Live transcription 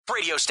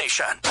radio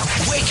station.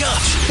 Wake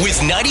up with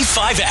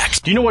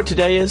 95X. Do you know what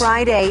today is?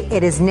 Friday,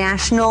 it is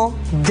National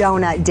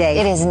Donut Day.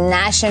 It is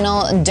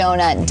National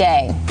Donut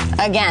Day.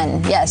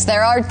 Again, yes,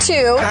 there are two.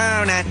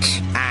 Donuts.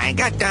 I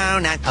got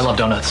donuts. I love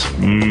donuts.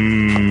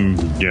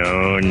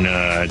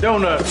 Donuts.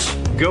 Donuts.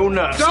 Go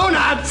nuts.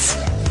 Donuts!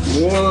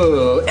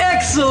 Whoa,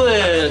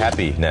 excellent.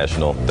 Happy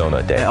National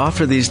Donut Day. I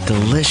offer these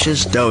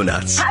delicious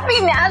donuts. Happy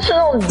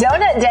National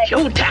Donut Day.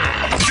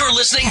 Showtime. You're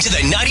listening to the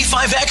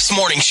 95X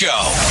Morning Show.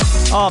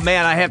 Oh,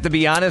 man, I have to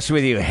be honest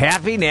with you.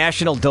 Happy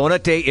National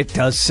Donut Day. It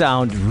does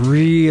sound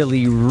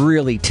really,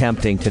 really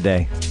tempting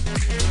today.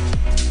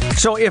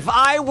 So if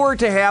I were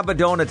to have a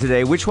donut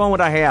today, which one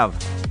would I have?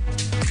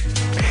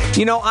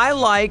 You know, I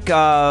like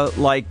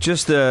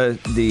just the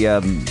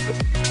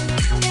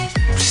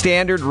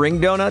standard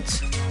ring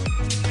donuts.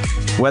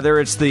 Whether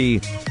it's the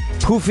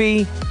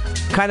poofy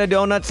kind of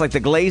donuts, like the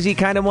glazy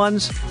kind of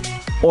ones,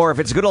 or if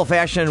it's good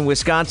old-fashioned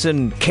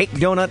Wisconsin cake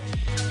donut,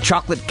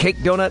 chocolate cake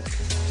donut.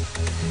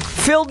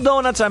 Filled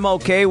donuts I'm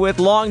okay with.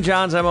 Long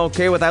Johns I'm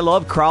okay with. I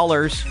love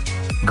crawlers.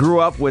 Grew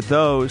up with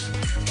those.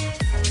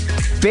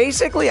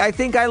 Basically, I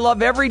think I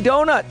love every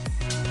donut.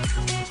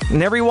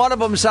 And every one of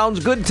them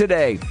sounds good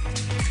today.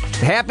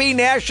 Happy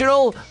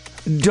National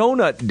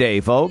Donut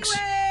Day, folks.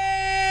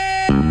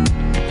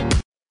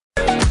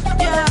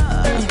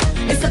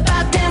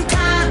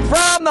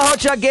 From the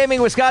Ho-Chunk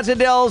Gaming Wisconsin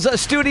Dells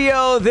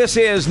studio, this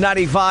is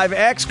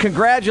 95X.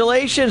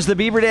 Congratulations, the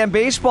Beaver Dam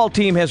baseball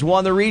team has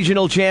won the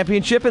regional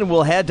championship and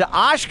will head to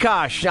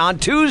Oshkosh on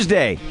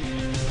Tuesday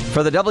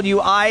for the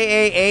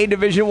WIAA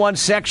Division I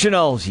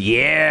sectionals.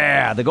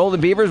 Yeah, the Golden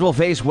Beavers will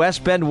face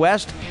West Bend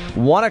West,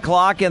 1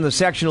 o'clock in the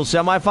sectional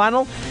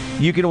semifinal.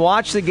 You can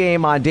watch the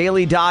game on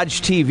Daily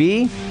Dodge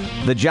TV.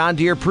 The John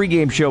Deere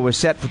pregame show is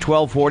set for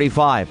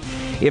 12:45.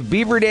 If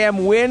Beaver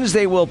Dam wins,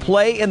 they will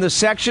play in the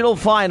sectional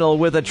final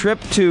with a trip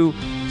to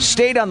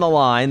State on the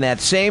line that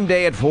same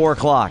day at 4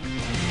 o'clock.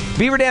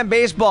 Beaver Dam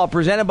Baseball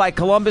presented by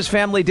Columbus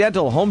Family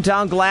Dental,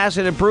 Hometown Glass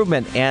and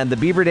Improvement, and the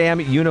Beaver Dam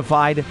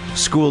Unified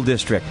School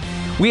District.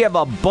 We have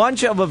a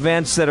bunch of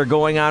events that are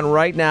going on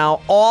right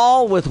now,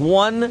 all with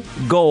one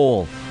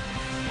goal: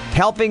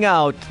 helping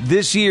out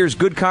this year's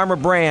Good Karma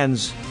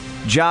Brands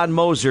John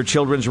Moser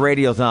Children's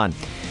Radiothon.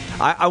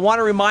 I want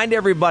to remind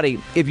everybody,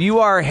 if you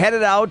are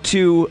headed out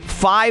to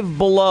Five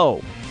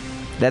Below,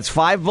 that's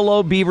Five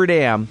Below Beaver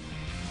Dam,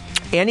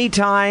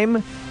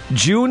 anytime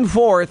June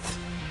 4th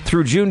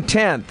through June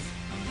 10th,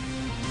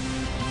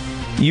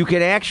 you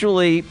can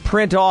actually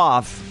print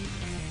off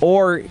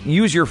or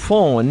use your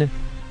phone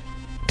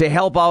to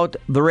help out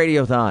the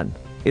Radiothon.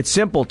 It's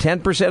simple.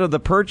 10% of the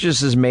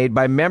purchases made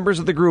by members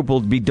of the group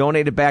will be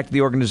donated back to the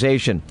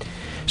organization.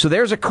 So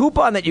there's a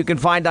coupon that you can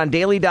find on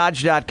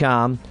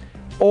dailydodge.com,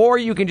 or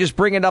you can just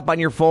bring it up on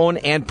your phone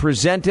and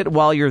present it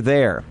while you're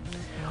there.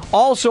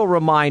 Also, a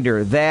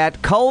reminder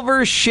that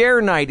Culver's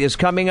Share Night is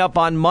coming up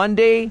on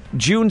Monday,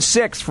 June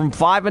 6th from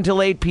 5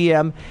 until 8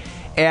 p.m.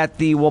 at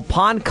the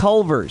Waupun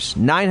Culver's,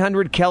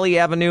 900 Kelly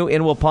Avenue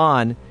in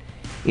Waupun.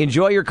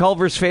 Enjoy your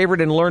Culver's favorite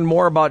and learn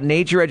more about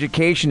nature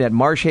education at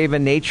Marsh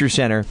Haven Nature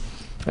Center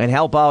and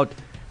help out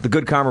the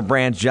Good Karma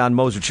Brands John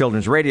Moser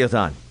Children's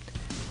Radiothon.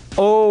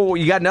 Oh,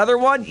 you got another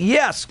one?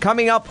 Yes,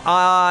 coming up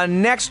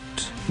on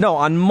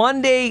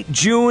Monday,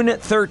 June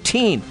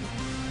 13th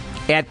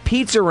at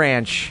Pizza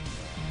Ranch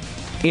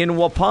in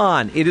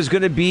Waupun. It is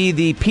going to be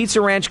the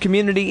Pizza Ranch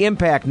Community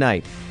Impact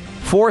Night,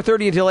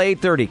 4:30 until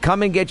 8:30.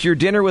 Come and get your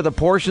dinner with a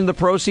portion of the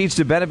proceeds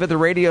to benefit the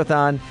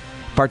Radiothon.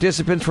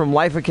 Participants from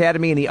Life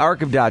Academy and the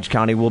Arc of Dodge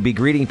County will be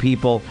greeting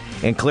people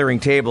and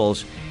clearing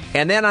tables.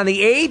 And then on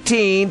the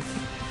 18th,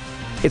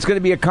 it's going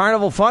to be a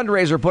carnival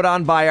fundraiser put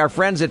on by our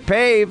friends at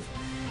PAVE.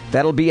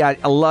 That'll be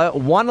at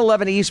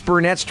 111 East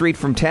Burnett Street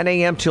from 10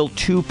 a.m. till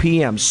 2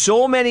 p.m.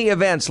 So many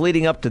events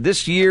leading up to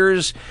this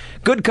year's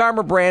Good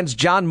Karma Brands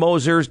John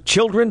Moser's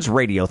Children's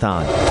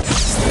Radiothon.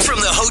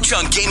 From the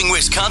Ho-Chunk Gaming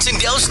Wisconsin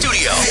Dells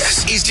studio,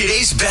 this is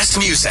today's best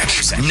music,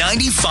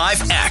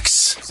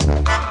 95X.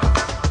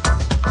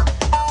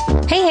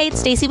 Hey, it's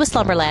Stacy with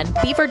Slumberland,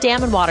 Beaver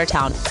Dam in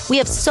Watertown. We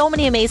have so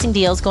many amazing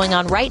deals going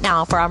on right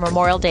now for our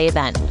Memorial Day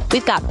event.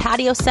 We've got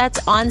patio sets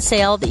on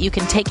sale that you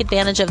can take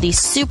advantage of these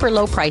super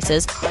low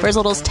prices. For as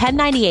little as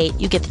 $10.98,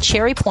 you get the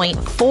Cherry Point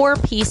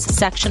 4-piece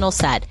sectional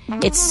set.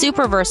 It's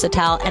super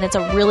versatile and it's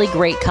a really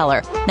great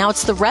color. Now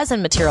it's the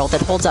resin material that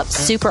holds up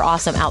super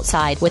awesome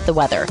outside with the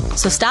weather.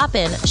 So stop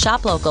in,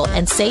 shop local,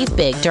 and save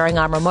big during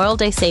our Memorial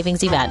Day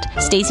savings event.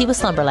 Stacy with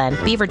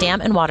Slumberland, Beaver Dam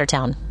in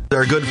Watertown.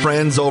 Our good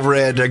friends over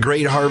at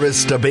Great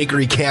Harvest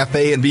Bakery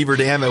Cafe in Beaver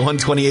Dam at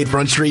 128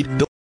 Front Street.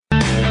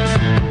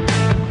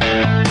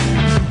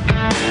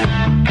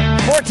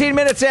 14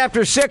 minutes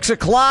after 6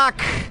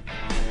 o'clock,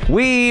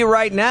 we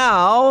right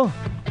now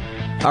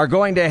are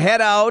going to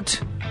head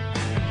out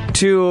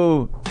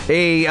to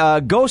a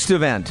ghost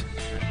event,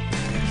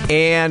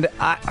 and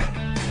I'm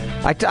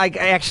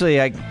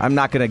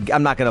not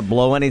gonna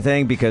blow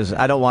anything because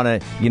I don't want to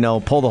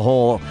pull the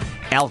whole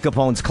Al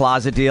Capone's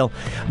closet deal.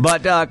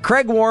 But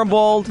Craig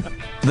Warmbold,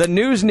 the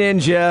News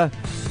Ninja,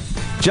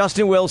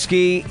 Justin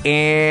Wilski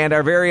and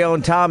our very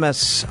own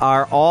Thomas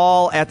are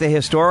all at the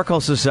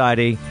Historical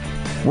Society,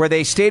 where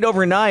they stayed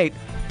overnight.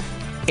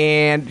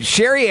 And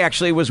Sherry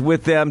actually was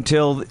with them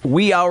till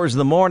wee hours in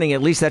the morning.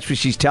 At least that's what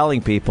she's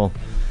telling people.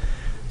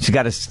 She's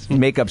got to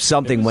make up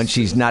something when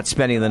she's not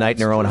spending the night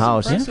in her own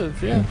house.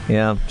 Impressive,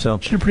 yeah. So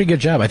she did a pretty good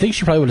job. I think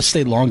she probably would have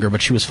stayed longer,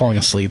 but she was falling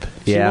asleep.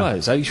 She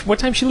was. What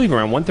time did she leave?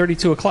 Around 1:30,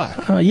 2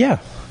 o'clock? Yeah.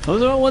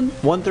 Was it about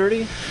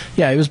 1:30?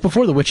 Yeah, it was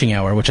before the witching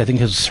hour, which I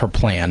think is her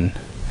plan.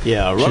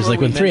 Yeah. She's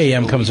like, when 3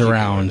 a.m. comes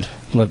around,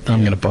 I'm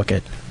going to book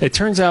it. It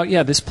turns out,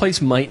 this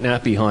place might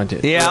not be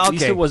haunted. Yeah, At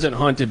least it wasn't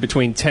haunted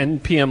between 10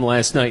 p.m.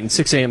 last night and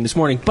 6 a.m. this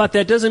morning. But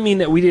that doesn't mean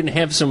that we didn't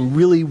have some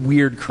really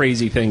weird,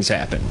 crazy things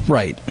happen.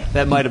 Right.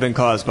 That might have been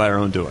caused by our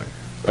own doing.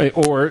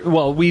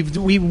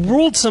 We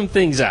ruled some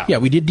things out. Yeah,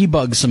 we did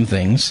debug some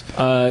things.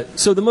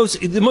 So the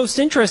most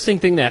interesting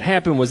thing that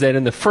happened was that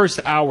in the first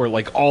hour,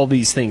 all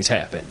these things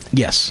happened.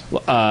 Yes.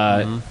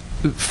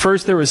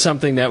 First, there was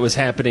something that was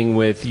happening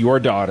with your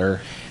daughter.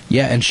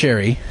 Yeah, and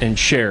Sherry.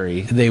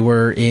 They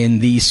were in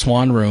the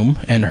Swan Room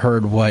and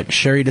heard what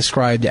Sherry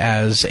described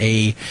as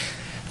a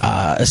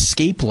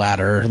escape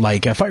ladder,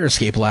 like a fire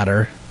escape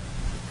ladder,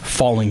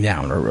 falling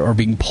down or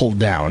being pulled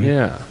down.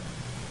 Yeah.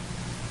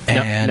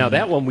 And now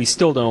that one we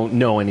still don't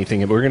know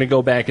anything about. We're going to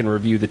go back and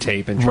review the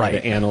tape and try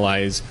to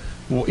analyze,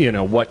 how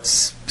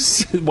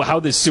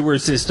the sewer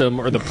system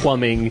or the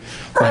plumbing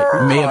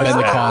may have been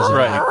the cause of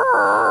it.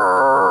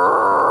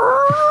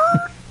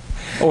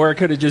 Or it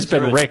could have just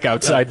been Rick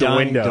outside the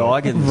window.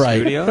 Dog in the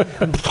studio.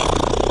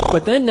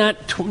 But then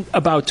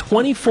about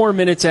 24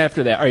 minutes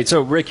after that. All right, so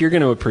Rick, you're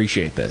going to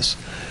appreciate this.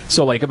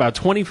 So about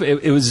 20,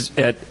 it was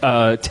at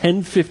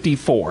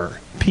 10:54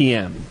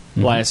 p.m.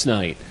 last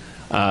night.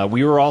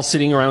 We were all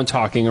sitting around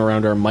talking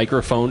around our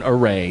microphone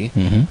array,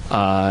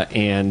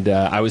 and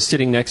I was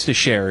sitting next to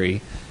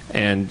Sherry,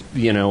 and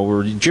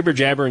we're jibber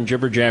jabber, and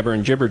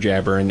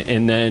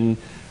then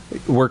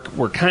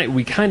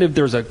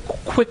there's a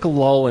quick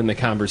lull in the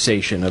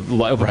conversation of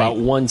about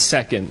 1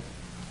 second,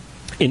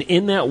 and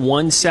in that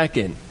 1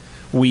 second,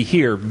 we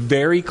hear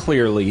very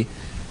clearly,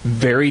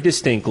 very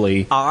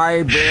distinctly,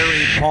 "I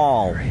bury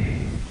Paul."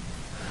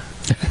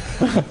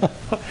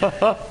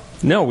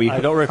 No, I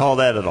don't recall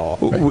that at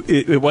all.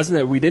 It wasn't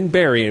that we didn't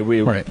bury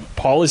it.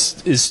 Paul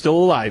is still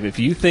alive. If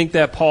you think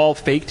that Paul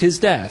faked his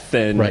death,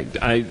 then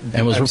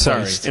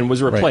and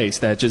was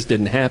replaced. That just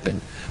didn't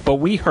happen. But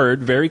we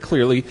heard very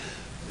clearly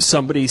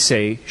somebody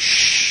say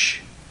 "shh."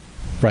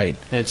 Right.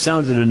 And it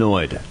sounded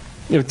annoyed.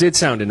 It did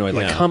sound annoyed.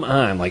 Come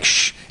on,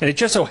 shh. And it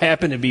just so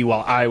happened to be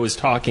while I was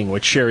talking,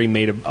 which Sherry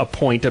made a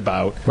point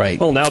about. Right.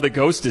 Well, now the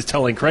ghost is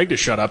telling Craig to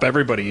shut up.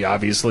 Everybody,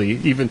 obviously,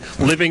 even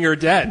living or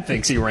dead,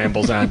 thinks he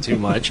rambles on too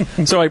much.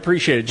 So I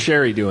appreciated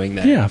Sherry doing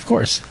that. Yeah, of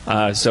course.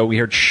 So we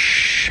heard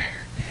shh.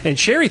 And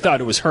Sherry thought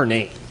it was her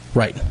name.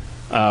 Right.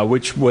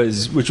 Which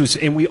was,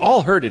 and we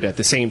all heard it at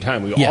the same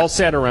time. We all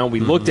sat around, we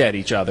looked at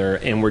each other,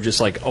 and we're just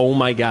like, oh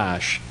my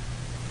gosh.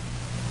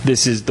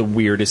 This is the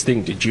weirdest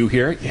thing. Did you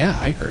hear it? Yeah,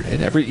 I heard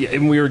it.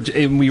 And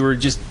we were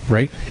just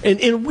right.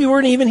 And we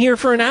weren't even here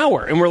for an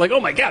hour. And we're like, oh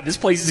my god, this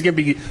place is going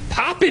to be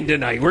popping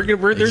tonight. There's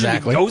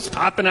going to be ghosts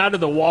popping out of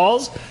the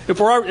walls. If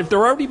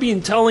they're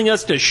already telling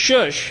us to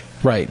shush,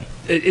 right?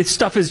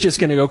 Stuff is just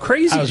going to go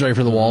crazy. I was ready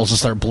for the walls to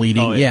start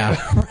bleeding. Oh, yeah.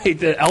 Right.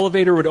 The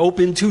elevator would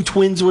open. 2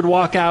 twins would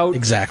walk out.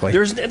 Exactly.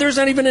 There's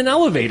not even an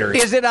elevator.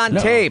 Is it on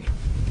tape?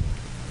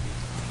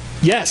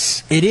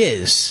 Yes, it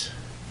is,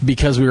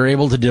 because we were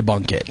able to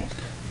debunk it.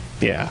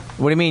 Yeah.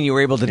 What do you mean you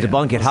were able to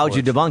debunk it? How'd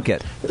you debunk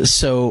it?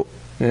 So,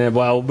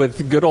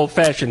 with good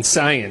old-fashioned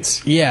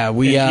science. Yeah,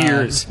 we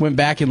went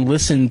back and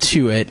listened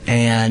to it,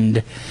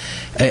 and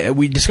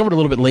we discovered a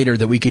little bit later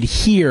that we could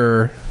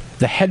hear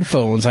the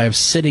headphones I have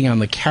sitting on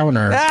the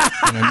counter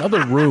in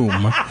another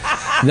room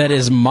that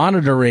is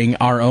monitoring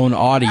our own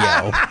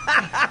audio.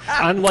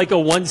 On like a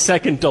 1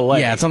 second delay.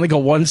 Yeah, it's on like a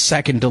 1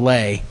 second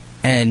delay.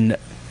 And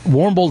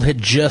Warmbold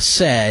had just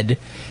said,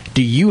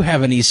 do you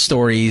have any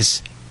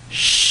stories,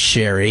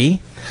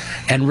 Sherry?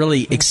 And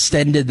really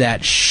extended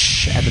that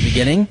shh at the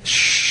beginning.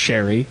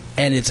 Sherry.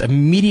 And it's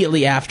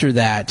immediately after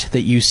that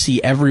you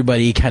see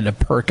everybody kind of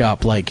perk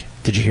up like,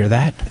 did you hear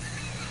that?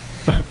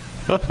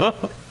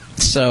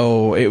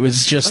 So it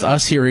was just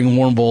us hearing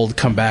Warmbold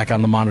come back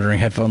on the monitoring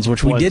headphones,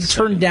 which we did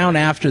turn down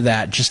after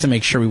that just to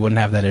make sure we wouldn't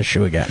have that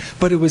issue again.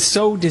 But it was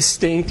so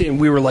distinct, and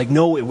we were like,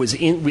 no, it was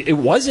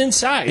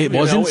inside. It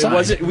was inside.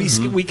 It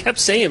wasn't. We kept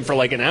saying for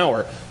like an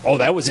hour, oh,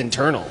 that was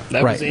internal.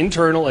 That was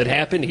internal. It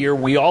happened here.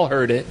 We all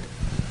heard it.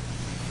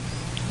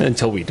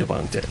 Until we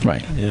debunked it.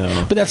 Right.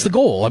 Yeah. But that's the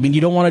goal. I mean,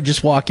 you don't want to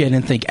just walk in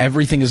and think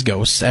everything is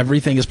ghosts,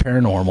 everything is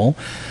paranormal.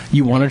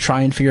 You want to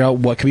try and figure out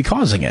what could be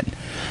causing it.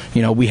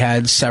 You know, we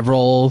had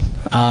several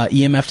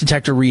EMF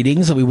detector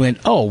readings, and we went,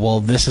 oh, well,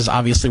 this is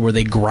obviously where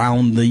they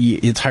ground the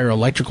entire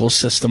electrical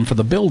system for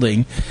the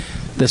building.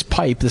 This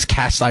pipe, this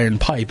cast iron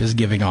pipe, is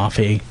giving off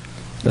a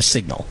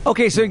signal.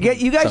 Okay, so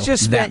you guys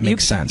just spent... That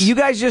makes sense. You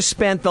guys just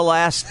spent the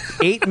last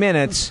 8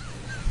 minutes...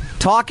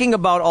 talking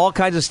about all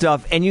kinds of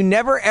stuff, and you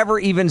never ever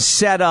even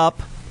set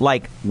up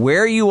like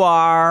where you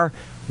are,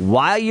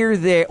 while you're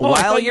there,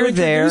 you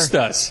introduced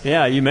us.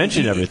 Yeah, you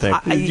mentioned everything.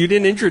 You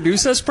didn't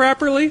introduce us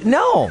properly?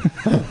 No.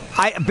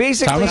 I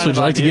basically. Thomas, would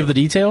you like to give the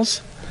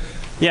details?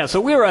 Yeah,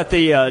 so we were at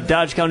the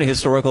Dodge County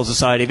Historical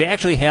Society. They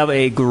actually have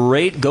a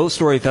great Ghost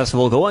Story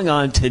Festival going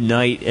on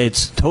tonight.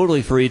 It's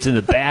totally free. It's in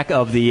the back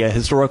of the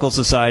Historical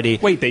Society.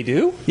 Wait, they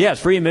do? Yeah,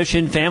 it's free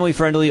admission,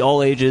 family-friendly,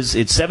 all ages.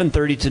 It's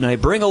 7:30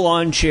 tonight. Bring a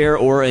lawn chair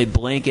or a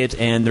blanket,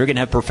 and they're going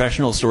to have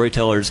professional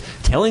storytellers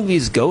telling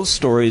these ghost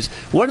stories.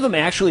 One of them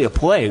actually a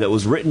play that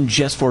was written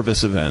just for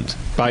this event.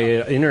 By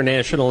an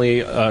internationally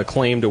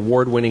acclaimed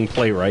award-winning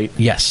playwright.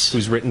 Yes.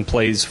 Who's written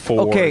plays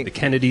for the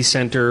Kennedy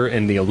Center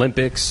and the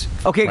Olympics.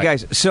 Okay,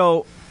 guys.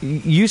 So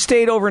you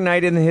stayed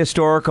overnight in the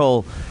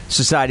Historical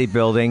Society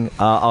building.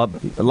 A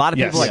lot of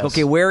people are like,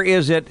 okay, where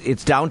is it?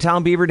 It's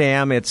downtown Beaver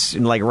Dam. It's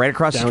like right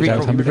across the street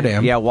from Beaver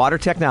Dam. Yeah, Water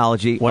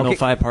Technology.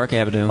 105 Park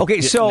Avenue.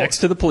 Okay, so next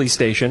to the police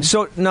station.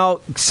 So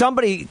now,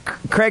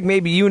 Craig,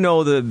 maybe you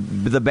know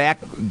the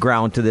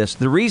background to this.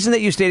 The reason that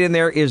you stayed in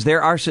there is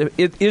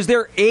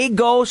there a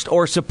ghost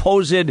or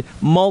supposed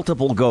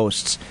multiple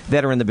ghosts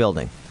that are in the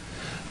building?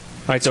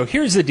 All right, so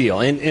here's the deal,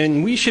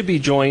 and we should be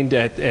joined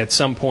at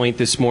some point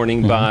this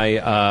morning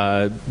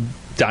by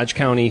Dodge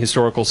County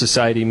Historical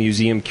Society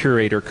Museum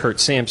curator Kurt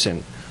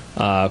Sampson,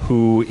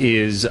 who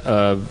is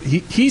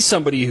he's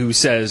somebody who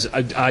says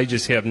I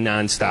just have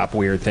nonstop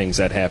weird things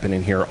that happen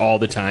in here all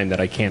the time that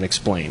I can't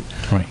explain.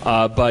 Right.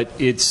 But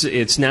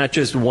it's not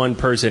just one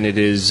person; it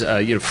is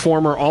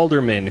former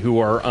aldermen who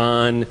are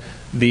on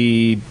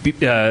the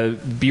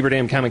Beaver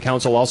Dam Common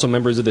Council, also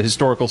members of the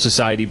Historical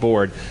Society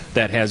Board,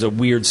 that has a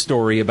weird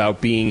story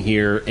about being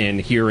here and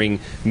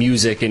hearing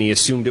music, and he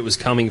assumed it was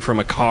coming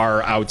from a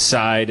car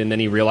outside, and then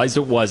he realized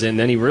it wasn't, and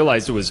then he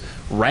realized it was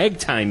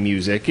ragtime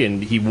music,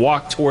 and he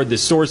walked toward the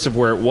source of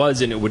where it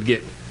was, and it would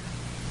get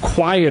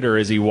quieter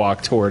as he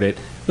walked toward it.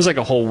 It was like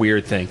a whole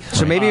weird thing.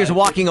 So maybe he was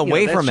walking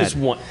away from it. Just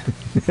one.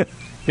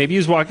 Maybe he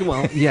was walking.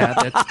 Well, yeah,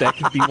 that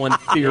could be one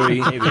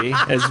theory, maybe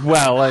as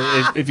well.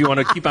 If you want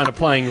to keep on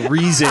applying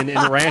reason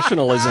and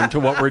rationalism to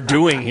what we're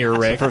doing here,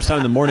 Rick. First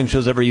time the morning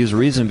show's ever used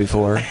reason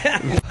before.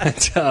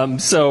 But,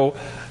 so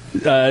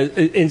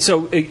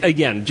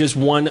again, just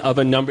one of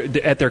a number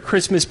at their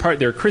Christmas party.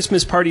 Their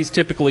Christmas parties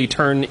typically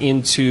turn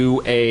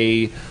into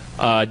a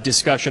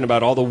discussion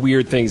about all the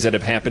weird things that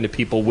have happened to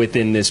people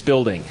within this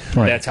building.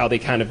 Right. That's how they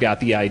kind of got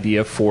the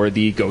idea for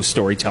the Ghost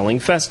Storytelling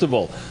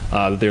Festival.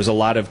 There's a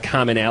lot of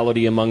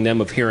commonality among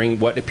them of hearing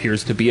what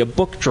appears to be a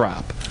book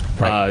drop.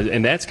 Right.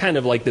 And that's kind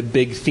of like the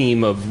big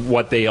theme of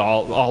what they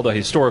all the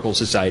Historical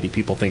Society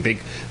people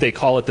think. They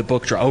call it the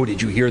book drop. Oh,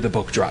 did you hear the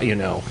book drop?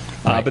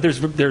 Right. But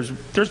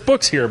there's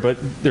books here, but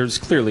there's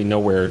clearly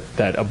nowhere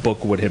that a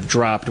book would have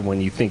dropped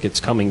when you think it's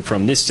coming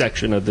from this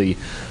section of the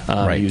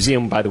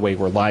museum. By the way,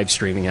 we're live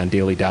streaming on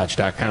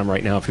dailydodge.com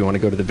right now. If you want to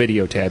go to the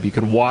video tab, you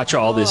can watch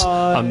all this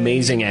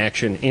amazing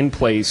action in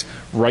place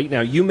right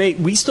now.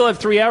 We still have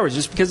 3 hours.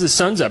 Just because the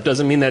sun's up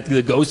doesn't mean that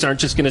the ghosts aren't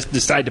just going to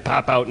decide to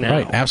pop out now.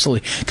 Right,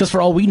 absolutely. Because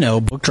for all we know,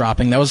 book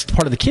dropping, that was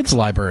part of the kids'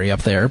 library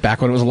up there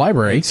back when it was a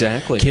library.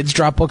 Exactly. Kids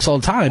drop books all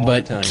the time,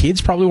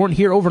 kids probably weren't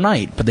here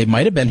overnight, but they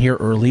might have been here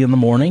early in the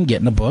morning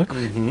getting a book.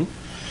 Mm-hmm.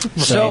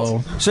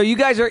 So you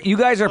guys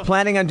are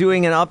planning on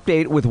doing an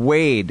update with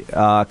Wade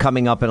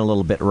coming up in a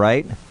little bit,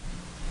 right?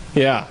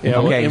 Yeah.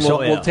 Okay, and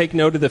we'll take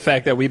note of the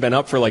fact that we've been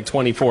up for like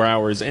 24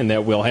 hours and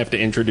that we'll have to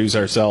introduce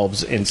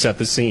ourselves and set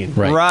the scene.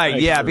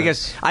 Right. Yeah,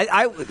 because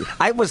I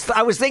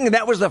was thinking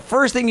that was the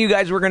first thing you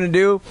guys were going to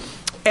do,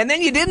 and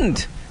then you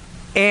didn't.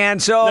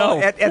 And so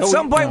at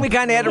some point we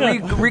kind of had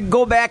to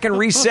go back and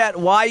reset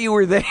why you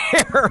were there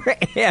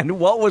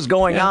and what was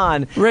going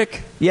on.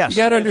 Rick, yes, you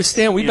got to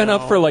understand, we've been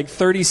up for like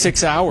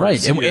 36 hours.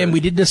 Right, and we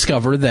did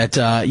discover that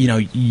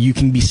you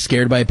can be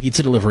scared by a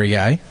pizza delivery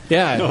guy.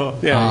 Yeah.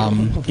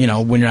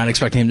 When you're not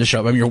expecting him to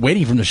show up. I mean, you're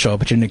waiting for him to show up,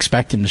 but you didn't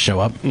expect him to show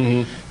up.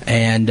 Mm-hmm.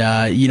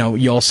 And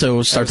you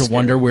also start to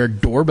wonder where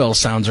doorbell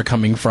sounds are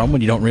coming from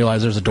when you don't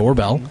realize there's a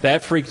doorbell.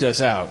 That freaked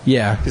us out.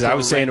 Yeah, because I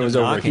was saying it was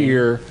over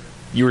here.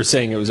 You were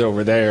saying it was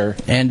over there.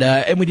 And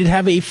we did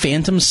have a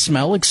phantom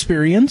smell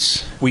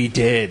experience. We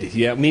did.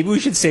 Yeah, maybe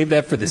we should save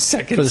that for the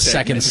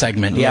second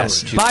segment.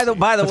 Yes. By the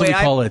way,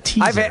 call it a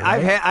teaser,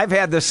 I've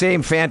had the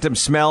same phantom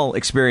smell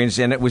experience,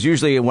 and it was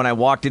usually when I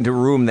walked into a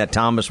room that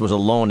Thomas was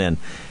alone in.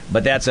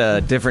 But that's a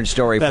different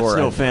story. That's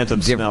no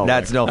phantom smell.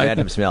 That's no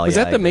phantom smell. Was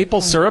that the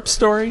maple syrup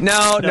story?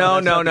 No.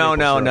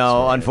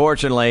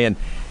 Unfortunately, and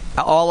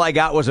all I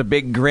got was a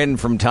big grin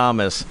from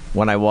Thomas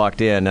when I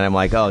walked in, and I'm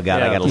like, oh,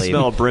 God, I got to leave. The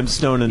smell of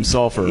brimstone and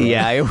sulfur.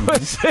 Yeah, it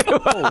was. Oh,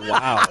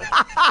 wow.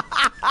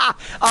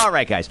 All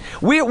right, guys.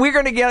 We're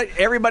going to get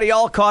everybody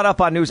all caught up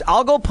on news.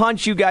 I'll go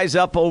punch you guys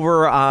up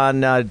over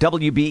on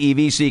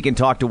WBEV so you can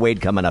talk to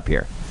Wade coming up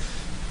here.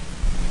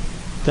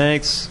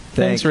 Thanks.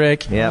 Thanks,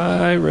 Rick. Yep.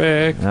 Bye,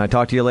 Rick. I'll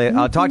talk to you later.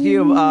 I'll talk to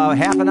you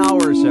half an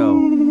hour or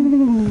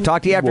so. I'll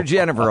talk to you after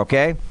Jennifer,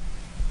 okay?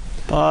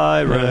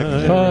 Bye,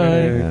 Rick.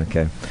 Bye.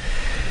 Okay.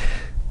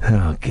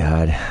 Oh,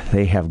 God.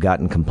 They have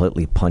gotten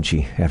completely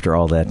punchy after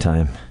all that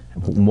time.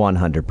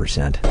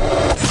 100%.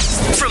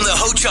 From the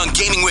Ho-Chunk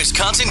Gaming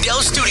Wisconsin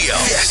Dell studio,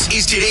 this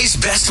is today's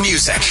best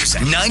music.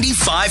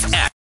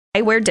 95X.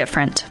 We're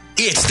different.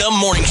 It's the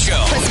morning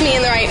show. Puts me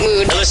in the right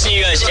mood. I listen to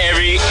you guys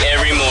every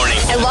morning.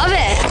 I love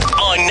it.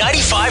 On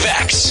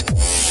 95X.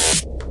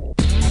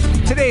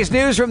 Today's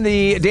news from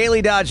the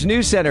Daily Dodge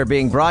News Center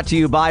being brought to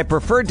you by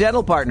Preferred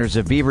Dental Partners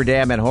of Beaver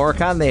Dam and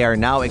Horicon. They are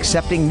now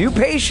accepting new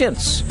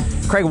patients.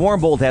 Craig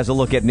Warmbold has a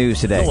look at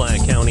news today.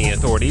 Cadillac County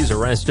authorities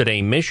arrested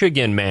a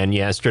Michigan man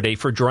yesterday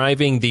for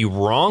driving the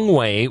wrong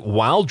way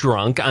while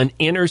drunk on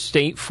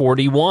Interstate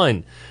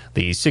 41.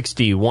 The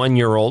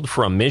 61-year-old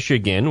from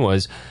Michigan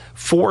was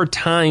 4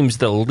 times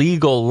the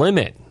legal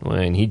limit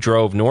when he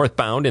drove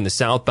northbound in the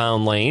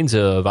southbound lanes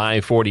of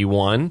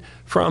I-41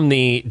 from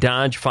the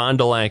Dodge-Fond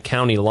du Lac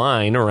County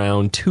line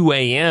around 2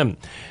 a.m.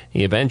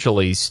 He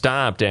eventually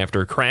stopped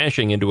after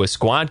crashing into a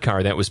squad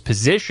car that was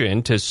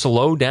positioned to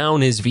slow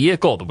down his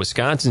vehicle. The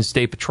Wisconsin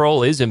State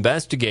Patrol is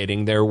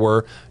investigating. There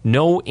were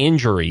no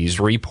injuries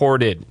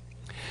reported.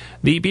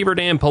 The Beaver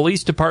Dam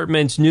Police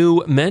Department's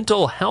new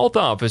mental health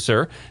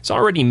officer is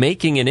already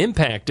making an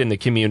impact in the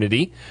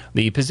community.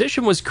 The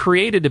position was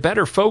created to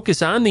better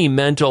focus on the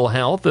mental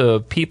health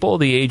of people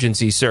the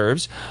agency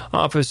serves.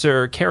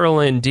 Officer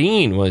Carolyn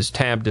Dean was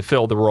tabbed to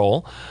fill the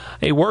role.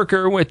 A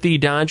worker with the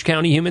Dodge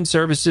County Human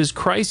Services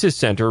Crisis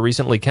Center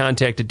recently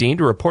contacted Dean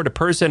to report a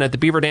person at the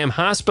Beaver Dam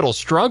Hospital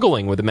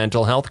struggling with a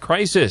mental health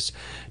crisis.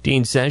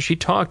 Dean says she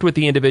talked with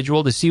the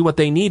individual to see what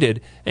they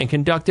needed and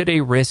conducted a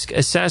risk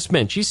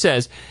assessment. She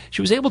says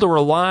she was able to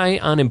rely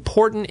on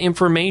important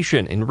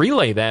information and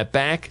relay that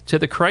back to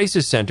the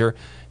crisis center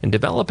and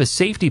develop a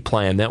safety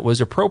plan that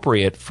was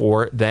appropriate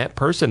for that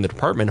person. The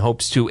department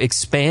hopes to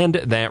expand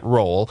that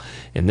role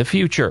in the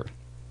future.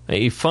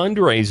 A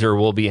fundraiser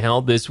will be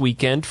held this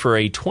weekend for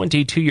a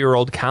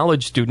 22-year-old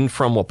college student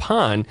from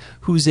Waupun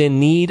who's in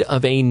need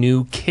of a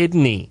new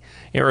kidney.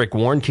 Eric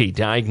Warnke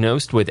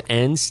diagnosed with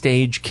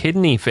end-stage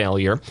kidney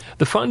failure.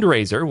 The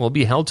fundraiser will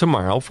be held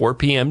tomorrow, 4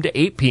 p.m. to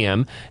 8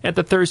 p.m. at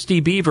the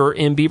Thirsty Beaver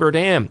in Beaver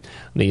Dam.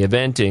 The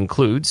event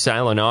includes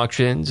silent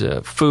auctions,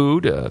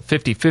 food, a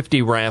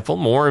 50-50 raffle.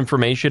 More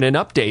information and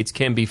updates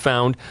can be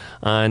found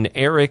on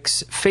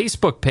Eric's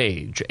Facebook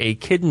page, A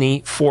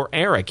Kidney for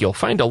Eric. You'll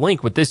find a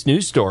link with this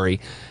news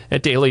story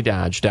at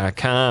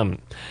dailydodge.com.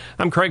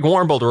 I'm Craig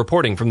Warmbold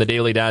reporting from the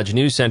Daily Dodge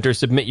News Center.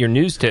 Submit your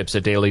news tips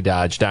at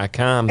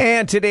dailydodge.com.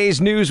 And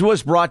today's news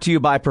was brought to you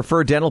by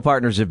Preferred Dental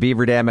Partners of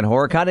Beaver Dam and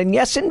Horicon. And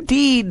yes,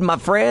 indeed, my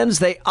friends,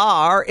 they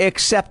are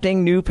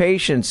accepting new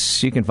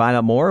patients. You can find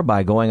out more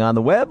by going on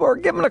the web or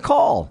give them a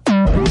call.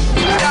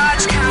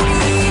 Dodge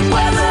County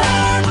weather.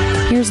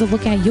 Here's a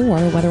look at your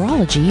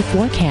weatherology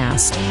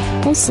forecast.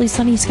 Mostly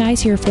sunny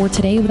skies here for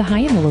today with a high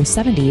in the low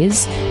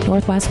 70s.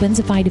 Northwest winds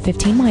at 5 to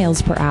 15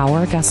 miles per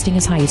hour, gusting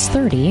as high as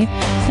 30.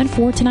 And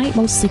for tonight,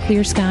 mostly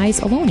clear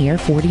skies, a low near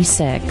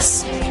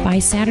 46. By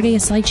Saturday, a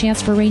slight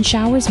chance for rain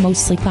showers,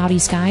 mostly cloudy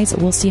skies.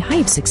 We'll see a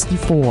high of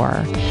 64.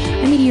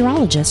 I'm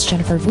meteorologist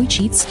Jennifer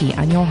Wojcicki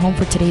on your home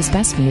for today's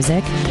best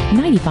music,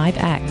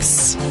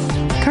 95X.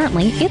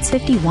 Currently, it's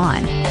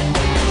 51.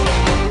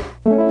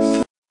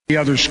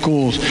 Other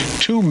schools,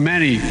 too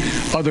many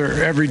other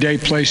everyday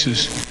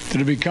places that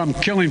have become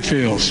killing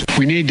fields.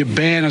 We need to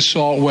ban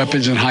assault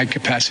weapons and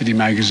high-capacity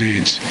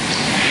magazines.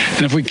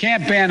 And if we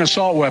can't ban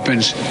assault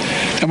weapons,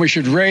 then we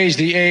should raise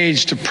the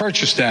age to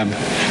purchase them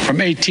from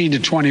 18 to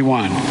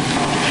 21.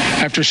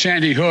 After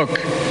Sandy Hook,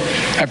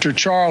 after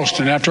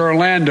Charleston, after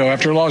Orlando,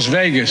 after Las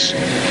Vegas,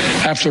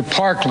 after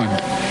Parkland,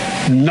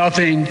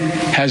 nothing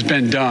has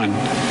been done.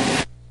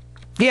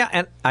 Yeah,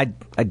 and I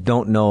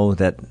don't know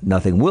that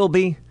nothing will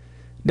be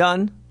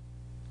done.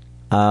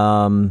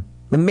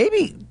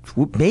 Maybe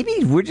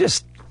we're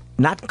just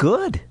not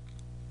good.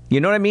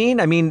 You know what I mean?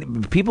 I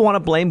mean, people want to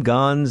blame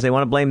guns. They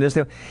want to blame this.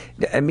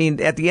 I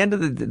mean, at the end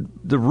of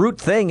the root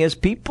thing is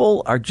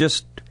people are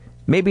just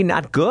maybe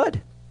not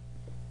good.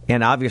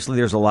 And obviously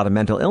there's a lot of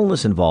mental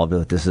illness involved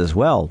with this as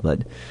well.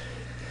 But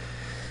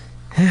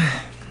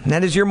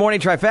that is your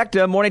Morning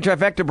Trifecta. Morning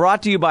Trifecta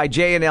brought to you by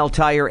J&L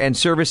Tire and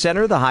Service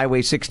Center, the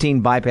Highway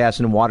 16 bypass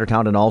in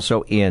Watertown and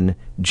also in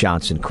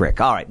Johnson Creek.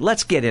 All right,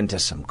 let's get into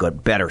some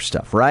good, better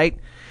stuff, right?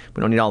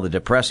 We don't need all the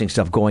depressing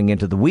stuff going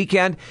into the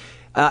weekend.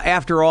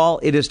 After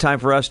all, it is time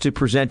for us to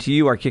present to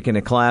you our Kickin'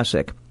 It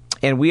Classic.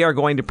 And we are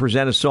going to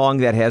present a song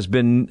that has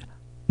been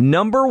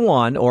number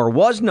one, or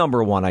was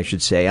number one, I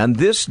should say, on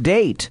this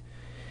date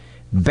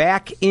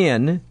back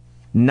in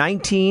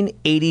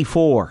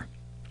 1984.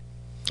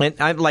 And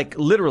I'm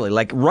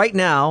literally, right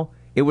now,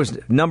 it was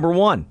number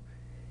one.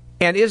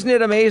 And isn't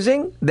it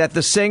amazing that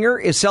the singer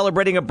is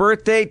celebrating a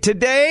birthday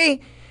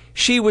today?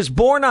 She was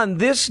born on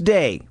this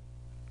day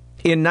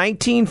in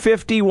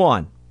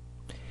 1951.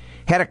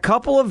 Had a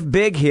couple of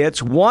big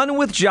hits, one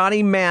with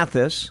Johnny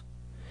Mathis.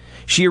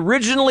 She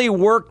originally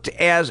worked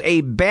as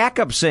a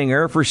backup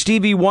singer for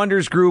Stevie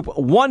Wonder's group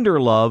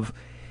Wonderlove.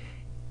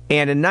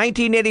 And in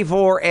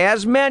 1984,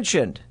 as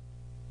mentioned,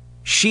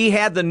 she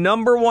had the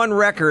number one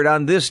record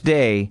on this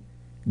day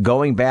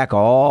going back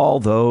all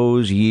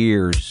those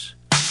years.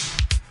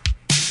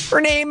 Her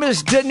name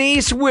is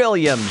Denise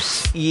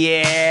Williams.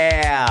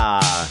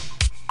 Yeah.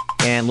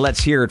 And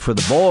let's hear it for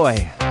the boy.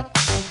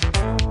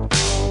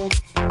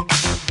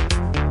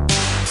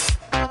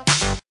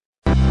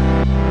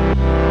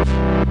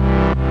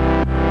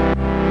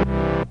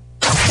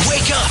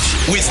 Wake up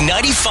with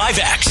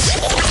 95X.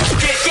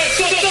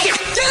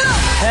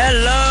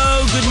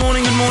 Hello, good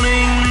morning, good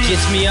morning.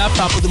 Gets me up,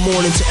 top of the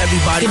morning to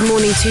everybody. Good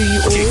morning to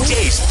you all.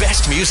 Today's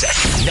best music,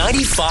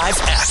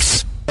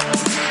 95X.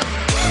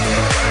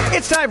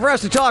 It's time for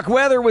us to talk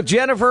weather with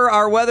Jennifer.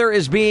 Our weather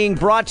is being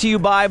brought to you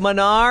by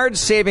Menards.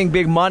 Saving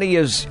big money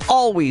is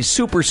always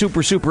super,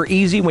 super, super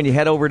easy when you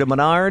head over to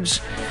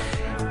Menards.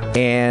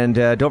 And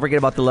don't forget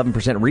about the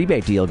 11%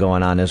 rebate deal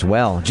going on as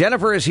well.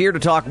 Jennifer is here to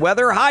talk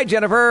weather. Hi,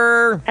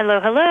 Jennifer. Hello,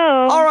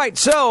 hello. All right,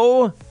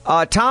 so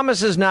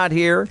Thomas is not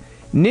here,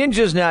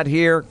 Ninja's not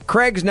here,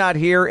 Craig's not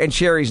here, and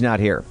Sherry's not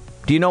here.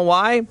 Do you know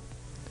why?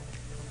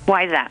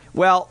 Why is that?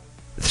 Well,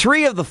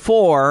 3 of the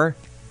 4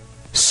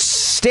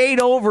 stayed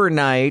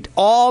overnight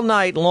all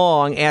night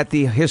long at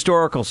the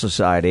Historical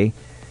Society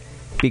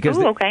because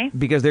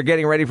because they're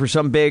getting ready for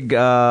some big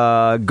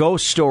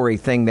ghost story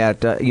thing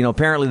that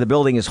apparently the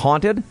building is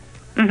haunted.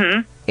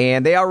 Mm-hmm.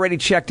 And they already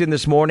checked in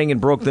this morning and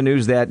broke the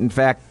news that in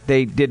fact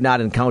they did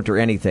not encounter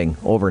anything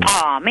overnight.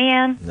 Aw,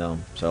 man. No,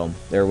 so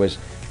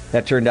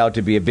that turned out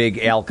to be a big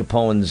Al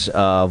Capone's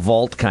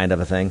vault kind of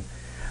a thing.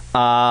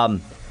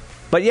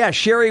 But yeah,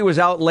 Sherry was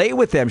out late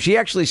with them. She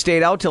actually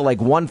stayed out till like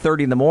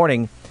 1:30 in the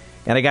morning.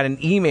 And I got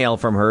an email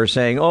from her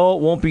saying, "Oh,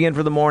 it won't be in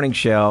for the morning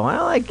show."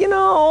 I'm like,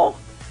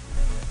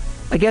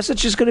 I guess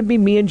it's just going to be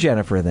me and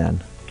Jennifer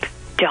then.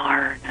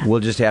 Darn. We'll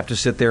just have to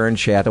sit there and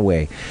chat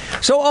away.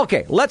 So,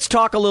 okay, let's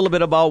talk a little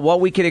bit about what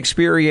we can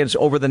experience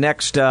over the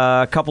next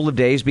couple of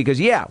days because,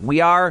 yeah, we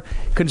are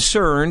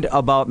concerned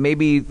about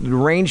maybe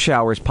rain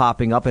showers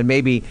popping up and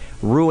maybe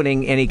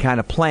ruining any kind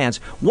of plans.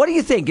 What do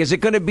you think? Is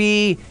it going to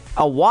be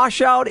a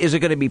washout? Is it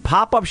going to be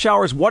pop-up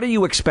showers? What are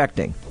you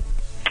expecting?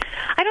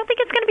 I don't think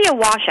it's going to be a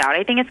washout.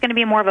 I think it's going to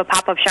be more of a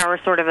pop-up shower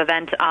sort of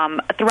event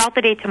throughout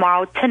the day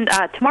tomorrow.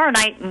 Tomorrow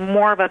night,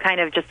 more of a kind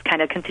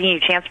of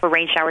continued chance for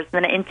rain showers,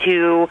 then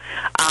into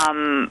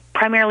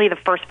primarily the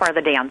first part of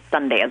the day on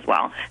Sunday as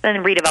well,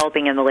 then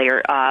redeveloping in the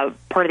later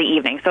part of the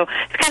evening. So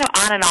it's kind of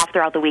on and off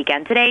throughout the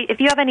weekend. Today, if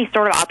you have any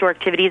sort of outdoor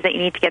activities that you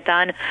need to get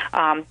done,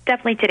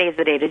 definitely today is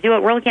the day to do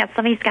it. We're looking at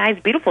sunny skies,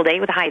 beautiful day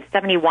with a high of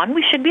 71.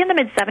 We should be in the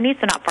mid-70s,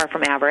 so not far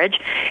from average.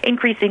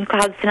 Increasing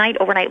clouds tonight,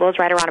 overnight lows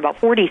right around about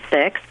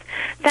 46.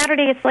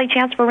 Saturday, a slight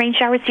chance for rain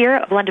showers here.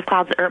 A blend of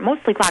clouds, or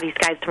mostly cloudy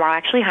skies tomorrow,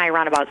 actually. High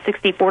around about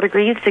 64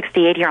 degrees,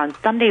 68 here on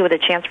Sunday with a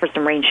chance for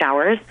some rain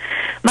showers.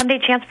 Monday,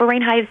 chance for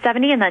rain, high of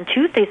 70, and then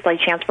Tuesday,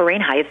 slight chance for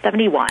rain, high of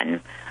 71.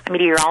 I'm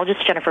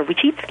meteorologist Jennifer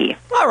Wojcicki.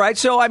 All right,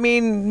 so,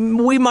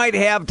 we might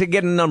have to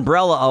get an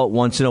umbrella out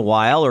once in a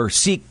while or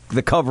seek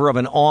the cover of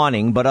an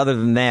awning, but other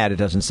than that, it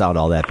doesn't sound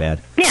all that bad.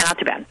 Yeah, not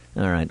too bad.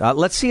 All right,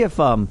 let's see if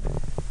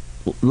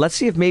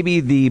maybe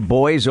the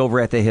boys over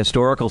at the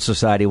Historical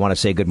Society want to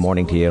say good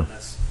morning to you.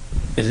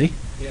 Is he?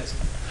 Yes.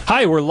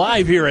 Hi, we're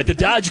live here at the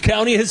Dodge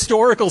County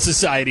Historical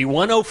Society,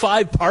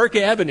 105 Park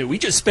Avenue. We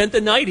just spent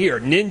the night here.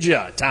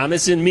 Ninja,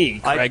 Thomas, and me,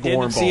 Craig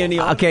Warmbold. See any.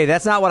 Okay,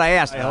 that's not what I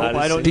asked. I hope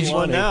I don't need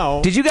one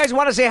now. Did you guys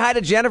want to say hi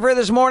to Jennifer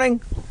this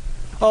morning?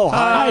 Oh,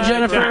 hi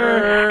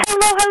Jennifer.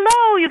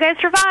 Hello. You guys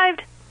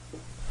survived.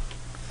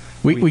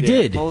 We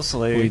did.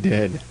 Mostly. We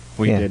did.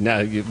 We did.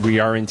 Now we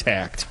are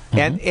intact.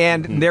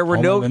 And there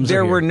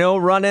were no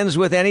run-ins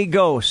with any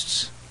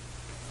ghosts.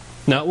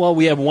 No, well,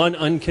 we have one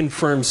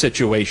unconfirmed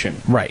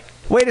situation. Right.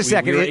 Wait a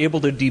second. We were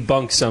able to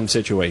debunk some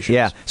situations.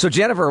 Yeah. So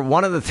Jennifer,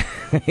 one of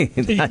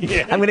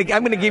the I'm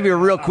going to give you a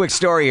real quick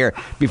story here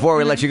before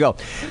we let you go.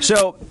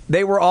 So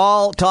they were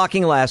all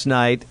talking last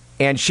night,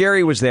 and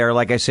Sherry was there,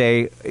 like I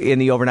say, in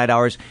the overnight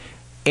hours.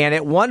 And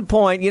at one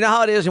point, you know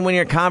how it is, and when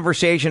you're in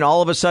conversation,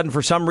 all of a sudden,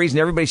 for some reason,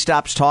 everybody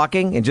stops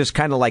talking and just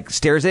kind of like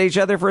stares at each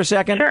other for a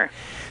second. Sure.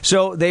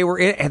 So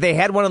they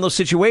had one of those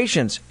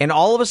situations, and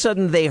all of a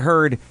sudden they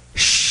heard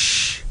shh.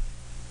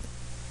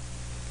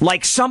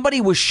 Like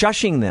somebody was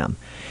shushing them,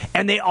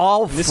 and they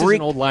all freaked. This is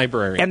an old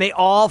library, and they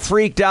all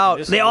freaked out.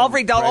 They all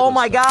freaked out. Oh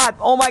my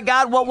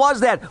God! What was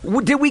that?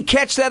 Did we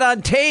catch that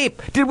on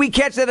tape?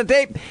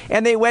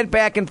 And they went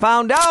back and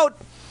found out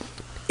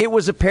it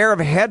was a pair of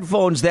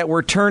headphones that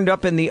were turned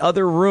up in the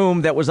other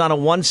room that was on a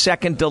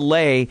 1-second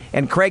delay,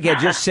 and Craig had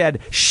just said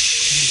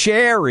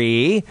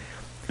Sherry,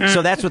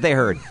 so that's what they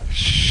heard.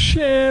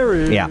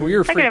 Sherry. Yeah.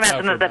 I can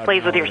imagine that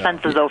plays with your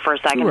senses though for a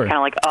second. Sure. It's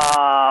kind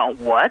of like,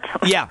 what?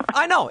 Yeah,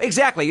 I know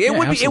exactly.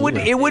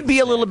 It would be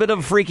a little bit of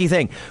a freaky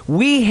thing.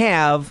 We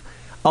have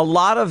a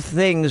lot of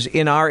things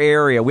in our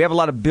area. We have a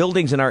lot of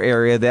buildings in our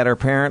area that are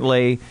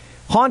apparently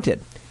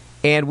haunted.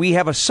 And we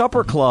have a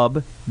supper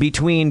club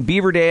between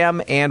Beaver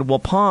Dam and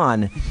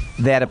Waupun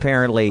that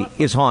apparently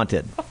is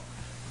haunted.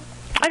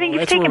 I think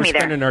you've taken me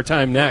there. Spending our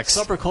time next.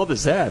 What supper club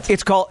is that?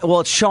 It's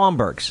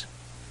Schaumburg's.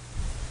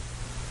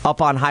 Up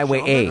on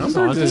Highway 8.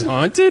 Schaumburg's is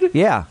haunted?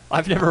 Yeah.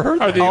 I've never heard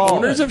that. Are the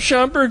owners of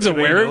Schaumburg's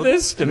aware of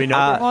this? Do we know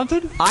they're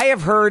haunted? I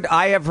have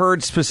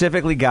heard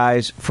specifically,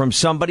 guys, from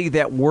somebody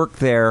that worked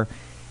there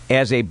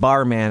as a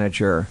bar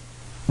manager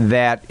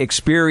that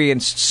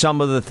experienced some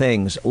of the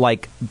things,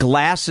 like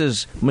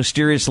glasses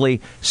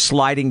mysteriously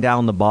sliding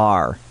down the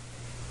bar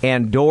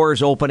and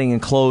doors opening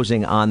and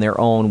closing on their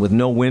own with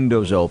no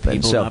windows open.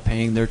 People not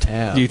paying their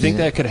tabs. Do you think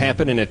that could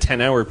happen in a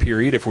 10-hour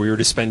period if we were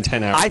to spend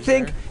 10 hours I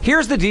think,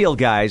 here's the deal,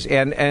 guys,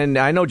 and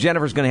I know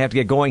Jennifer's going to have to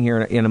get going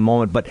here in a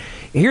moment, but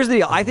here's the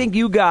deal. I think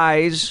you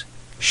guys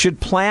should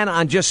plan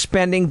on just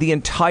spending the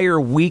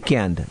entire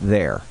weekend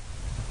there.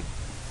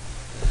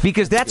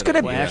 Because that's going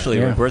to be... Actually,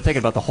 we're thinking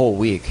about the whole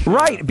week.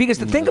 Right, because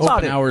think about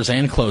Open it. hours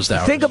and closed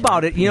hours. Think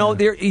about it. You know,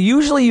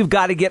 usually you've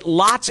got to get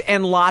lots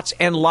and lots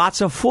and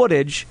lots of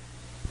footage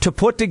to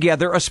put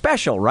together a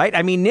special, right?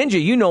 I mean, Ninja,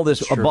 you know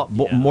this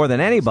more than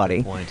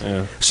anybody.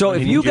 So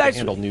if you guys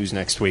handle news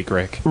next week,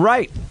 Rick,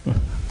 right?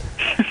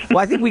 Well,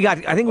 I think we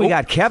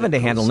got Kevin to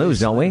handle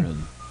news, don't we?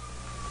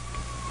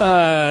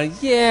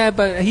 Yeah,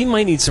 but he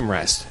might need some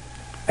rest.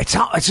 It's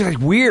like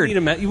weird.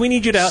 We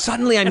need you to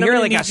suddenly. I'm and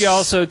hearing need like you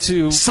also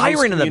to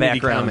siren in the community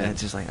background. comment.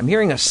 It's just like I'm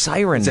hearing a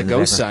siren. It's a in the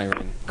ghost background.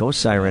 siren.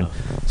 Ghost siren.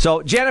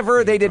 So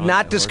Jennifer, they did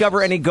not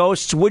discover any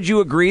ghosts. Would you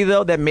agree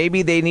though that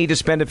maybe they need to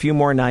spend a few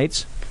more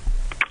nights?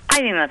 I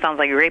think that sounds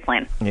like a great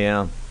plan.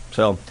 Yeah.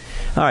 So, all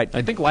right.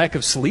 I think lack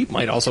of sleep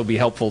might also be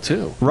helpful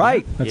too.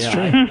 Right. That's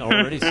true.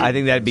 I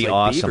think that'd be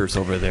awesome. Beavers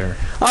over there.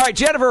 All right,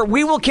 Jennifer,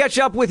 we will catch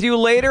up with you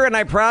later, and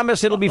I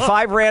promise it'll be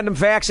 5 random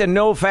facts and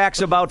no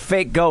facts about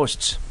fake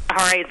ghosts. All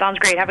right, sounds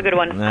great. Have a good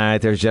one. All right,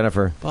 there's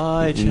Jennifer.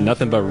 Bye, Jennifer.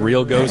 Nothing but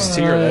real ghosts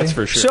here, that's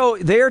for sure. So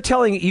they're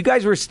telling you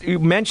guys you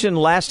mentioned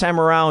last time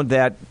around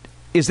that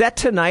is that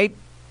tonight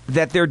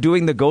that they're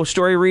doing the ghost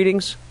story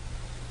readings?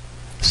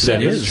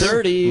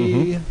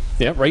 7:30.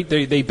 Yeah, right.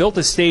 They built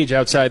a stage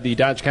outside the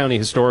Dodge County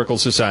Historical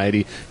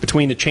Society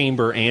between the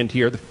chamber and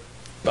here. The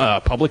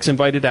public's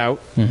invited out,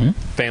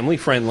 family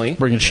friendly.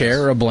 Bring a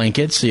chair or a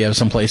blanket so you have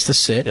some place to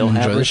sit and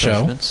enjoy the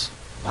show.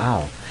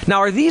 Wow. Now,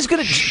 are these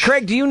going to,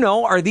 Craig, do you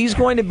know, are these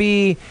going to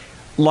be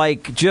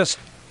like just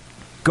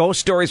ghost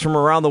stories from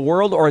around the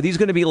world, or are these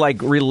going to be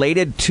like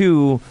related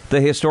to the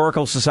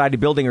Historical Society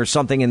building or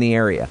something in the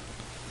area?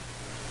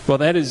 Well,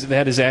 that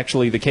is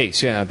actually the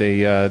case. Yeah,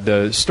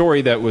 the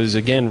story that was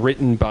again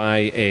written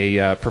by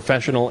a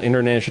professional,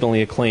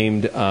 internationally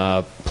acclaimed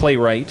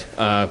playwright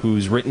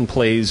who's written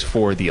plays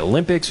for the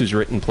Olympics, who's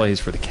written plays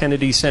for the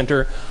Kennedy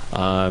Center.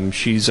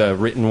 She's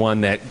written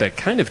one that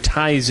kind of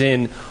ties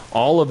in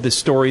all of the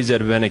stories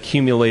that have been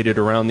accumulated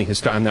around the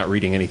history. I'm not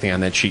reading anything on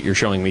that sheet you're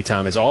showing me,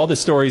 Thomas. All the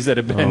stories that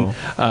have been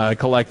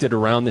collected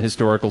around the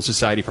Historical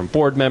Society from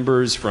board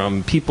members,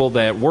 from people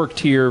that worked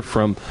here,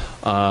 from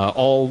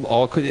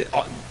all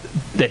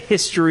the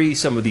history,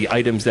 some of the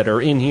items that are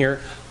in here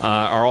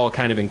are all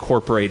kind of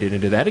incorporated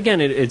into that.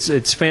 Again,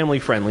 it's family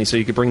friendly, so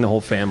you could bring the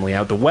whole family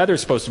out. The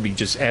weather's supposed to be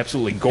just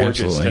absolutely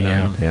gorgeous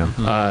tonight. Yeah.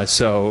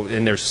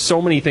 And there's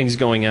so many things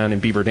going on in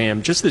Beaver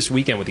Dam. Just this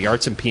weekend with the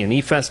Arts and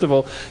P&E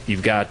Festival,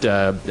 you've got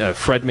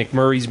Fred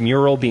McMurray's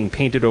mural being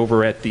painted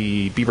over at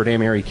the Beaver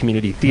Dam Area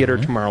Community Theater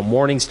tomorrow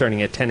morning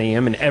starting at 10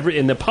 a.m.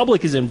 And the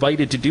public is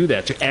invited to do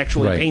that, to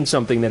actually paint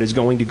something that is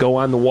going to go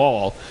on the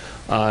wall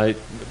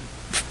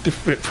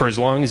for as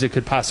long as it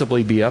could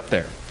possibly be up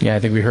there. Yeah, I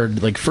think we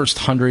heard like first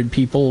 100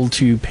 people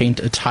to paint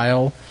a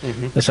tile,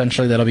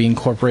 essentially, that'll be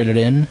incorporated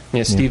in.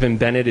 Yeah, Stephen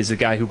Bennett is the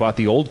guy who bought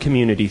the old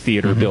community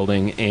theater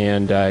building,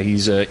 and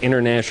he's an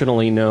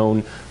internationally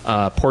known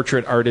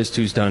portrait artist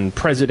who's done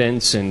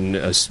presidents and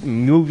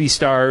movie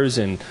stars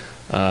and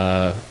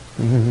a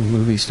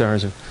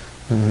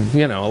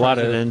lot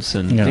of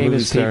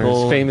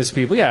famous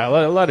people. Yeah,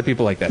 a lot of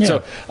people like that. Yeah.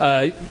 So.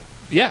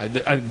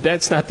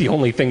 That's not the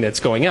only thing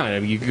that's going on. I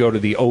mean, you can go to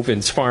the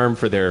Ovens Farm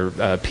for their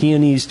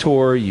Peonies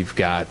tour. You've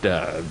got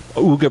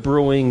Ooga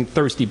Brewing,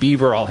 Thirsty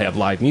Beaver all have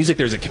live music.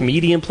 There's a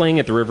comedian playing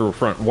at the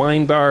Riverfront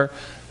Wine Bar.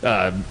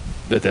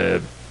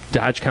 The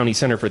Dodge County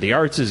Center for the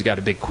Arts has got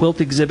a big quilt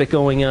exhibit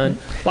going on.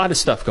 A lot of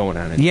stuff going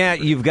on. Yeah,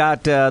 you've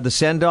got the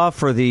send-off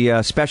for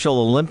the Special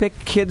Olympic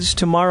kids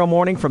tomorrow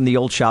morning from the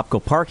old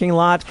Shopko parking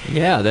lot.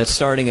 Yeah, that's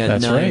starting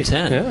at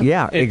 9:10.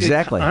 Yeah,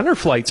 exactly. Honor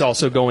Flight's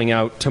also going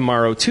out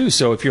tomorrow, too.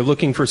 So if you're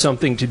looking for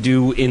something to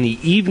do in the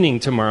evening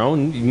tomorrow,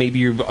 and maybe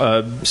you've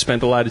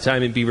spent a lot of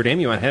time in Beaver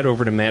Dam, you want to head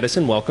over to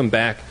Madison. Welcome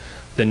back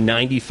the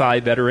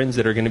 95 veterans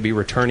that are going to be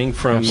returning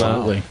from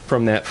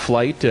that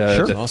flight.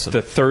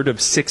 The third of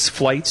 6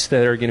 flights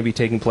that are going to be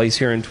taking place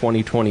here in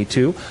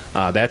 2022.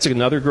 That's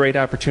another great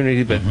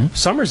opportunity. But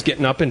summer's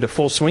getting up into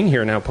full swing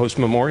here now, post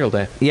Memorial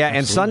Day. Yeah,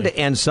 and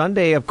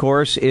Sunday, of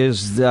course,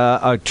 is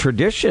a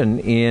tradition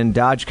in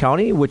Dodge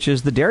County, which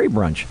is the dairy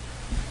brunch.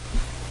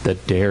 The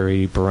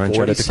dairy brunch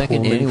out at the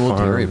 42nd annual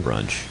Farm. dairy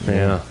brunch.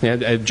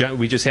 Yeah.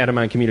 We just had him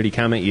on Community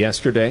Comment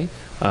yesterday.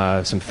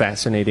 Some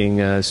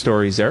fascinating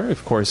stories there.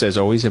 Of course, as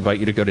always, invite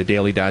you to go to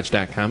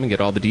dailydodge.com and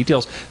get all the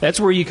details. That's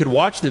where you could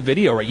watch the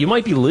video, right? You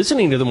might be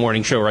listening to the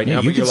morning show right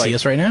now. You can see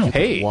us right now.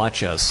 Hey,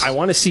 watch us. I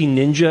want to see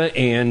Ninja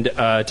and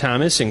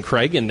Thomas and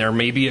Craig, and there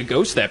may be a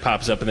ghost that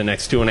pops up in the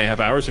next 2.5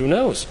 hours. Who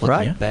knows?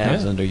 Right.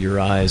 Bags under your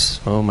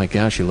eyes. Oh, my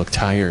gosh, you look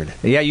tired.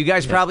 Yeah, you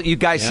guys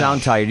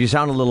sound tired. You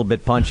sound a little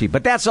bit punchy,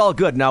 but that's all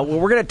good. Now,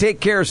 we're going to take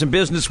care of some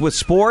business with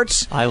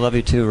sports. I love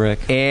you too,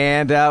 Rick.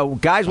 And,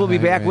 guys, we'll be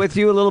back with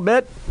you a little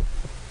bit.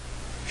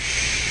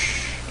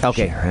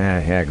 Okay,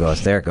 there it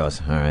goes. There it goes.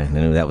 All right, I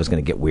knew that was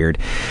going to get weird.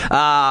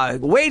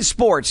 Wade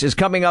Sports is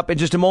coming up in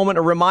just a moment.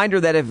 A reminder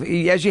that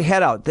as you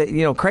head out,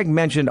 Craig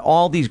mentioned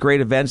all these great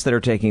events that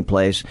are taking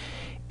place,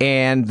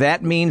 and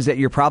that means that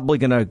you're probably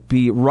going to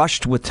be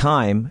rushed with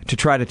time to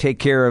try to take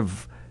care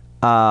of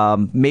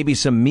maybe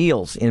some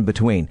meals in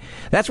between.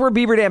 That's where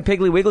Beaver Dam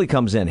Piggly Wiggly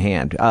comes in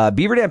hand.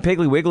 Beaver Dam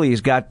Piggly Wiggly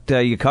has got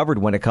you covered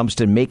when it comes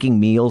to making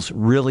meals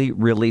really,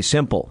 really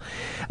simple.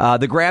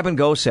 The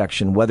grab-and-go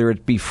section, whether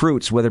it be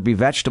fruits, whether it be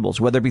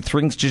vegetables, whether it be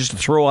things just to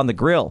throw on the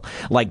grill,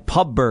 like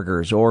pub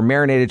burgers or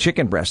marinated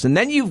chicken breast. And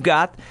then you've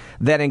got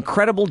that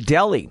incredible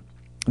deli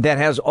that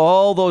has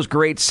all those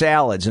great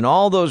salads and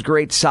all those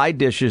great side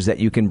dishes that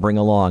you can bring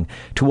along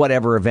to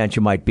whatever event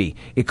you might be.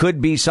 It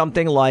could be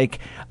something like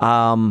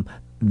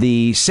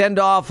the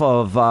send-off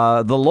of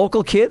the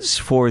local kids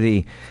for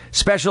the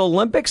Special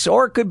Olympics,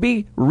 or it could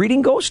be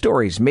reading ghost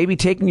stories, maybe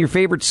taking your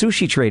favorite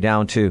sushi tray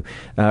down to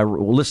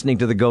listening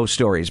to the ghost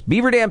stories.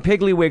 Beaver Dam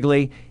Piggly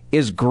Wiggly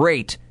is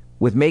great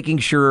with making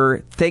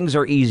sure things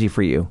are easy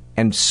for you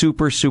and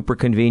super, super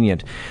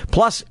convenient.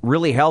 Plus,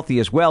 really healthy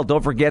as well.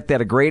 Don't forget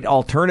that a great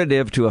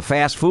alternative to a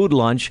fast food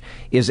lunch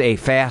is a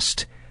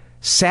fast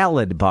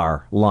salad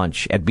bar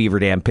lunch at Beaver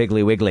Dam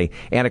Piggly Wiggly.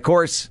 And, of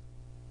course,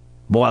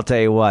 boy, I'll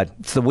tell you what,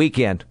 it's the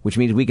weekend, which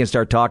means we can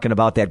start talking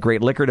about that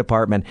great liquor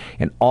department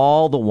and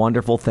all the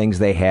wonderful things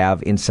they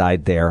have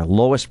inside there.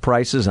 Lowest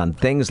prices on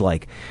things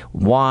like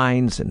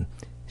wines and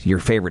your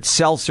favorite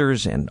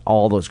seltzers and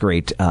all those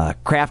great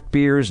craft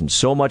beers and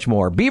so much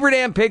more. Beaver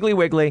Dam Piggly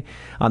Wiggly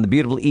on the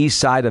beautiful east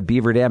side of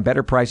Beaver Dam.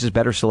 Better prices,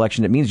 better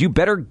selection. It means you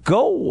better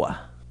go.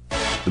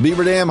 The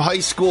Beaver Dam High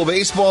School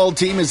baseball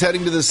team is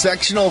heading to the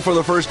sectional for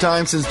the first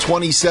time since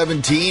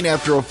 2017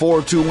 after a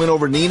 4-2 win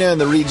over Neenah in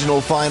the regional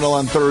final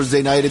on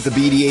Thursday night at the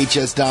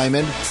BDHS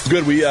Diamond. It's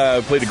good. We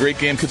played a great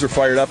game. Kids were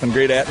fired up and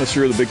great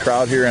atmosphere with a big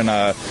crowd here, and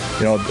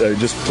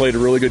just played a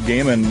really good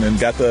game and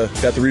got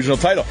the regional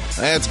title.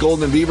 That's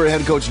Golden and Beaver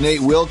head coach Nate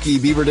Wilkie.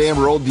 Beaver Dam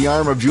rode the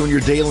arm of junior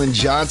Dalen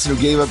Johnson,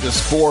 who gave up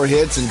just 4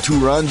 hits and 2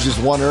 runs,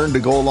 just 1 earned to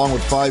go along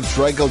with 5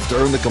 strikeouts to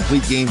earn the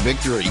complete game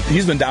victory.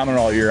 He's been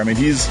dominant all year. I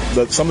mean,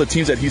 some of the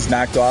teams that he's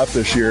knocked off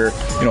this year,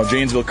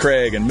 Janesville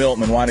Craig and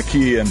Milton and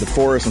Wanakee and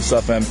DeForest and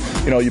stuff, and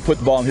you put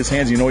the ball in his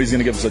hands, he's going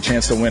to give us a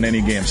chance to win any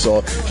game.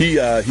 So he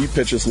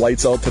pitched us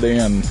lights out today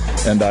and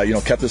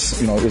kept us,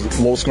 it was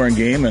a low scoring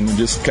game and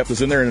just kept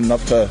us in there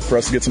enough for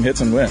us to get some hits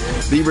and win.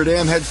 Beaver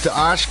Dam heads to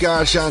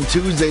Oshkosh on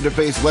Tuesday to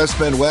face West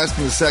Bend West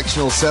in the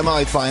sectional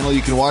semifinal.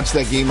 You can watch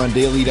that game on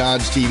Daily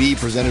Dodge TV,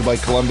 presented by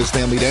Columbus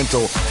Family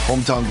Dental,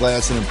 Hometown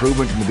Glass and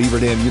Improvement in the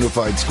Beaver Dam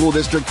Unified School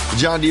District. The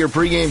John Deere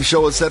pregame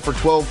show is set for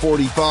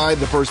 12:45.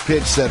 The first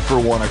pitch set for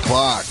 1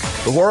 o'clock.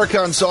 The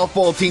Horicon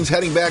softball team's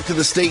heading back to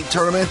the state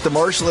tournament. The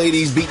Marsh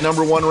Ladies beat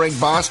number 1 ranked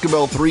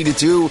Boscobel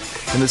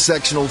 3-2 in the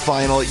sectional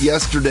final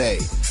yesterday.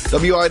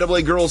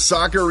 WIAA girls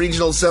soccer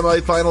regional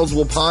semifinals.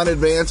 Waupun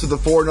advance with a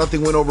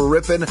 4-0 win over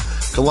Ripon.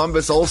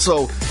 Columbus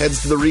also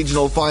heads to the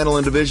regional final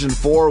in Division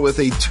 4 with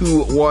a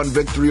 2-1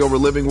 victory over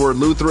Living Word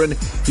Lutheran.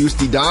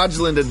 Houston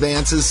Dodgeland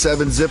advances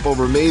 7-0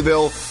 over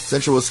Mayville.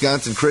 Central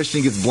Wisconsin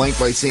Christian gets blanked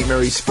by St.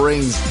 Mary's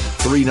Springs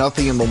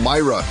 3-0, and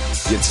Elmira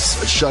gets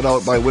shut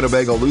out by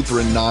Winnebago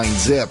Lutheran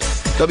 9-0.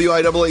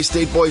 WIAA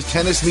State Boys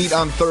Tennis meet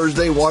on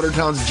Thursday.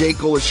 Watertown's Jake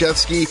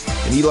Olszewski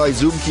and Eli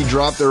Zubke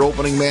dropped their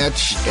opening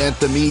match at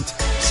the meet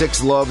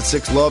 6-love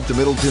to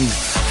Middleton's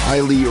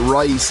Eiley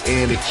Rice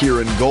and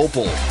Kieran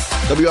Gopel.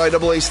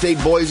 WIAA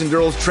State Boys and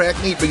Girls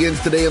Track Meet begins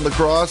today in La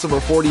Crosse. Over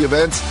 40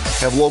 events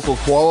have local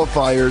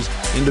qualifiers.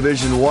 In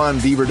Division 1,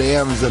 Beaver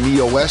Dam's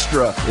Mia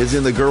Westra is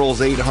in the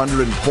girls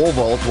 800 pole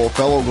vault, while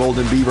fellow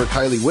Golden Beaver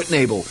Kylie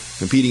Whitnable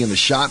competing in the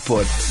shot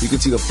put. You can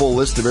see the full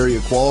list of area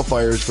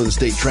qualifiers for the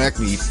state track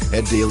meet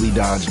at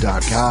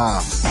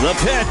dailydodge.com. The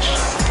pitch.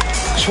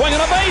 Swinging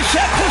a base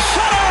hit to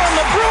center, and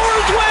the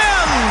Brewers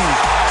win!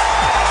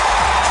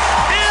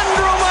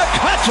 Andrew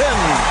McCutchen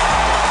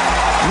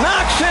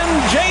knocks in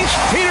Jace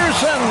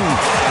Peterson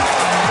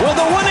with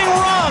a winning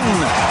run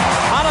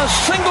on a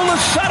single to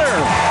center,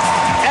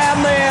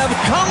 and they have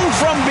come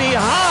from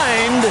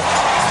behind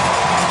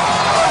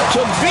to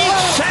beat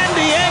San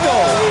Diego.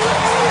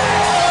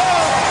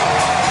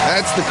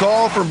 That's the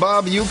call from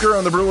Bob Uecker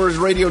on the Brewers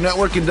Radio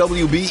Network and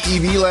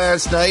WBEV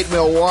last night.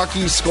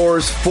 Milwaukee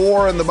scores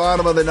 4 in the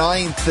bottom of the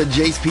 9th.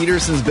 Jace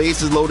Peterson's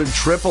bases loaded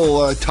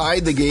triple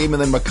tied the game,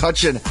 and then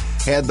McCutchen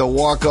had the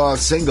walk-off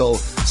single.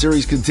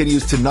 Series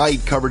continues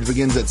tonight. Coverage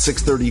begins at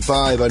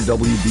 6:35 on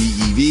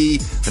WBEV.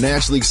 The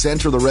National League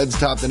Central, the Reds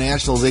topped the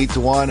Nationals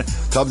 8-1.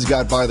 Cubs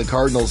got by the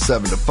Cardinals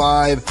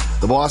 7-5.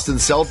 The Boston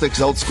Celtics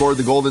outscored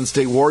the Golden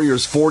State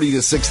Warriors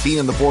 40-16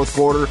 in the fourth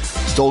quarter.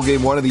 Stole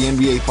Game 1 of the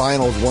NBA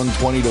Finals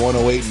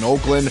 120-108 in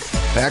Oakland.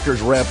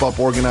 Packers wrap up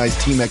organized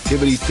team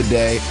activities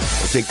today.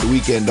 They'll take the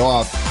weekend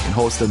off and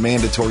host a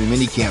mandatory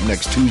minicamp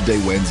next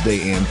Tuesday,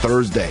 Wednesday, and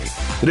Thursday.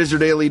 It is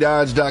your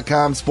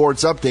DailyDodge.com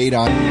sports update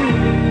on...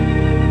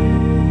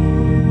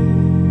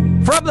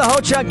 From the Ho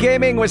Chunk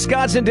Gaming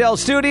Wisconsin Dell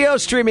Studio,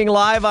 streaming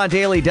live on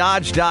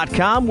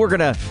DailyDodge.com. We're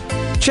going to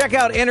check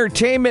out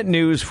entertainment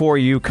news for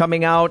you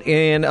coming out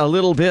in a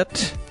little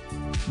bit.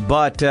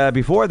 But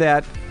before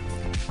that,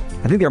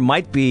 I think there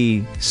might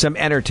be some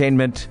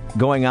entertainment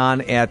going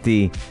on at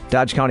the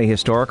Dodge County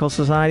Historical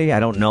Society. I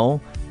don't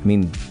know. I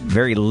mean,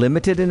 very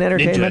limited in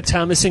entertainment. Ninja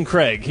Thomas and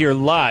Craig here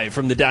live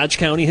from the Dodge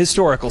County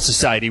Historical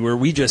Society, where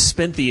we just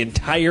spent the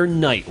entire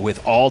night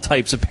with all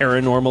types of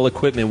paranormal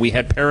equipment. We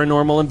had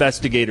paranormal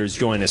investigators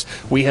join us.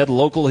 We had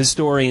local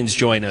historians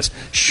join us.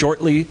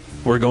 Shortly,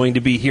 we're going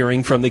to be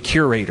hearing from the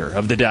curator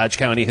of the Dodge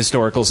County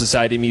Historical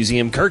Society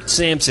Museum, Kurt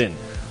Sampson,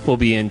 will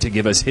be in to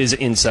give us his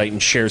insight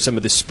and share some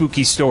of the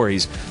spooky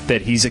stories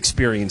that he's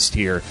experienced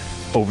here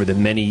over the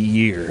many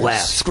years.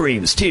 Laughs,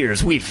 screams,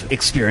 tears, we've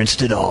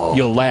experienced it all.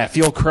 You'll laugh,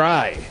 you'll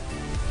cry.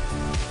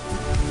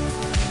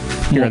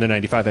 Here on the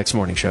 95X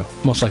Morning Show.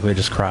 Most likely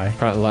just cry.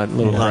 Probably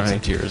little lots crying.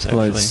 of tears,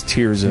 actually. Lots of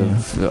tears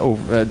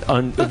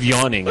of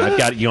yawning. I've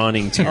got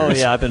yawning tears. Oh,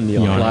 yeah, I've been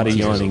yawning. A lot of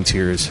yawning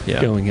tears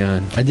going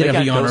on. I did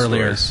have a yawn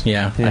earlier.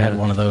 Yeah, I had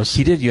one of those.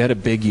 You did? You had a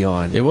big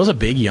yawn. It was a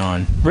big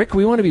yawn. Rick,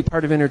 we want to be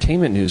part of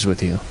entertainment news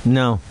with you.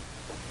 No.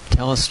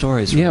 Tell us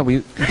stories. Yeah,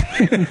 we...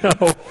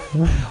 No.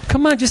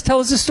 Come on, just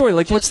tell us a story.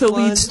 Like, what's the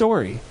lead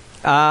story?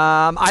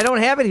 I don't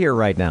have it here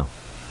right now.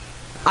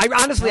 I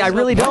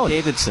really don't.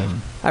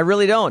 Davidson. I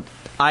really don't.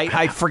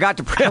 I forgot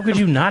to print. How could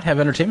you not have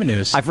entertainment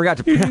news? I forgot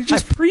to print. You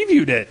just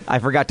previewed it. I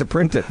forgot to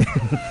print it.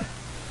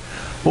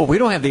 Well, we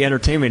don't have the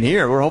entertainment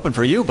here. We're hoping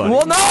for you, buddy.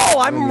 Well, no,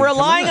 I'm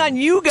relying on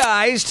you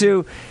guys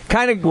to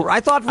kind of.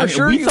 I thought for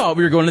sure we thought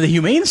we were going to the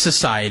Humane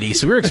Society,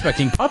 so we were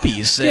expecting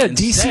puppies. Yeah,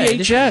 instead.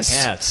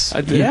 DCHS. Cats.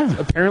 Yeah.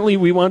 Apparently,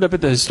 we wound up at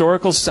the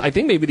historical. I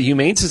think maybe the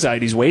Humane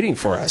Society's waiting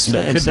for us.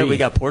 Instead, we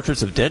got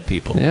portraits of dead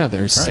people. Yeah,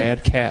 there's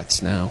sad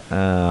cats now.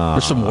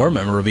 There's some war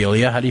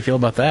memorabilia. How do you feel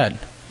about that?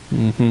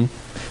 Mm-hmm.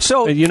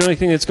 So, you know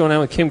anything that's going on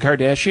with Kim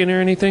Kardashian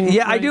or anything?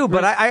 Yeah, I do,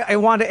 but I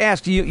want to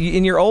ask you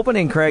in your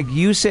opening, Craig.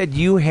 You said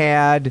you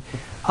had.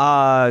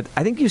 I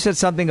think you said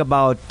something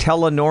about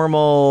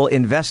telenormal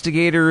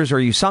investigators,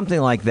 or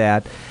something like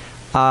that.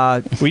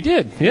 We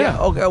did,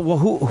 yeah. Okay. Well,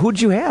 who'd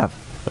you have?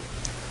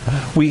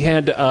 We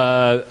had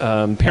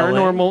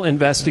paranormal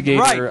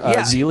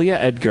investigator Zelia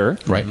Edgar,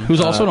 right?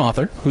 Who's also an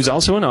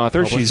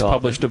author. She's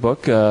published a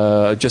book,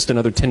 Just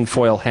Another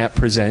Tinfoil Hat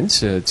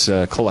Presents. It's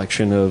a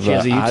collection of she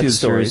has a YouTube odd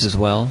series as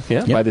well.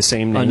 Yeah, by the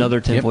same name. Another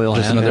tinfoil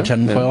hat. Just another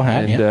tinfoil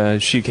hat.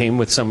 And she came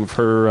with some of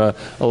her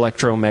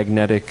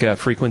electromagnetic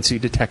frequency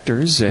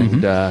detectors,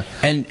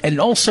 and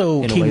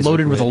also came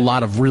loaded with a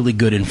lot of really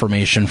good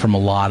information from a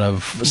lot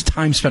of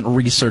time spent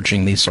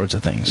researching these sorts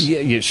of things.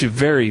 Yeah, she's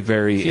very,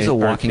 very. She's a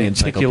walking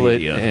articulate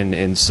and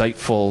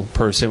insightful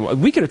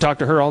person. We could have talked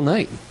to her all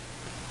night.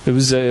 It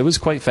was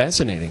quite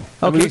fascinating.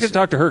 I mean, we could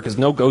talk to her because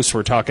no ghosts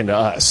were talking to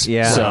us.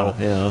 Yeah.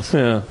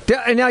 So,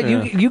 And now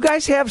you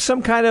guys have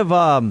some kind of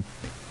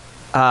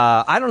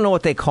I don't know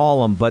what they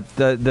call them, but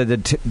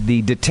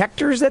the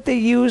detectors that they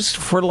use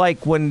for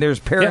like when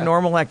there's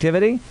paranormal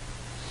activity.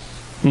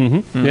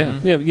 Mm-hmm.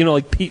 Yeah. You know,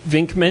 like Pete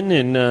Venkman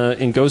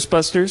in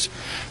Ghostbusters,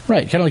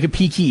 right? Kind of like a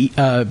PKE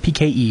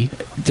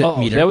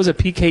meter. That was a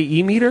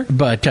PKE meter,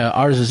 but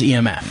ours is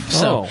EMF.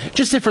 So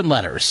just different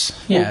letters.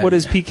 Yeah. Well, what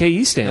does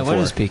PKE stand for? What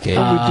is PKE?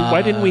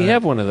 Why didn't we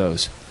have one of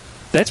those?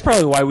 That's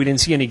probably why we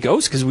didn't see any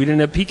ghosts, because we didn't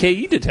have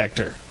PKE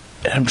detector.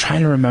 I'm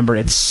trying to remember.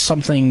 It's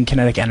something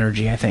kinetic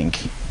energy, I think.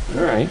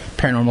 All right.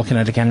 Paranormal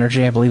kinetic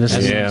energy, I believe.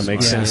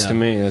 Makes sense to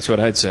me. That's what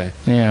I'd say.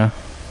 Yeah.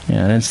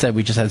 Yeah, and instead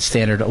we just had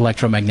standard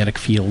electromagnetic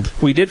field.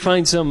 We did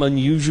find some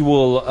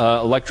unusual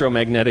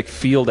electromagnetic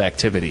field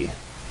activity.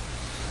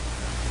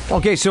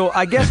 Okay, so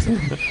I guess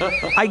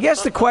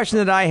the question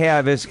that I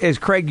have is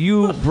Craig,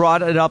 you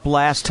brought it up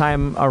last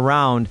time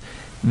around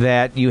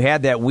that you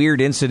had that weird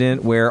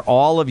incident where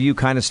all of you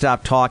kind of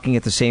stopped talking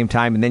at the same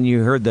time, and then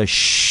you heard the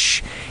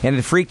shh, and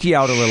it freaked you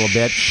out a little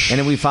bit, and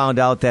then we found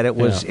out that it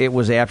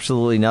was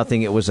absolutely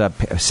nothing. It was a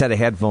set of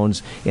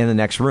headphones in the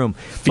next room.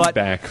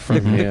 Feedback.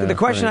 But the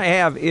question I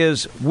have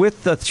is,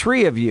 with the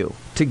three of you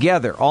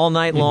together all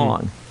night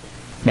long,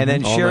 and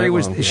then Sherry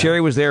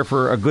was there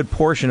for a good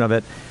portion of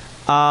it.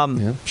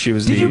 She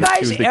was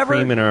the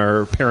cream in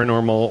our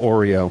paranormal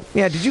Oreo.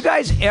 Yeah, did you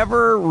guys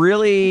ever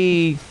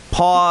really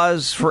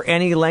pause for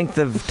any length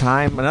of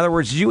time? In other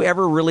words, did you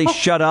ever really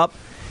shut up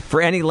for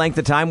any length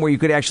of time where you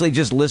could actually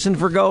just listen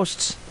for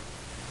ghosts?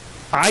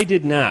 I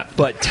did not,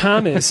 but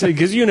Thomas,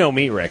 because you know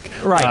me, Rick.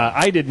 Right.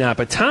 I did not,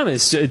 but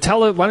Thomas, why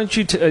don't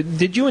you,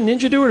 did you and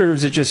Ninja do it, or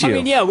was it just you? I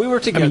mean, yeah, we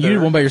were together. I mean, you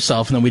did one by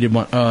yourself, and then we did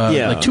one,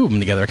 like two of them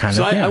together, kind of.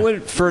 So I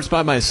went first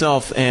by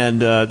myself,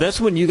 and that's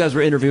when you guys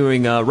were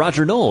interviewing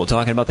Roger Knoll,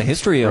 talking about the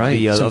history of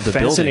the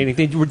fascinating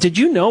building. Thing. Did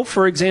you know,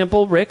 for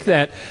example, Rick,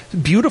 that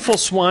beautiful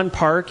Swan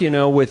Park,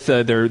 with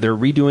they're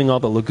redoing all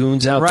the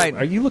lagoons out there.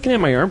 Are you looking at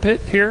my armpit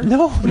here?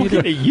 No, I'm looking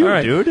at you,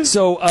 right. dude.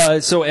 So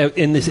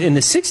in the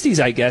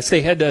 60s, I guess,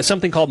 they had something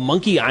something called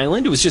Monkey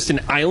Island. It was just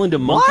an island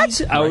of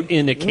monkeys out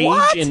in a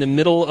cage in the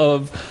middle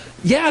of.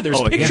 Yeah,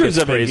 there's pictures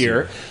of it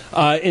here.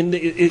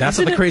 That's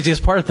not the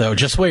craziest part, though.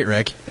 Just wait,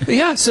 Rick.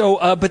 Yeah.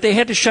 So, but they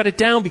had to shut it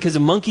down because a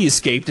monkey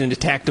escaped and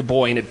attacked a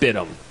boy and it bit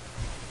him.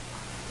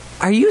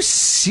 Are you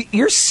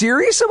you're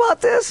serious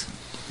about this?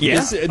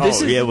 Yeah.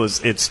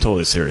 It's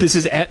totally serious. This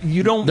is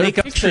you don't make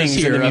up things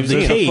here in the of the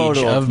museum.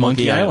 cage of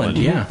Monkey Island.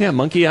 Yeah. Yeah,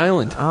 Monkey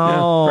Island.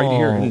 Oh, right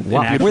here in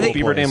beautiful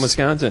Beaver Dam,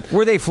 Wisconsin.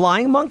 Were they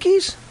flying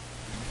monkeys?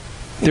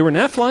 They were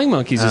not flying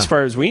monkeys, as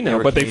far as we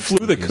know, but they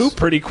flew the coop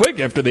pretty quick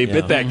after they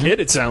bit that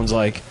kid. It sounds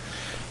like.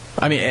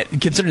 I mean,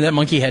 considering that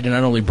monkey had to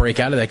not only break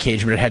out of that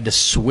cage, but it had to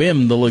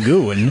swim the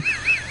lagoon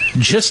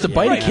just to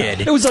bite a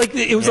kid. It was like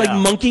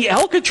Monkey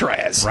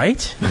Alcatraz,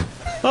 right?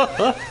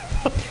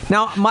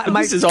 Now,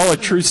 this is all a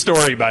true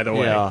story, by the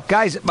way. Yeah.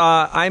 Guys,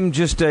 I'm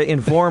just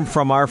informed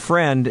from our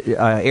friend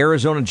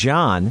Arizona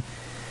John.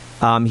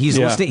 He's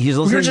listening.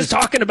 We were just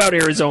talking about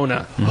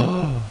Arizona.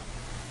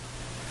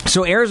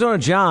 So Arizona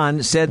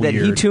John said that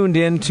he tuned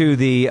into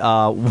the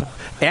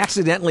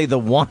accidentally the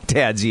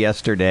Wantads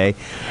yesterday,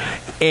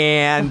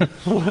 and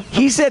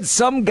he said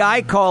some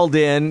guy called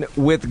in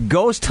with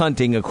ghost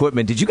hunting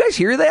equipment. Did you guys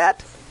hear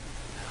that?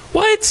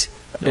 What?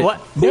 What?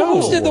 Who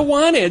hosted the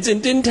Wantads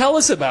and didn't tell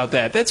us about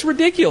that? That's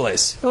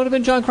ridiculous. It would have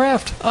been John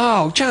Kraft.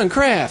 Oh, John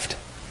Kraft.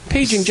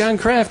 Paging John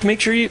Kraft.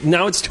 Make sure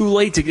now it's too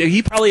late.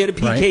 He probably had a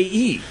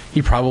PKE. Right.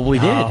 He probably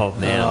did. Oh,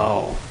 man.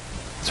 Oh.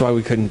 That's why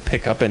we couldn't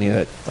pick up any of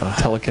that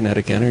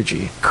telekinetic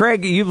energy.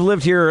 Craig, you've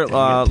lived here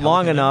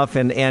long enough,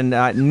 and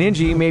Ninja,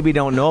 you maybe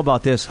don't know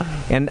about this,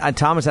 and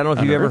Thomas, I don't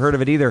know if you've ever heard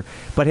of it either.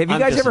 But have you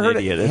guys ever heard?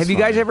 Have you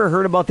guys ever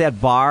heard about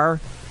that bar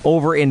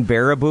over in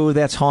Baraboo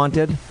that's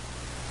haunted?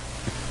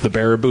 The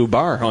Baraboo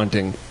Bar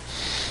haunting.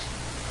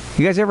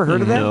 You guys ever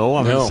heard of that? No,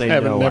 I'm going to say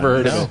no. Never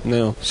heard of it.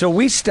 No. So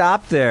we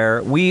stopped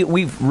there.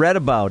 We've read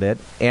about it,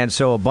 and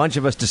so a bunch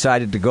of us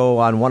decided to go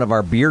on one of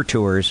our beer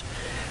tours.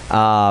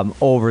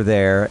 Over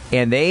there,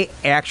 and they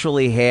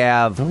actually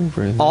have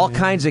all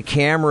kinds of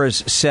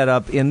cameras set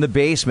up in the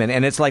basement,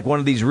 and it's like one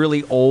of these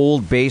really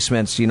old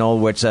basements, you know,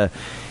 where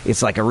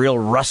it's like a real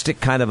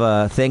rustic kind of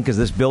a thing, because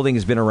this building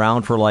has been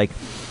around for like,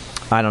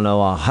 I don't know,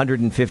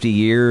 150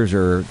 years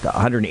or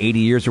 180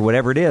 years or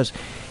whatever it is,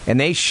 and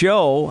they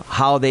show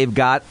how they've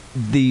got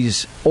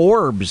these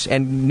orbs,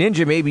 and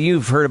Ninja, maybe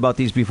you've heard about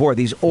these before,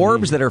 these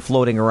orbs that are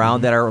floating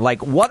around that are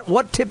like,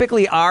 what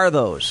typically are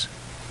those?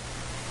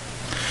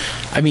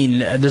 I mean,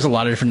 there's a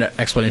lot of different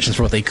explanations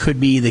for what they could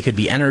be. They could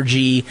be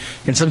energy.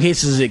 In some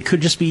cases, it could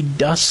just be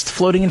dust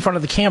floating in front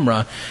of the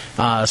camera.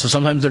 So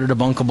sometimes they're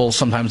debunkable,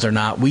 sometimes they're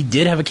not. We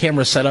did have a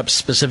camera set up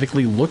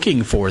specifically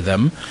looking for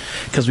them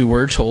because we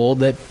were told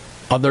that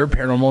other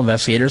paranormal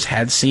investigators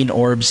had seen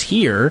orbs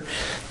here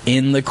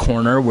in the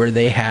corner where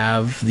they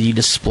have the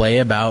display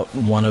about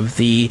one of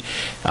the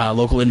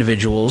local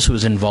individuals who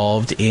was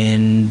involved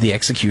in the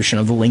execution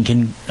of the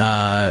Lincoln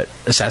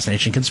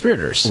assassination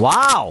conspirators.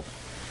 Wow.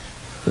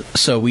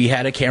 So we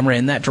had a camera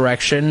in that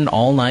direction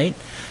all night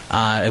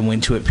and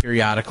went to it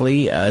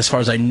periodically. As far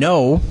as I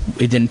know,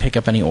 it didn't pick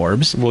up any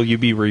orbs. Will you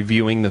be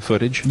reviewing the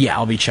footage? Yeah,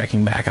 I'll be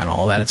checking back on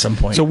all that at some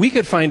point. So we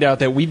could find out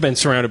that we've been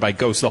surrounded by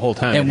ghosts the whole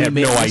time and have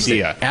no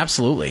idea.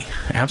 Absolutely.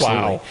 Wow.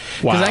 Wow.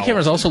 Because that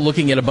camera's also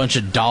looking at a bunch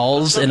of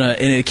dolls in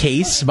a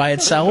case by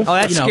itself. Oh,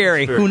 that's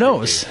scary. Who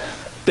knows?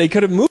 They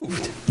could have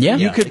moved.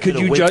 Yeah. Could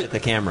you judge the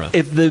camera?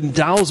 If the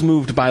dolls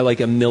moved by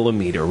like a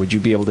millimeter, would you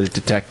be able to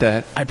detect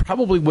that? I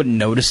probably wouldn't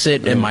notice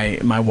it in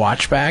my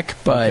watch back,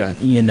 but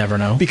you never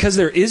know. Because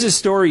there is a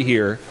story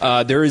here.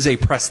 There is a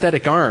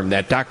prosthetic arm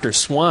that Dr.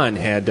 Swan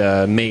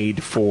had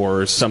made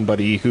for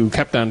somebody who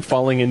kept on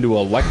falling into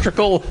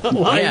electrical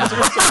lines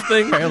or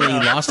something. Apparently he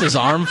lost his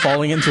arm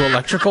falling into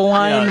electrical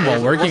line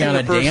while working on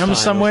a dam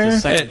somewhere.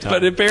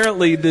 But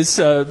apparently this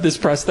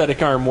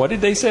prosthetic arm, what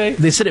did they say?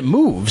 They said it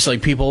moves.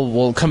 Like people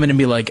will come in and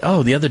be like,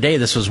 oh, the other day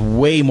this was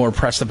way more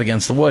pressed up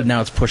against the wood.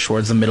 Now it's pushed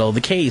towards the middle of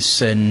the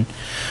case. And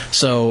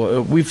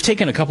so we've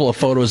taken a couple of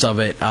photos of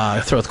it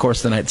throughout the course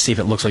of the night to see if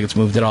it looks like it's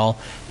moved at all.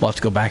 We'll have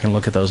to go back and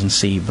look at those and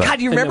see. But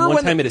God, you remember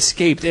one time it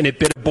escaped and it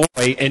bit a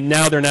boy, and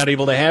now they're not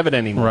able to have it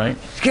anymore. Right.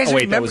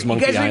 That was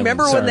Monkey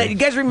Island. You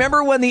guys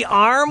remember when the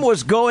arm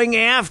was going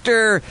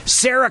after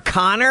Sarah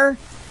Connor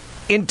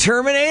in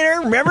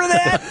Terminator? Remember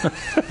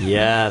that?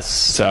 Yes.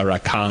 Sarah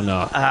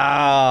Connor. Oh.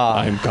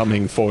 I'm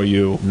coming for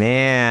you.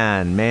 Man.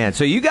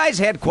 So you guys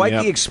had quite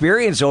the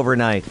experience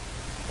overnight.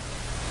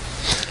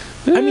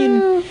 I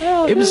mean,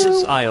 it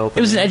was eye-opening.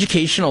 It was an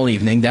educational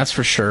evening, that's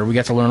for sure. We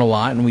got to learn a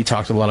lot, and we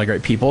talked to a lot of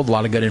great people, a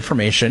lot of good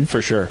information.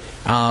 For sure.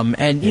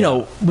 And, you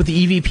know, with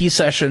the EVP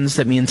sessions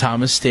that me and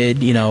Thomas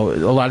did, you know,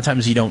 a lot of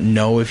times you don't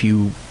know if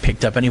you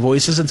picked up any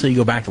voices until you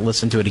go back to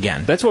listen to it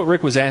again. That's what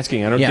Rick was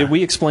asking. Did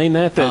we explain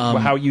that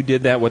how you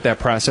did that, what that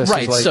process is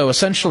like? Right, so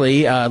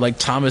essentially, like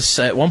Thomas,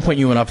 at one point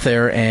you went up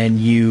there and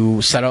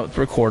you set out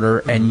the recorder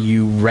and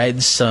you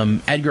read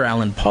some Edgar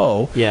Allan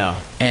Poe. Yeah.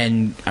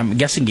 And I'm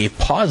guessing gave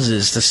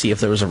pauses to see see if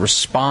there was a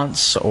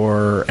response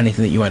or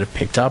anything that you might have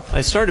picked up.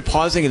 I started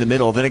pausing in the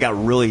middle, then I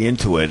got really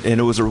into it, and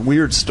it was a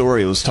weird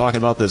story. It was talking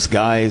about this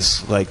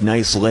guy's like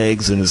nice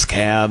legs and his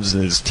calves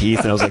and his teeth,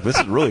 and I was like, this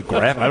is really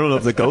graphic. I don't know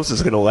if the ghost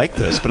is going to like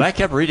this, but I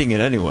kept reading it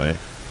anyway.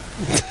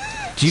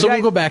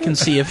 We'll go back and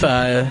see if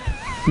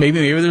maybe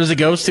there was a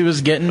ghost who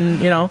was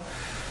getting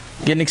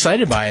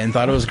excited by it and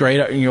thought it was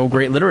great,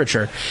 great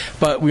literature.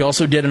 But we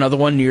also did another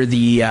one near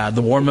the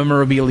war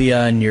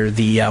memorabilia, near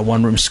the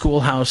one-room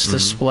schoolhouse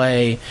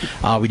display.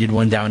 We did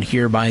one down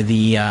here by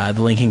the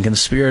Lincoln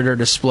Conspirator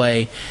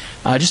display,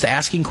 just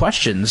asking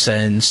questions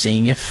and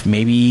seeing if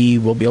maybe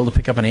we'll be able to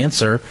pick up an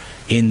answer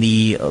in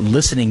the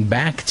listening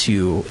back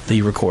to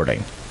the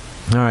recording.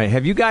 All right.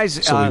 Have you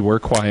guys... So we were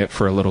quiet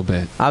for a little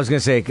bit. I was going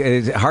to say,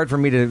 it's hard for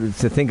me to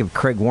think of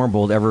Craig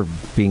Warmbold ever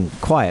being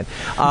quiet.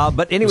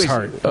 But anyways...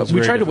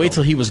 we tried to wait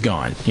till he was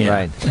gone. Yeah.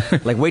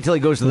 Right. Like wait till he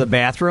goes to the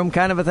bathroom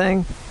kind of a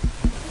thing?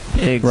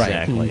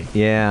 Exactly. Right.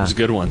 Yeah. It was a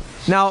good one.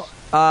 Now,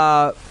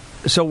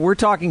 so we're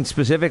talking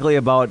specifically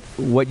about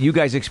what you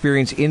guys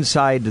experience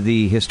inside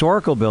the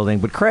historical building.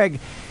 But Craig...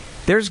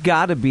 There's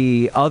got to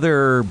be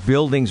other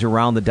buildings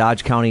around the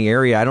Dodge County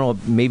area. I don't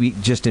know, maybe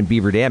just in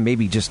Beaver Dam,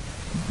 maybe just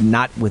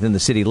not within the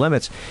city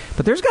limits.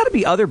 But there's got to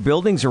be other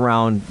buildings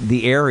around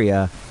the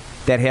area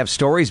that have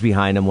stories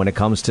behind them when it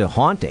comes to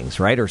hauntings,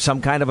 right? Or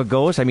some kind of a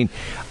ghost. I mean,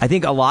 I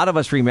think a lot of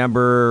us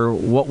remember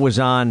what was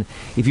on,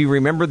 if you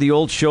remember the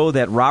old show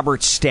that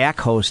Robert Stack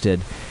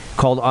hosted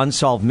called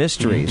Unsolved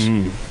Mysteries.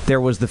 Mm-hmm.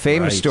 There was the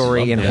famous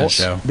story in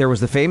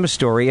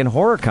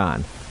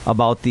HorrorCon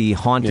about the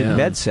haunted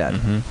bed set.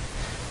 Mm-hmm.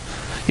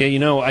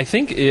 Yeah, I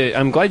think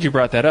I'm glad you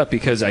brought that up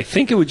because I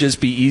think it would just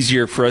be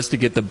easier for us to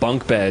get the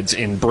bunk beds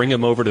and bring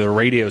them over to the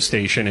radio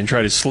station and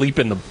try to sleep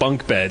in the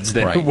bunk beds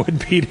than it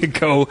would be to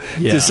go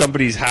to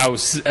somebody's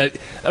house. I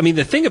mean,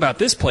 the thing about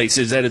this place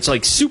is that it's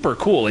like super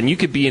cool, and you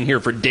could be in here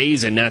for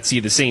days and not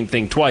see the same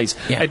thing twice.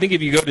 Yeah. I think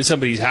if you go to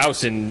somebody's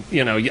house and,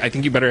 I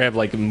think you better have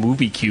like a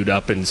movie queued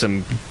up and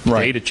some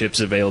potato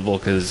chips available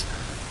because...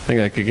 I think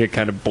that could get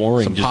kind of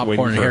boring. Some just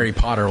popcorn and Harry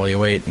Potter while you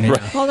wait. Yeah.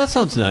 Right. Oh, that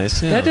sounds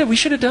nice. Yeah. We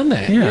should have done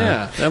that.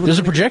 Yeah. There's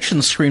a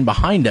projection screen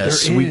behind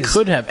us. We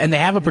could have, and they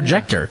have a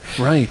projector.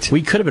 Yeah. Right.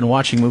 We could have been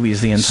watching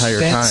movies the entire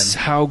time. That's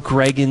how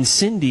Greg and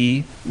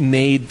Cindy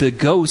made the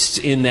ghosts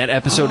in that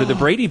episode of the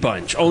Brady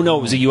Bunch. Oh no,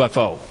 it was a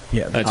UFO.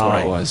 Yeah, that's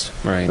what it was.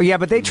 Right. Well, yeah,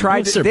 but they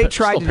tried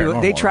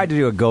to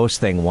do a ghost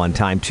thing one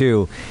time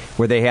too,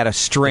 where they had a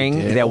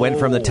string that went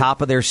from the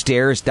top of their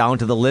stairs down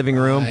to the living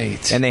room,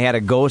 and they had a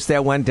ghost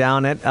that went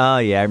down it. Oh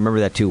yeah, I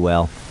remember that too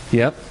well.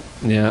 Yep.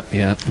 Yeah.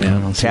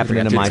 It's happened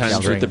into my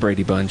times with the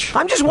Brady Bunch.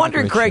 I'm just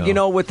wondering, Craig,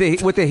 with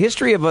the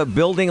history of a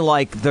building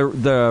like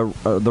the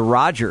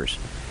Rogers,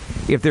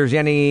 if there's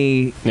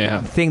any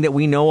thing that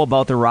we know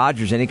about the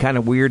Rogers, any kind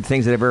of weird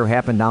things that have ever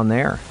happened down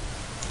there.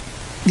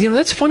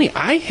 That's funny.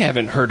 I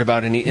haven't heard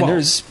about any. And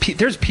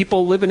there's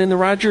people living in the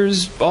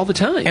Rogers all the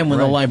time. And when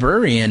the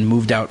librarian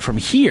moved out from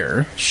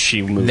here,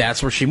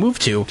 that's where she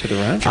moved to the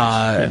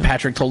Rogers.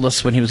 Patrick told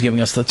us when he was giving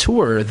us the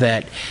tour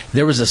that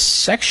there was a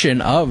section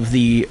of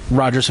the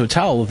Rogers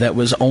Hotel that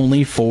was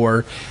only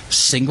for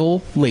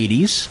single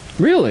ladies.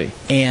 Really?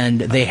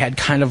 And they had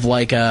kind of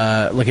like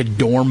a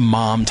dorm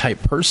mom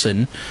type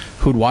person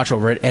who'd watch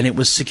over it, and it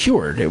was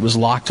secured. It was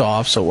locked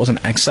off, so it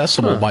wasn't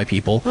accessible by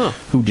people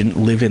who didn't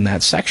live in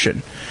that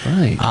section.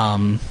 Right.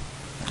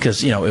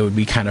 Because, it would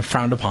be kind of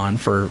frowned upon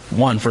for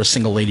a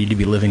single lady to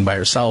be living by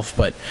herself,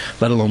 but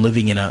let alone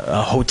living in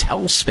a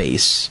hotel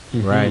space.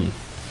 Right.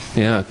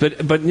 Yeah, but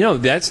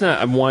that's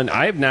not one.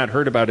 I have not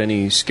heard about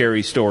any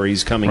scary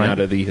stories coming out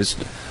of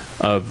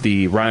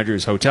the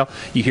Rogers Hotel.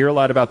 You hear a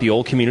lot about the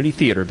old community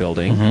theater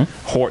building, the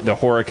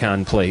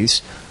HorrorCon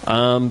place,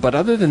 but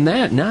other than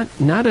that,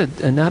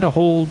 not a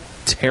whole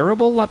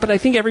terrible lot. But I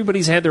think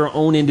everybody's had their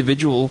own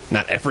individual.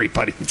 Not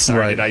everybody.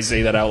 Sorry, did I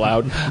say that out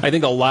loud? I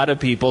think a lot of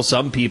people,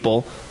 some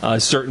people,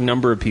 a certain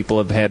number of people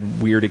have had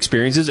weird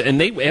experiences,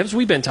 and as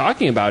we've been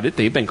talking about it,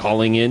 they've been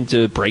calling in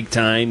to break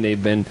time.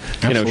 They've been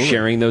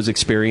sharing those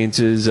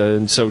experiences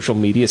on social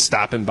media,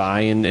 stopping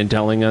by and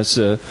telling us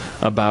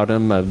about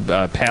them.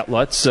 Pat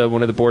Lutz,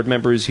 one of the board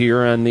members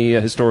here on the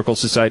Historical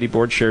Society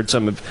board, shared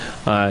some of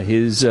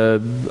his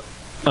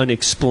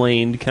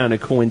unexplained kind of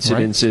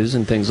coincidences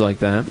and things like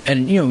that.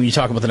 And, when you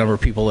talk about the number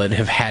of people that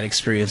have had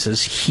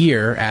experiences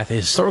here at the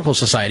Historical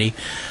Society,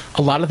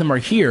 a lot of them are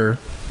here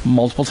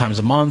multiple times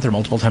a month or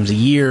multiple times a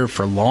year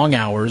for long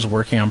hours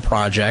working on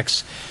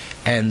projects.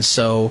 And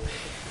so,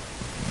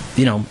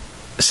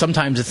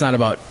 sometimes it's not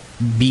about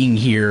being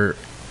here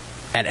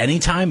at any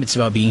time, it's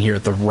about being here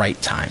at the right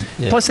time.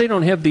 Yeah. Plus, they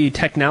don't have the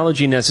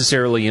technology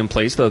necessarily in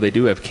place, though they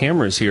do have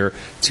cameras here,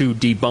 to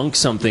debunk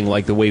something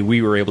like the way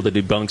we were able to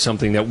debunk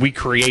something that we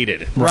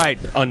created. Right.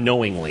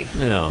 Unknowingly.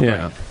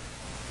 Yeah. Right.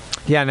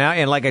 Yeah, now,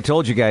 and like I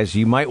told you guys,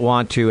 you might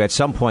want to, at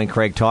some point,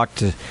 Craig, talk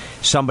to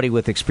somebody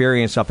with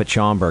experience up at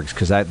Schaumburg's,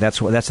 because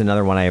that's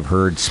another one I have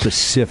heard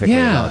specifically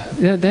about.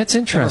 Yeah, that's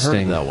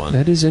interesting. Never heard of that one.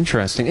 That is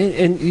interesting.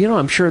 And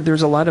I'm sure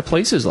there's a lot of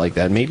places like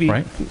that. Maybe,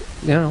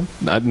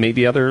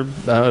 maybe other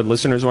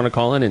listeners want to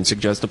call in and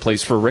suggest a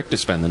place for Rick to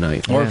spend the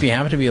night. Or if you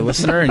happen to be a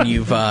listener and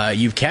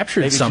you've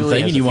captured Maybe something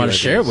Julie has and you a want to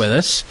few share it ideas. with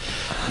us,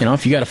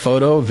 if you got a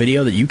photo, a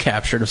video that you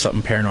captured of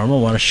something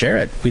paranormal, want to share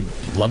it, we'd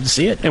love to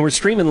see it. And we're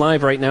streaming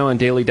live right now on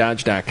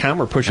DailyDodge.com.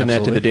 We're pushing that to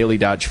Absolutely. the Daily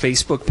Dodge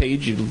Facebook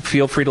page. You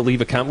feel free to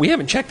leave a comment. We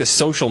haven't checked the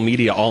social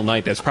media all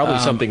night. That's probably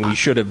something we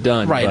should have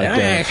done. Right, but,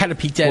 I kind of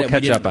peeked at we'll it.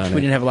 Catch up on we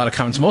it. didn't have a lot of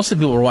comments. Most of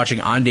the people were watching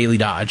on Daily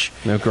Dodge.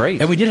 No,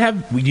 great. And we did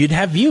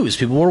have views.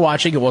 People were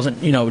watching. It wasn't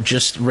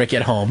just Rick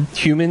at home.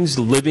 Humans,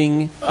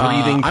 living,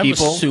 breathing I'm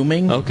people.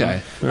 assuming.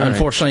 Okay. All right.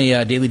 Unfortunately,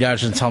 Daily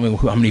Dodge doesn't tell me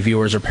how many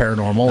viewers are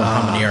paranormal and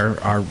how many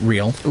are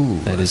real. Ooh,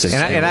 that is.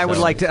 And I would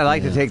like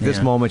to take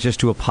this moment just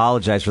to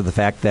apologize for the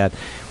fact that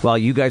while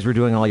you guys were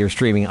doing all your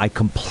streaming, I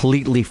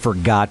completely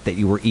forgot that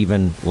you were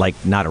even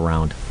not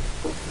around.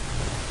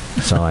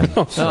 So I.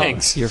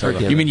 Thanks. You're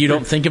forgiven. You mean you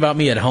don't think about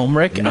me at home,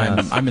 Rick?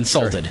 I'm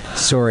insulted.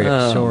 Sorry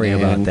man.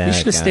 about that. You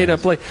should have stayed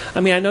up late.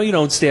 I mean, I know you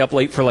don't stay up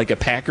late for a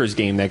Packers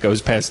game that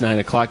goes past 9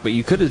 o'clock, but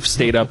you could have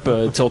stayed up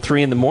till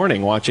 3 in the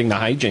morning watching the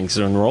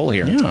hijinks unroll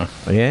here.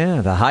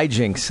 Yeah, the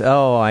hijinks.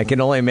 Oh, I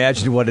can only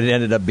imagine what it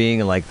ended up being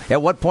like.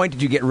 At what point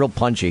did you get real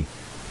punchy?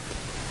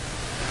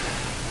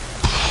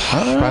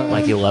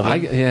 Probably 11.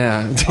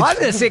 I was going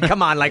to say,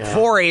 come on,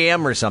 4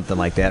 a.m. or something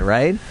like that,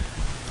 right?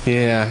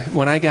 Yeah,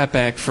 when I got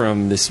back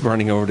from this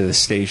running over to the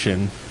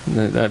station,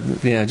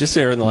 just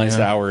there in the last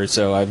hour or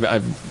so,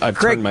 I've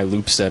turned my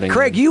loop setting.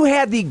 Craig, you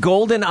had the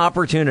golden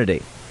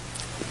opportunity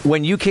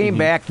when you came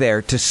back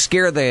there to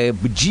scare the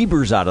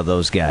bejeebers out of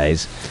those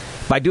guys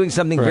by doing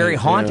something very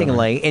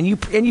hauntingly, and you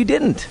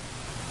didn't.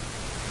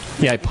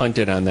 Yeah, I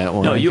punted on that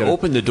one. No, you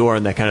opened the door,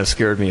 and that kind of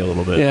scared me a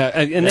little bit. Yeah,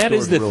 and that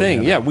is the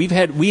thing. Yeah, we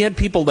had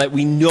people that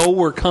we know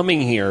were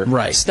coming here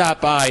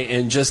stop by,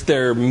 and just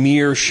their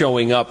mere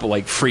showing up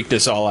freaked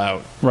us all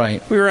out.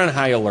 Right. We were on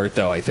high alert,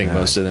 though, I think,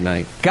 most of the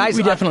night. Guys,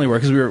 we definitely were,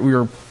 because we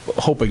were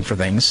hoping for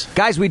things.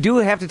 Guys, we do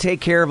have to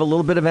take care of a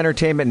little bit of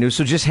entertainment news,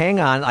 so just hang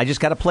on. I just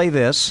got to play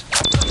this.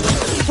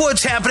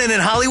 What's happening in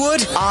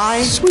Hollywood?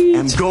 I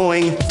am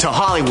going to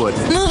Hollywood.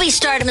 Movie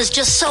stardom is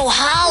just so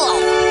hollow.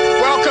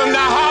 Welcome to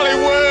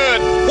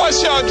Hollywood.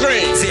 What's your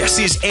dream? This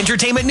is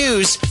entertainment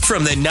news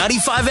from the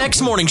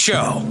 95X Morning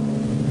Show.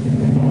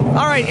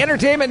 All right,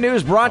 entertainment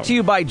news brought to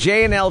you by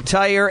J&L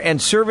Tire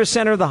and Service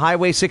Center, the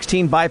Highway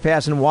 16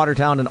 bypass in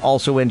Watertown and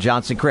also in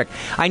Johnson Creek.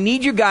 I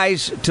need you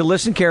guys to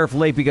listen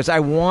carefully because I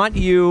want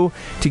you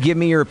to give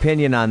me your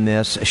opinion on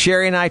this.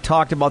 Sherry and I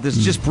talked about this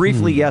just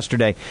briefly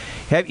yesterday.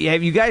 Have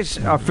you guys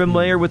are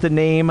familiar with the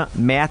name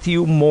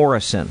Matthew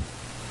Morrison?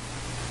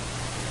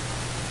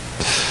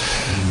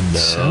 No.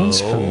 Sounds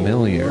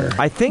familiar.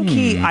 I think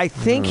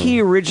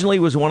he originally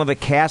was one of the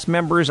cast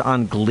members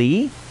on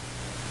Glee.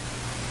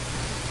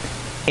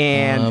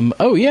 And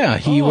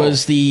he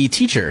was the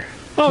teacher.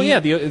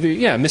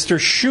 Mr.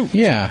 Shoop.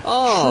 Yeah.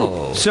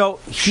 Oh. So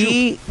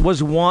he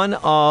was one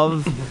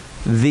of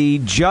the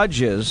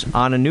judges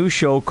on a new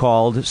show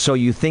called So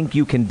You Think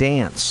You Can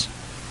Dance.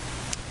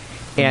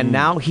 And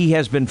now he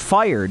has been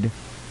fired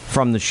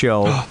from the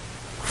show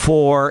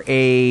for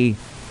a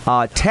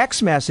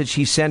text message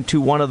he sent to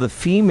one of the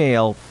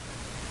female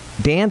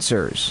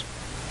dancers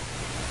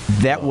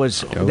that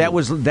was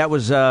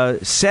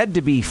said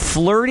to be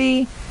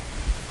flirty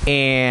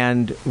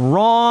and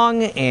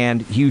wrong,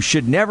 and you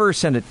should never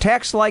send a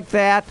text like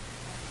that.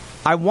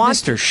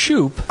 Mr.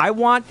 Shoop. I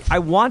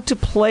want to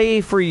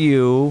play for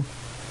you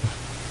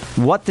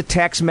what the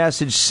text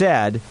message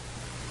said,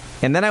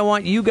 and then I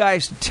want you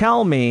guys to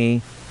tell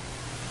me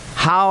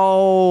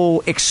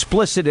how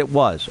explicit it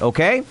was,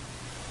 okay?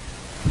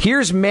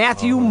 Here's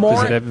Matthew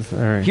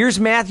Morrison. Here's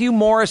Matthew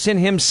Morrison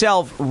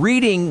himself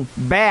reading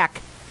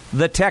back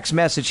the text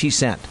message he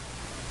sent.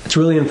 It's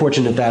really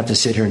unfortunate that I have to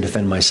sit here and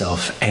defend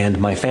myself and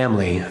my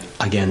family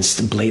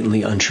against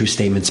blatantly untrue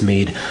statements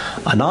made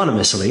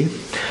anonymously,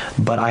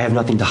 but I have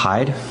nothing to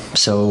hide.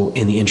 So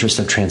in the interest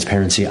of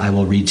transparency, I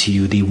will read to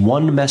you the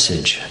one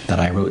message that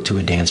I wrote to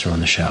a dancer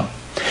on the show.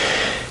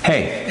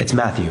 Hey, it's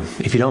Matthew.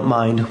 If you don't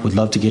mind, would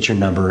love to get your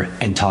number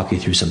and talk you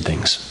through some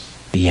things.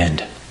 The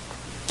end.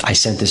 I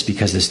sent this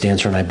because this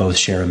dancer and I both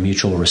share a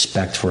mutual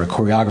respect for a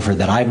choreographer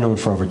that I've known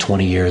for over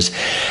 20 years,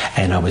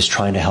 and I was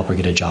trying to help her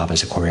get a job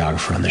as a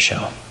choreographer on the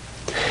show.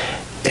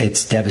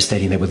 It's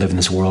devastating that we live in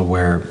this world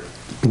where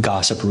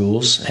gossip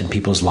rules and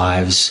people's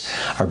lives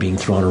are being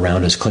thrown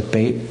around as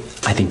clickbait.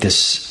 I think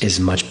this is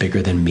much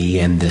bigger than me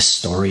and this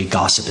story.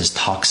 Gossip is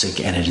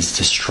toxic and it is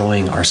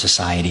destroying our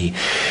society,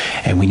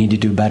 and we need to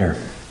do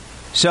better.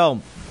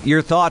 So,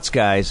 your thoughts,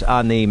 guys,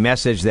 on the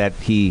message that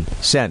he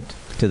sent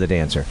to the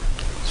dancer?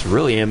 It's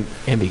really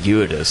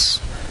ambiguous.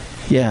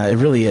 Yeah, it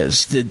really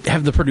is.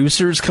 Have the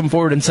producers come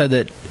forward and said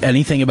that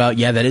anything about,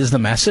 that is the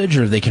message,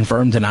 or they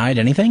confirmed, denied,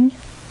 anything?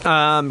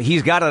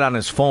 He's got it on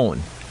his phone,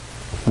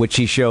 which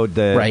he showed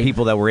the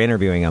people that were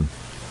interviewing him.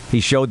 He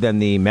showed them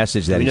the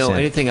message that Do we he know sent.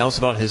 anything else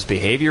about his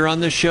behavior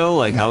on the show,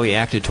 like how he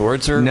acted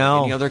towards her?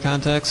 No. Any other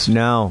context?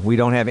 No, we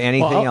don't have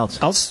anything else.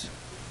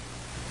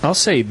 I'll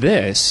say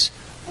this.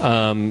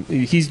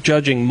 He's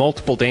judging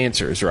multiple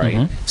dancers, right?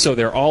 Mm-hmm. So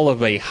they're all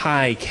of a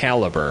high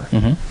caliber.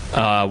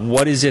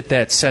 What is it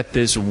that set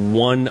this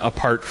one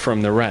apart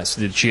from the rest?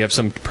 Did she have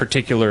some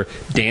particular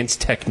dance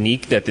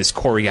technique that this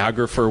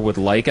choreographer would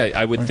like?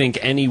 I would think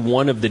any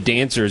one of the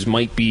dancers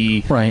might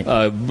be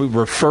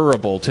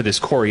referable to this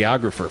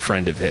choreographer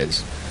friend of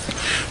his.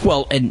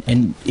 Well,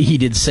 and he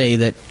did say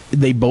that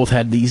they both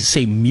had the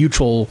same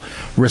mutual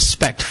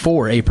respect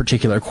for a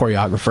particular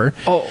choreographer.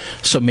 Oh.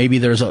 So maybe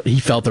he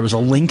felt there was a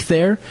link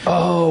there.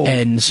 Oh.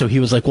 And so he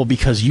was like, well,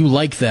 because you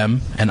like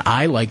them and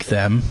I like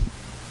them.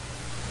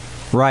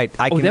 Right.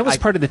 That was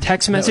part of the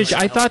text message?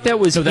 I thought that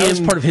was No, that was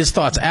him- part of his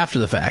thoughts after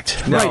the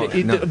fact.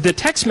 The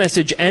text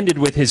message ended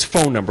with his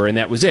phone number, and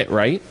that was it,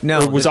 right?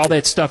 No. Or was all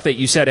that stuff that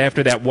you said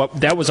after that,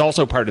 that was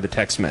also part of the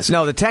text message?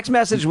 No, the text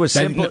message was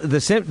simple.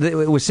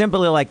 It was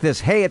simply like this: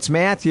 "Hey, it's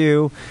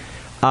Matthew.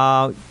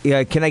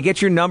 Can I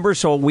get your number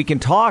so we can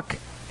talk?"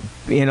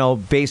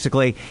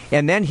 Basically.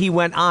 And then he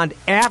went on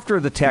after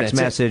the text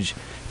message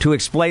to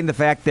explain the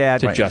fact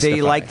that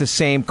they like the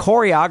same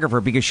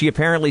choreographer, because she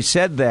apparently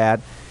said that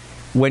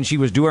when she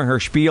was doing her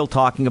spiel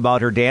talking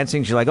about her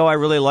dancing. She's like, "Oh, I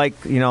really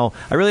liked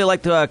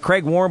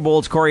Craig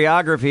Warmbold's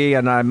choreography,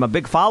 and I'm a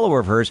big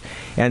follower of hers,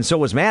 and so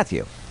was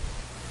Matthew."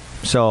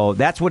 So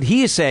that's what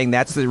he is saying.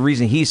 That's the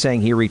reason he's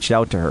saying he reached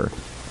out to her.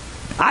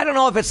 I don't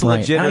know if it's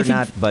legit or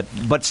not,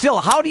 but still,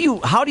 how do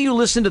you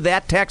listen to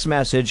that text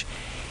message?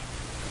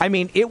 I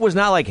mean, it was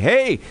not like,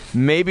 "Hey,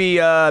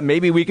 maybe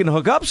we can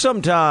hook up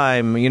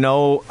sometime."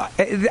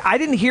 I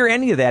didn't hear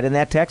any of that in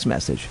that text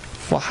message.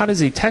 Well, how does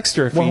he text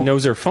her if he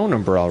knows her phone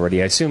number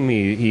already? I assume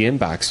he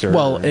inboxed her.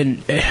 Well,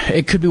 and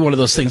it could be one of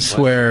those things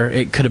where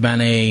it could have been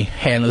hey,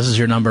 this is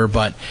your number,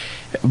 but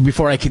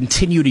before I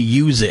continue to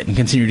use it and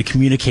continue to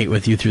communicate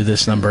with you through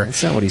this number.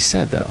 That's not what he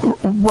said, though.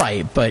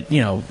 Right, but,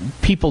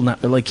 people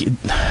not like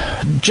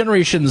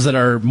generations that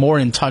are more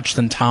in touch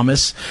than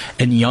Thomas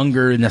and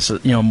younger,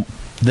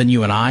 than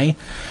you and I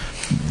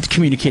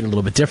communicate a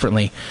little bit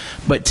differently.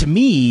 But to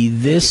me,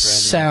 this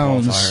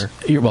sounds...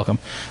 You're welcome.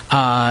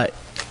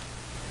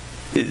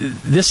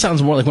 This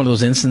sounds more like one of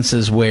those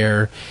instances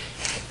where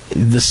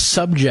the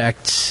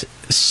subject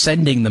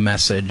sending the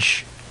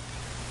message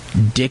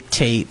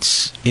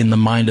dictates in the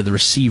mind of the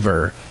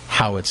receiver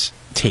how it's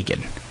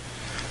taken.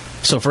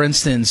 So, for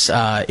instance,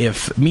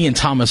 if me and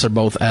Thomas are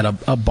both at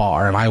a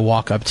bar, and I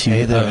walk up to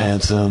Hey there,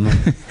 handsome.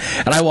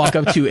 and I walk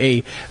up to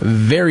a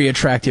very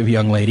attractive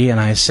young lady, and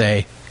I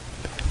say,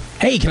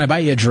 "Hey, can I buy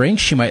you a drink?"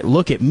 She might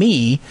look at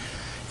me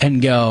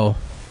and go,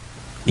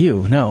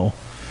 "Ew, no."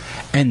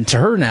 And to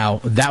her now,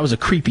 that was a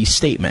creepy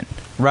statement.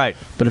 Right.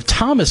 But if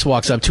Thomas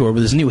walks up to her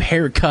with his new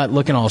haircut,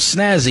 looking all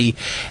snazzy,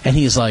 and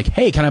he's like,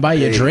 "Hey, can I buy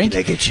you a drink?" Can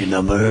I get your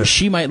number?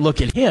 She might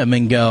look at him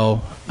and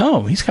go,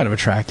 "Oh, he's kind of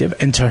attractive."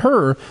 And to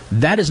her,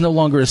 that is no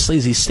longer a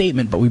sleazy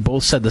statement, but we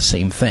both said the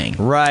same thing.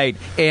 Right.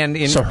 And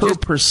so her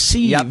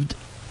perceived...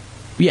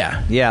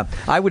 Yeah. Yeah.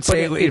 I would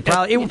say it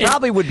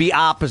probably would be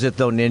opposite,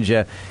 though,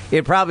 Ninja.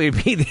 It'd probably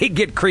be they'd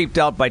get creeped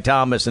out by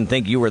Thomas and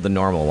think you were the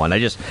normal one. I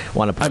just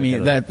want to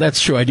put that's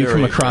true. I do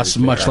come across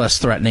much less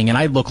threatening, and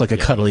I look like a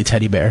cuddly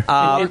teddy bear.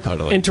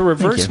 And to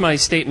reverse my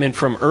statement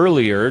from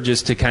earlier,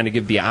 just to kind of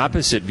give the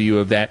opposite view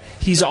of that,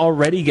 he's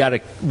already got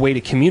a way to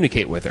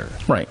communicate with her.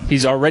 Right.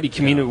 He's already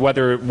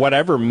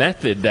whatever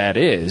method that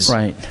is.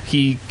 Right.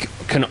 He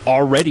can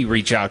already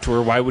reach out to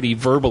her. Why would he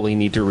verbally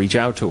need to reach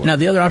out to her? Now,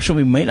 the other option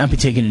we might not be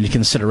taking into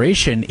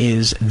consideration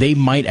is they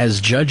might, as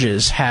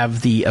judges,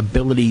 have the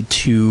ability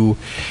to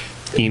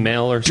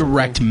email or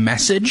direct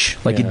message,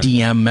 like a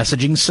DM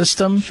messaging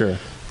system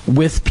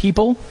with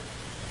people,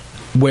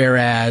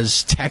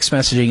 whereas text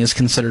messaging is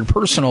considered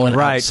personal and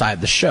outside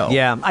the show.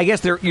 Yeah, I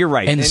guess you're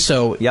right. And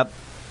so, yep.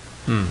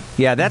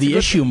 Yeah, that's the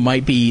issue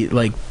might be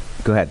like...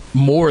 Go ahead.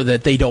 More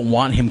that they don't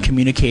want him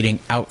communicating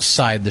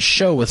outside the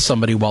show with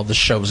somebody while the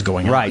show's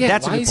going on. Right. Yeah,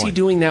 that's why a good is point. he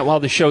doing that while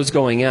the show's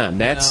going on?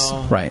 That's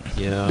right.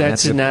 Yeah,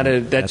 it's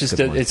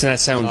not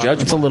sound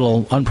judgment. It's a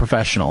little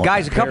unprofessional.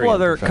 Guys, a couple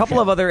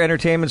of other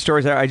entertainment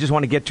stories that I just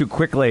want to get to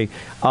quickly.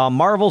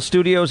 Marvel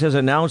Studios has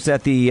announced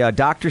that the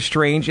Doctor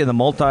Strange in the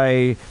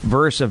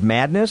Multiverse of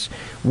Madness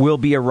will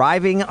be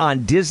arriving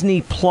on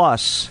Disney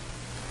Plus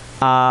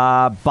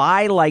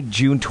by like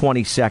June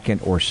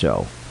 22nd or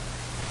so.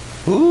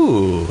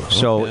 Ooh.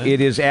 So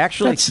it is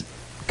actually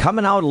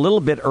coming out a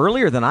little bit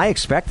earlier than I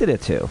expected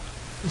it to.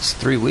 It's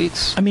 3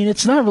 weeks. I mean,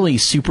 it's not really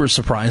super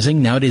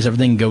surprising. Nowadays,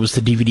 everything goes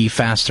to DVD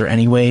faster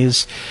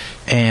anyways.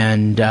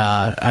 And,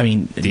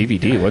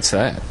 DVD, what's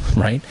that?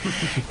 Right?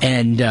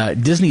 And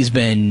Disney's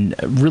been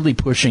really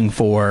pushing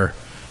for...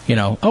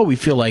 we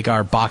feel like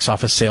our box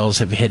office sales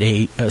have hit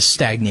a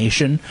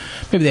stagnation.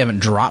 Maybe they haven't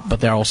dropped,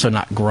 but they're also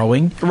not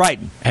growing. Right.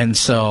 And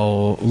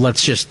so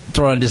let's just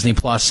throw it on Disney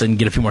Plus and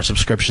get a few more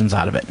subscriptions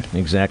out of it.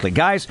 Exactly.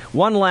 Guys,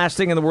 one last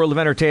thing in the world of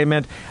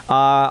entertainment.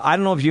 I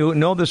don't know if you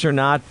know this or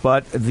not,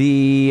 but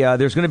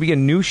there's going to be a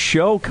new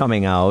show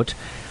coming out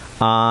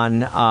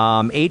on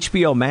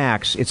HBO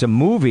Max. It's a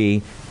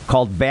movie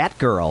called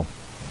Batgirl.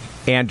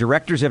 And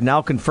directors have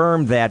now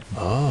confirmed that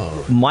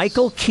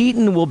Michael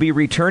Keaton will be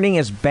returning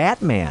as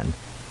Batman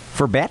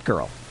for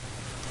Batgirl.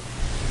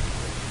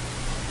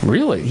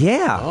 Really?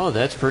 Yeah. Oh,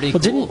 that's pretty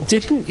cool.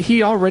 Didn't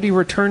he already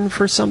return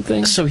for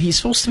something? So he's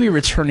supposed to be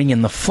returning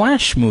in the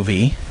Flash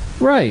movie,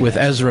 right? With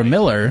Ezra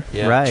Miller,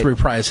 Right. to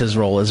reprise his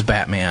role as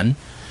Batman.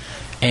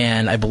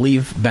 And I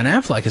believe Ben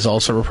Affleck is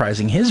also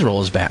reprising his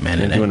role as Batman.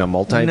 And doing a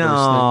multiverse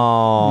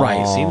No. thing?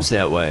 Right. Seems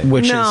that way.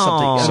 Which No. is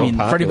something, I mean,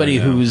 for anybody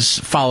who's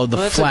followed the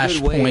Well, that's a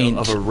good way Flashpoint.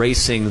 of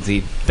erasing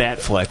the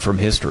Batfleck from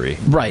history.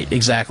 Right,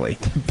 exactly.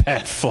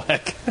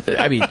 Batfleck.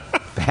 I mean,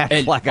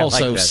 and Batfleck, I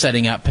also like that.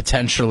 setting up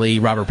potentially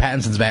Robert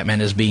Pattinson's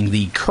Batman as being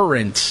the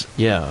current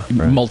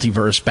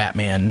multiverse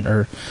Batman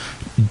or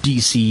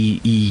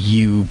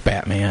DCEU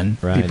Batman.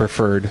 He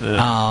preferred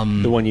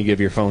the one you give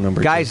your phone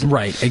number Guys, to.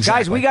 Right, exactly.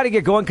 Guys, we got to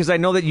get going because I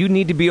know that you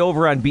need to be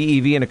over on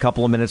BEV in a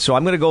couple of minutes. So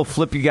I'm going to go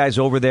flip you guys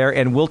over there,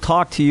 and we'll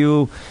talk to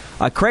you.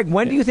 Craig,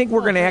 when do you think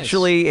we're going to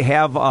actually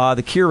have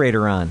the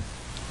curator on?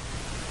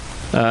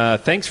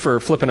 Thanks for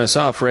flipping us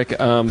off, Rick.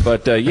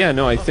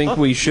 I think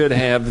we should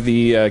have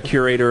the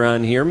curator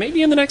on here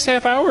maybe in the next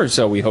half hour or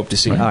so. We hope to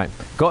see. All right.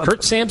 Go.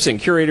 Kurt Sampson,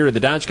 curator of the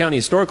Dodge County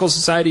Historical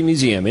Society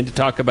Museum, in to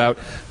talk about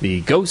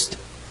the Ghost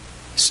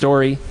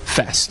Story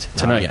Fest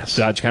tonight. yes.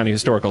 Dodge County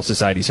Historical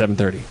Society,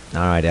 7:30.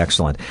 All right,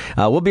 excellent.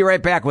 We'll be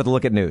right back with a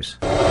look at news.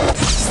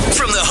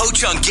 From the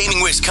Ho-Chunk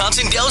Gaming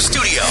Wisconsin Dell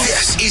Studio,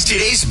 this is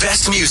today's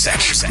best music.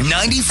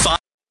 95.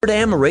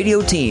 Dam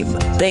radio team.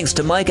 Thanks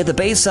to Mike at the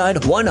Bayside,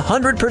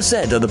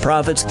 100% of the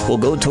profits will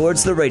go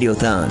towards the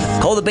Radiothon.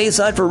 Call the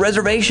Bayside for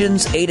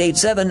reservations,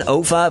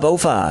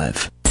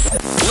 887-0505.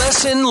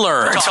 Lesson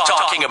learned.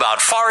 Talking about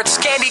farts,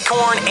 candy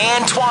corn,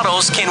 and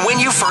twaddles can win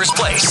you first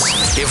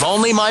place. If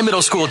only my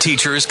middle school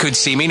teachers could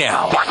see me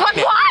now. What?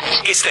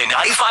 It's the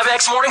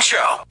 95X Morning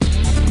Show.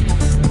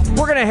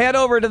 We're going to head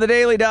over to the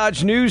Daily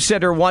Dodge News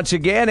Center once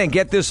again and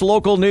get this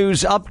local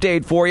news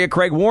update for you.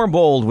 Craig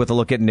Warmbold with a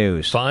look at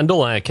news. Fond du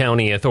Lac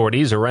County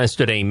authorities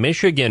arrested a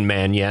Michigan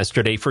man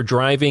yesterday for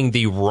driving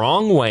the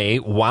wrong way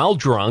while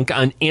drunk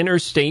on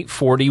Interstate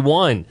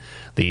 41.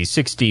 The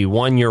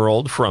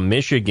 61-year-old from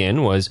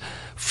Michigan was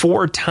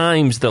 4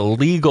 times the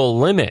legal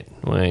limit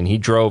when he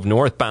drove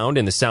northbound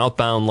in the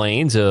southbound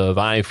lanes of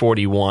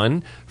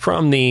I-41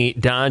 from the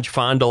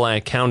Dodge-Fond du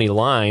Lac County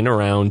line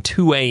around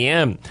 2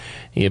 a.m.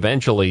 He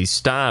eventually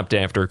stopped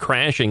after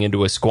crashing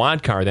into a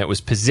squad car that was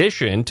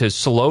positioned to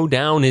slow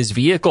down his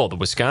vehicle. The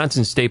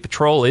Wisconsin State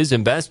Patrol is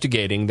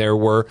investigating. There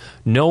were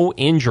no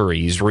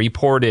injuries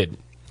reported.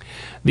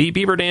 The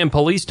Beaver Dam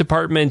Police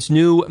Department's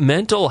new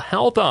mental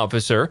health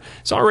officer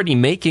is already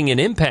making an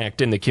impact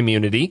in the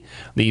community.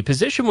 The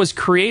position was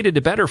created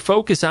to better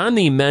focus on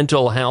the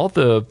mental health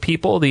of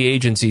people the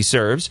agency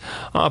serves.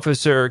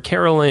 Officer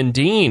Carolyn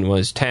Dean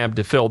was tabbed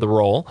to fill the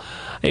role.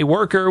 A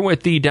worker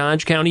with the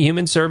Dodge County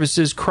Human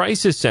Services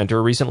Crisis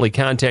Center recently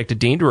contacted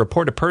Dean to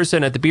report a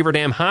person at the Beaver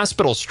Dam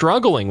Hospital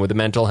struggling with a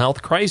mental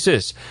health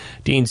crisis.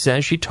 Dean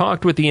says she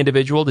talked with the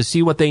individual to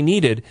see what they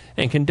needed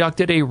and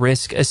conducted a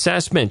risk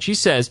assessment. She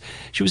says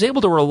she was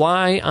able to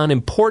rely on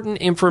important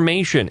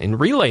information and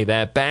relay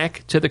that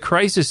back to the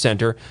crisis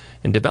center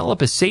and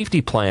develop a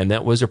safety plan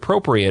that was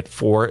appropriate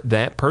for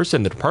that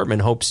person. The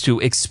department hopes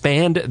to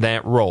expand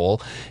that role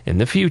in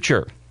the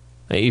future.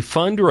 A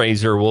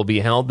fundraiser will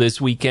be held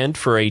this weekend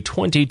for a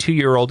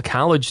 22-year-old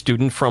college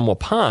student from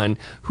Waupun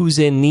who's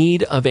in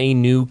need of a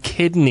new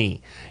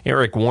kidney.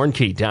 Eric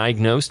Warnke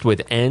diagnosed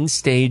with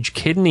end-stage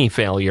kidney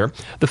failure.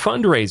 The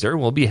fundraiser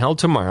will be held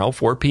tomorrow,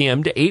 4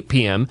 p.m. to 8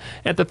 p.m.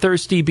 at the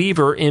Thirsty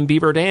Beaver in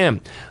Beaver Dam.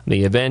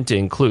 The event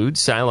includes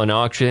silent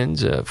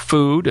auctions,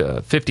 food, a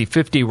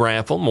 50-50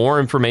 raffle. More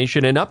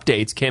information and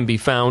updates can be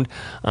found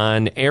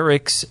on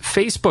Eric's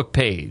Facebook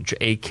page,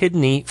 A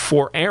Kidney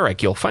for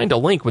Eric. You'll find a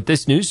link with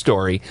this news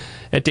story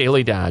at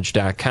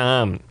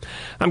dailydodge.com.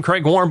 I'm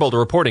Craig Warmbold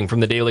reporting from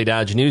the Daily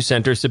Dodge News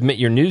Center. Submit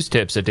your news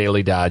tips at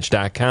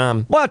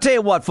dailydodge.com. Well, I'll tell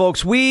you what,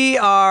 folks, we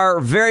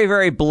are very,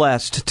 very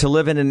blessed to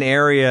live in an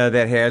area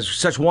that has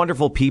such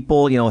wonderful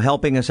people,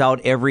 helping us out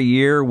every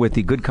year with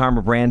the Good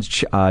Karma Brands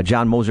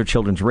John Moser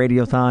Children's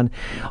Radiothon,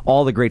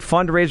 all the great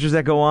fundraisers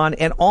that go on,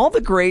 and all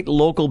the great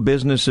local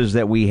businesses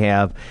that we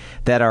have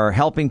that are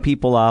helping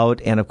people out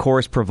and, of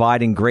course,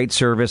 providing great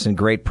service and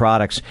great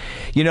products.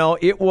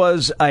 It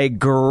was a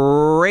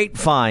great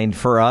find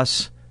for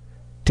us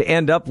to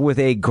end up with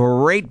a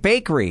great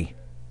bakery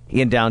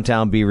in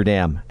downtown Beaver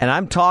Dam. And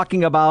I'm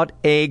talking about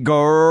a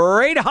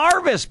Great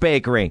Harvest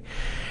Bakery.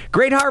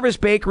 Great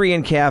Harvest Bakery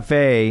and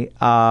Cafe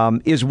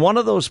is one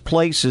of those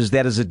places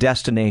that is a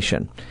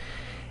destination.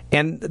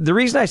 And the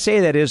reason I say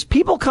that is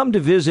people come to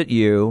visit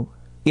you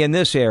in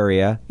this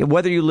area,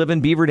 whether you live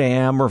in Beaver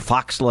Dam or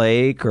Fox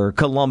Lake or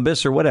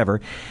Columbus or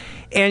whatever,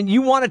 and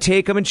you want to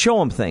take them and show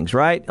them things,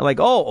 right? Like,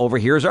 over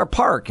here's our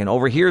park and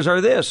over here's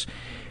our this.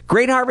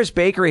 Great Harvest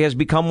Bakery has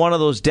become one of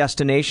those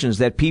destinations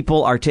that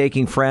people are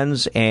taking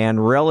friends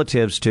and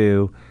relatives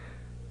to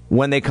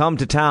when they come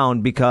to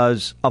town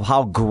because of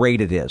how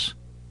great it is.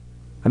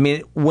 I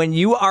mean, when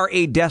you are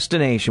a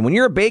destination, when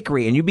you're a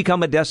bakery and you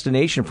become a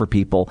destination for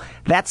people,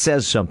 that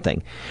says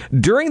something.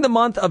 During the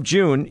month of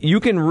June, you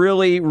can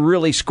really,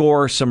 really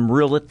score some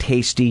really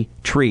tasty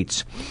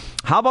treats.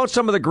 How about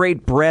some of the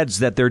great breads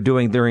that they're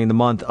doing during the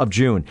month of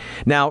June?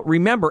 Now,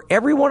 remember,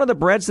 every one of the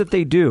breads that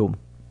they do,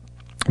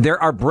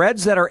 there are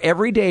breads that are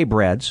everyday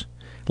breads,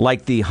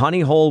 like the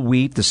honey whole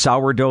wheat, the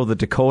sourdough, the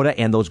Dakota,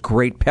 and those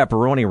great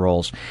pepperoni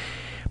rolls.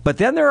 But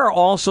then there are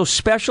also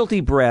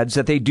specialty breads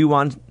that they do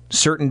on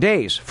certain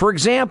days. For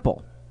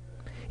example,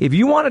 if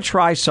you want to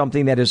try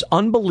something that is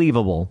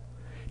unbelievable,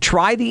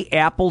 try the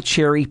apple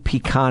cherry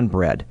pecan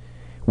bread,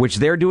 which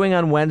they're doing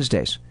on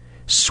Wednesdays.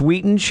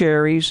 Sweetened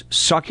cherries,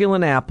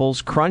 succulent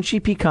apples,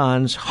 crunchy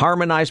pecans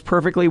harmonize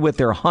perfectly with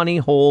their honey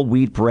whole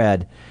wheat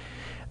bread.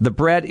 The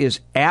bread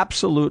is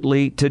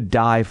absolutely to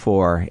die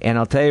for. And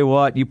I'll tell you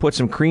what, you put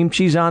some cream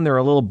cheese on there,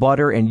 a little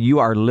butter, and you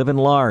are living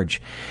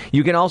large.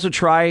 You can also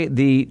try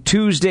the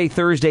Tuesday,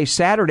 Thursday,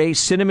 Saturday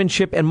cinnamon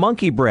chip and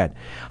monkey bread.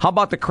 How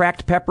about the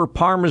cracked pepper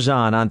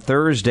parmesan on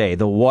Thursday?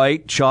 The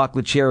white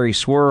chocolate cherry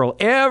swirl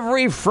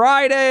every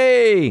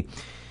Friday.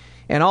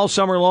 And all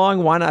summer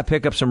long, why not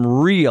pick up some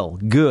real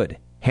good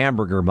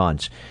hamburger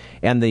buns?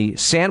 And the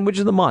sandwich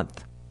of the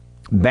month,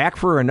 back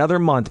for another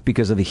month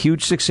because of the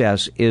huge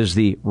success, is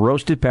the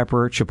roasted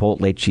pepper chipotle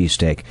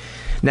cheesesteak.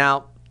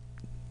 Now,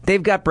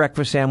 they've got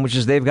breakfast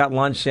sandwiches, they've got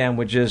lunch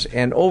sandwiches,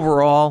 and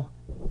overall,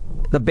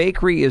 the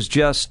bakery is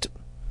just,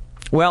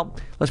 well,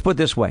 let's put it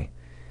this way.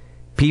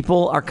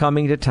 People are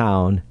coming to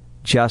town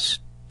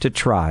just to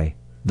try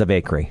the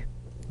bakery.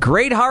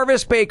 Great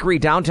Harvest Bakery,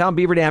 downtown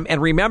Beaver Dam.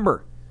 And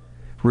remember,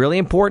 really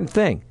important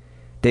thing,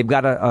 they've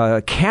got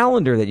a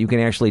calendar that you can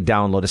actually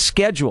download, a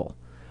schedule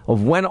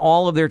of when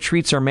all of their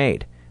treats are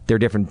made. Their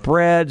different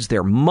breads,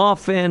 their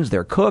muffins,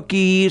 their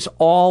cookies,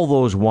 all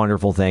those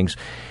wonderful things.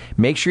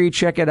 Make sure you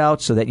check it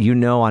out so that you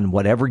know on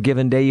whatever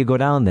given day you go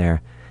down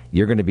there,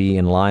 you're going to be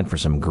in line for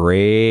some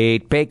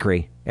great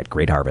bakery at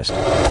Great Harvest.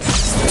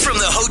 From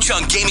the Ho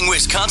Chunk Gaming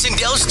Wisconsin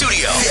Dell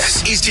Studio,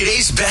 this is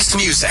today's best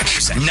music,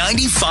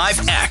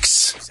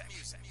 95X.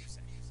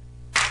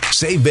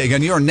 Save big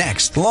on your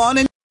next lawn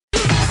and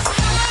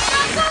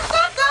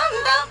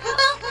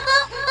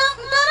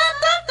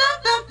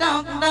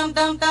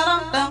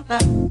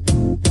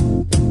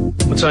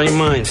What's on your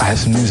mind? I have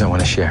some news I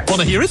want to share.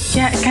 Want to hear it?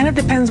 Yeah, it kind of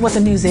depends what the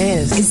news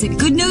is. Is it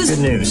good news? Good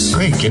news.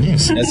 Great, good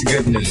news. That's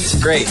good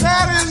news. Great.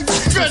 That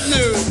is good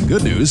news.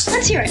 Good news.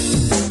 Let's hear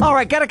it. All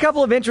right, got a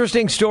couple of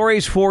interesting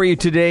stories for you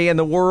today in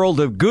the world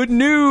of good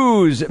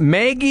news.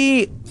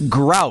 Maggie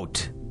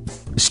Grout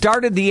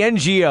started the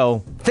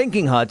NGO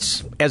Thinking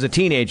Huts as a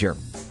teenager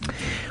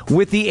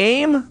with the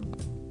aim,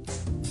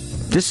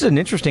 this is an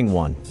interesting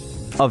one,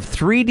 of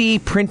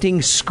 3D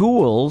printing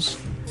schools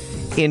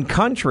in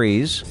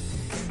countries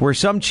where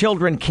some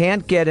children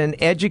can't get an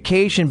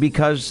education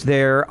because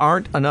there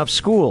aren't enough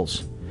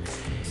schools.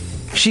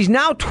 She's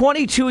now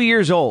 22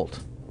 years old.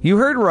 You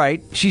heard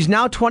right. She's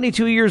now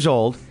 22 years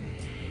old,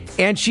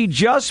 and she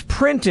just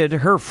printed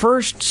her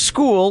first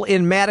school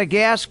in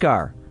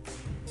Madagascar,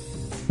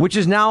 which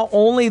is now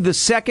only the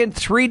second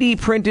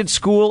 3D printed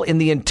school in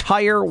the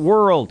entire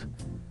world.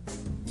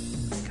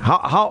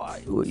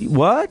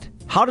 What?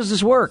 How does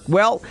this work?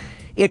 Well,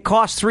 it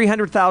cost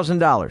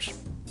 $300,000.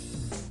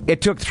 It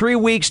took 3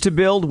 weeks to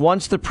build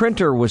once the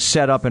printer was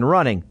set up and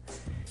running.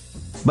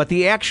 But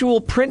the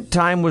actual print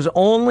time was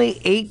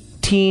only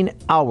 18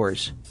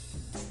 hours.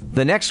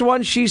 The next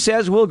one, she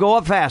says, will go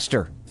up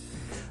faster.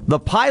 The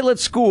pilot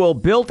school,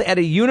 built at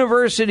a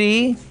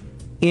university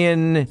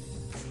in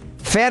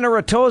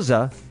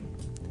Fanaratosa,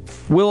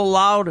 will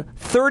allow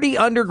 30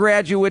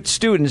 undergraduate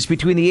students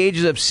between the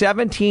ages of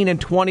 17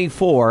 and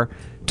 24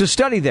 to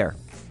study there.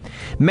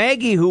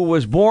 Maggie, who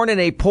was born in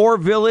a poor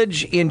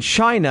village in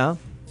China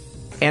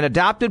and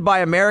adopted by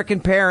American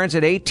parents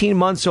at 18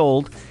 months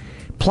old,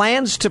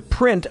 plans to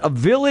print a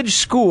village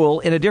school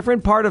in a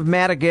different part of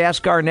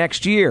Madagascar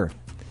next year.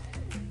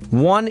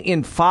 1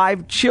 in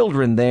 5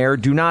 children there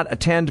do not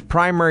attend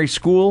primary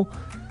school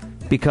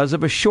because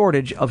of a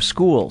shortage of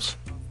schools.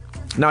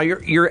 Now,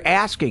 you're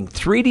asking,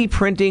 3D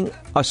printing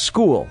a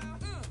school.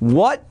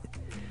 What?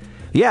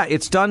 Yeah,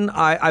 it's done,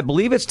 I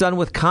believe it's done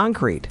with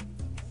concrete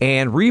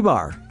and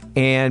rebar.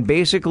 And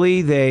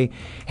basically, they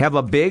have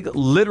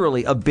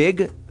literally a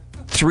big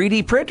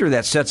 3D printer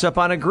that sets up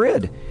on a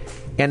grid.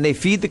 And they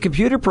feed the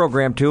computer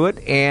program to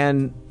it,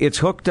 and it's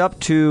hooked up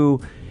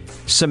to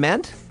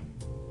cement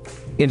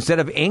instead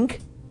of ink.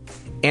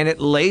 And it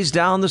lays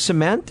down the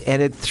cement,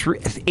 and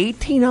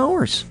 18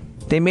 hours,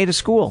 they made a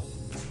school.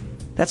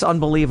 That's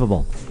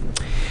unbelievable.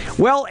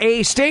 Well,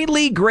 a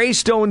stately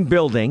Greystone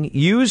building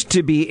used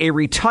to be a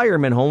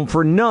retirement home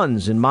for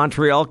nuns in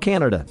Montreal,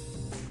 Canada.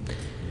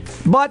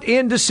 But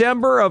in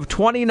December of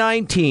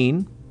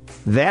 2019,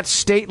 that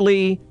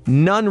stately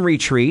nun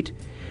retreat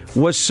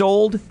was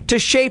sold to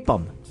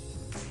Shape-'em.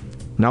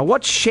 Now,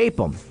 what's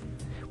Shape-'em?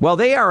 Well,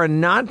 they are a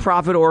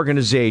nonprofit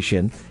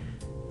organization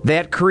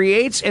that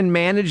creates and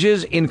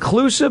manages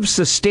inclusive,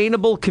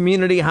 sustainable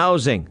community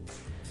housing.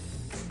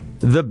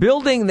 The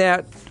building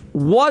that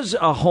was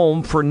a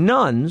home for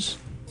nuns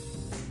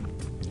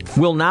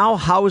will now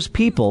house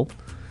people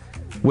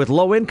with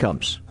low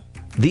incomes,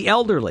 the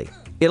elderly.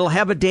 It'll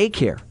have a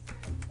daycare.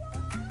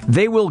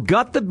 They will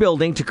gut the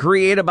building to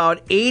create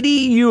about 80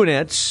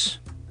 units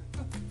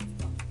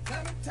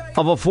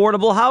of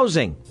affordable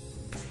housing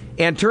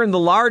and turn the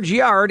large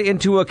yard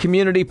into a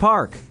community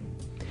park.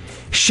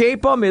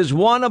 Shapem is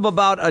one of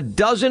about a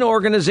dozen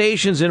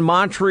organizations in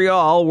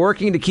Montreal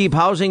working to keep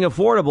housing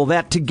affordable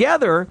that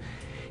together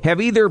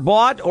have either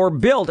bought or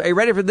built, are you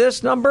ready for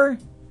this number?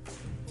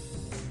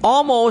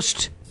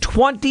 Almost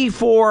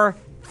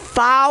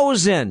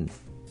 24,000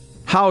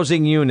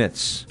 housing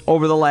units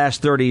over the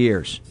last 30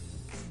 years.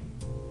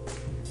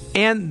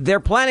 And they're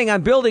planning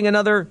on building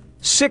another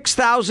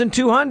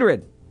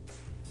 6,200,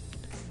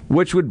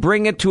 which would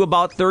bring it to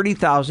about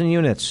 30,000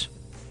 units.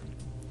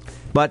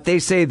 But they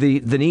say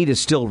the need is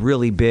still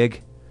really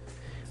big.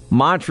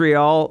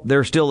 Montreal,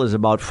 there still is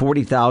about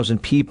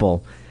 40,000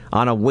 people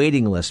on a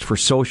waiting list for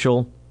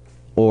social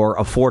or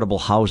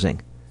affordable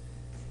housing.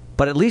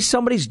 But at least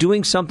somebody's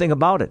doing something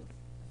about it.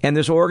 And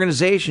this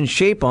organization,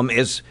 Shapem,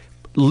 is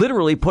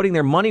literally putting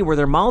their money where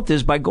their mouth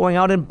is by going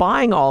out and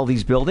buying all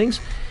these buildings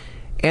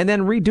and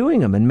then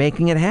redoing them and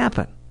making it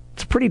happen.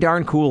 It's a pretty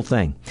darn cool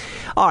thing.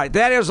 All right,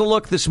 that is a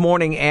look this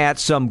morning at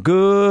some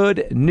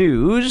good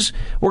news.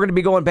 We're going to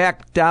be going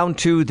back down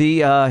to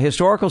the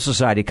Historical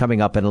Society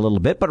coming up in a little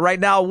bit. But right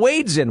now,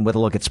 Wade's in with a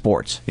look at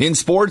sports. In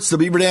sports, the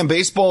Beaver Dam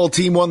baseball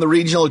team won the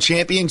regional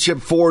championship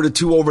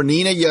 4-2 over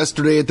Neenah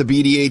yesterday at the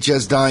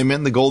BDHS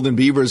Diamond. The Golden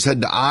Beavers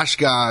head to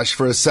Oshkosh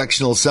for a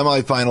sectional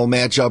semifinal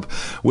matchup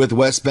with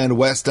West Bend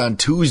West on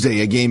Tuesday,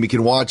 a game you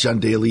can watch on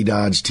Daily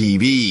Dodge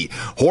TV.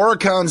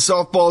 Horicon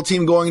softball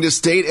team going to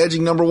state,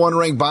 edging number 1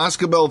 ranked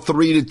Boscobel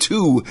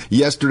 3-2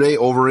 yesterday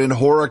over in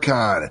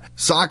Horicon.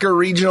 Soccer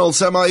regional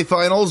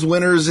semifinals,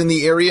 winners in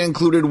the area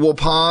included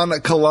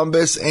Waupun,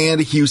 Columbus,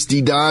 and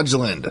Houston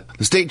Dodgeland.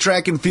 The state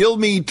track and field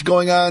meet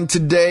going on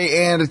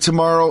today and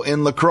tomorrow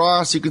in La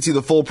Crosse. You can see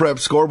the full prep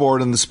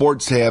scoreboard in the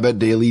sports tab at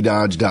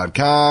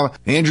dailydodge.com.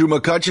 Andrew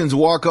McCutcheon's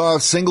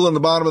walk-off single in the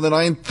bottom of the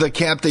ninth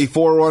capped a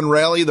 4-1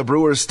 rally. The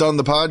Brewers stunned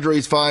the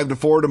Padres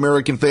 5-4 at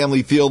American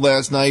Family Field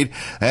last night.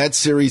 That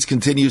series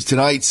continues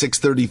tonight,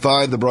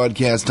 6:35, the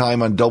broadcast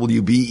time on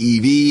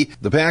WBEV.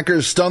 The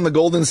Packers stunned the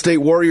Golden State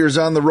Warriors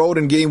on the road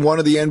in Game 1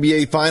 of the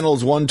NBA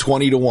Finals,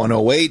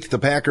 120-108. The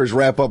Packers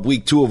wrap up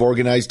Week 2 of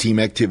organized team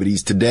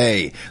activities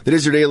today. That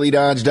is your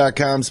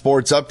DailyDodge.com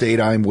sports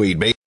update. I'm Wade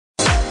Baker.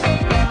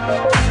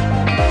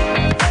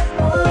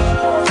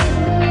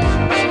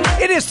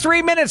 It is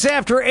 3 minutes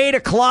after 8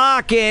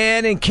 o'clock,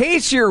 and in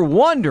case you're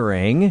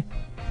wondering,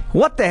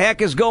 what the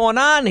heck is going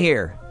on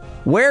here?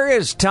 Where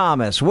is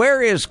Thomas?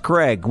 Where is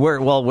Craig?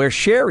 Where's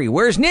Sherry?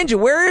 Where's Ninja?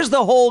 Where is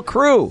the whole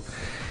crew?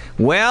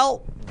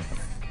 Well,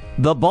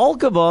 the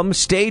bulk of them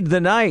stayed the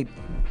night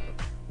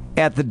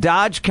at the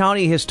Dodge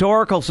County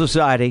Historical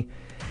Society,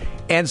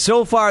 and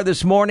so far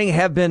this morning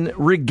have been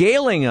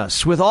regaling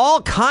us with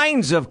all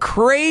kinds of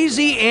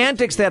crazy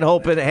antics that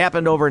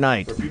happened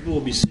overnight. People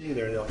will be sitting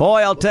there.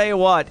 Boy, I'll tell you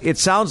what, it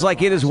sounds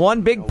like it is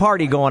one big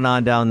party going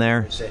on down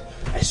there.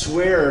 I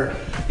swear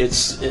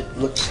it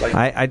looks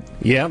like...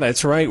 Yeah,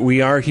 that's right.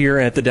 We are here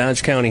at the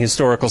Dodge County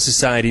Historical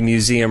Society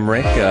Museum,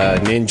 Rick.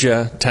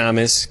 Ninja,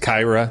 Thomas,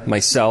 Kyra,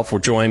 myself. We're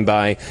joined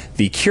by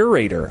the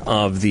curator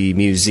of the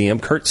museum.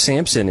 Kurt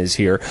Sampson is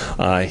here.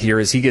 Here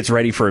as he gets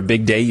ready for a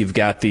big day. You've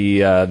got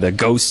the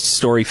Ghost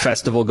Story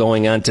Festival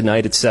going on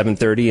tonight at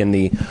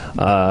 7:30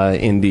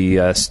 in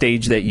the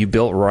stage that you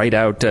built right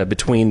out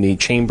between the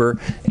chamber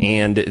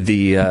and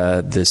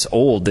this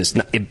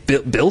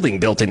building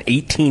built in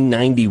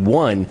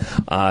 1891.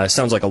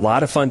 Sounds like a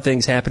lot of fun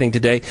things happening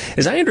today.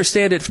 As I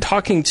understand it,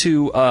 talking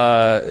to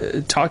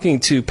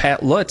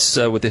Pat Lutz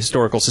with the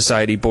Historical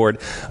Society Board,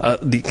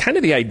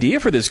 the idea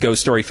for this Ghost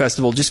Story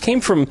Festival just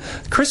came from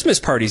Christmas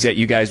parties that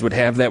you guys would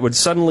have that would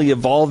suddenly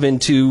evolve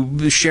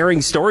into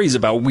sharing stories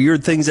about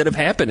weird things that have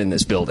happened in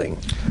this building.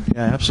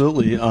 Yeah,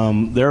 absolutely.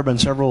 There have been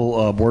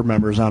several board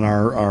members on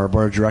our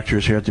board of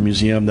directors here at the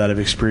museum that have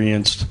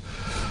experienced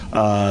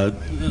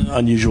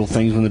unusual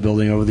things in the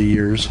building over the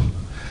years.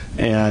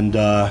 And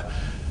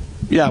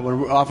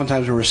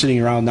oftentimes when we're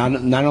sitting around,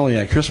 not only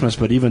at Christmas,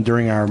 but even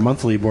during our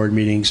monthly board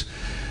meetings,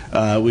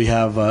 we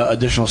have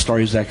additional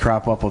stories that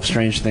crop up of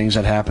strange things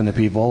that happen to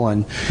people.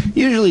 And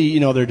usually,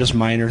 they're just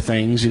minor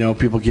things,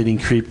 people getting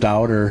creeped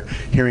out or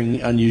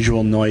hearing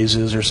unusual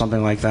noises or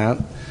something like that.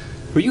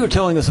 Well, you were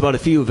telling us about a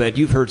few that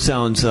you've heard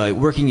sounds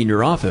working in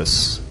your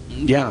office.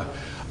 Yeah.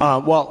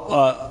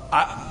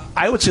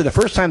 I would say the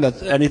first time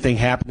that anything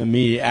happened to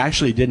me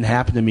actually didn't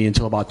happen to me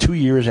until about 2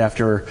 years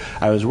after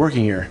I was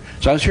working here.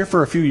 So I was here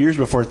for a few years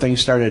before I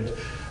started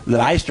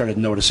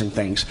noticing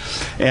things.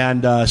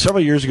 And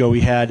several years ago,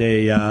 we had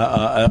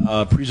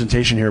a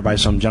presentation here by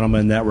some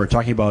gentlemen that were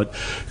talking about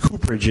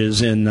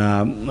cooperages in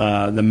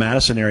the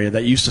Madison area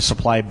that used to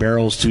supply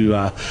barrels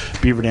to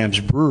Beaver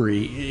Dam's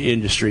brewery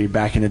industry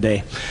back in the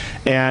day.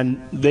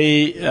 And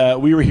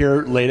we were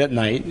here late at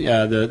night.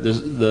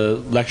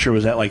 The lecture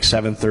was at like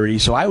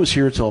 7:30, so I was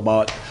here till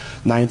about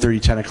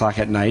 9:30, 10 o'clock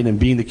at night. And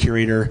being the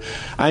curator,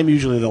 I'm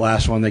usually the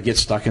last one that gets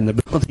stuck in the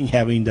building,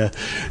 having to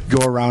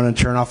go around and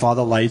turn off all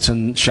the lights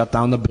and shut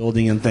down the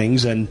building and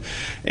things. And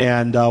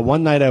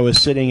one night I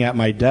was sitting at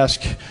my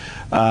desk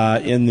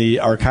in the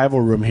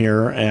archival room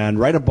here, and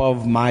right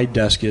above my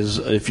desk is,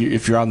 if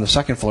you're on the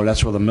second floor,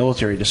 that's where the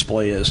military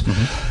display is.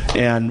 Mm-hmm.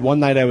 And one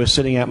night I was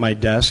sitting at my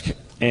desk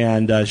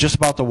and just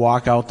about to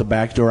walk out the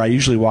back door. I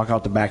usually walk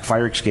out the back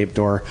fire escape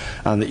door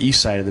on the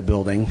east side of the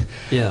building.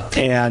 Yeah.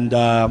 And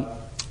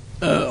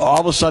all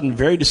of a sudden,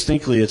 very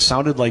distinctly, it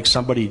sounded like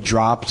somebody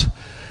dropped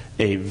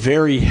a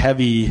very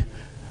heavy,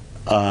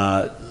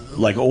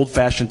 like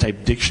old-fashioned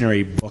type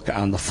dictionary book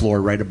on the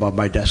floor right above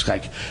my desk,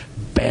 like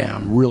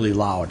bam, really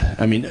loud.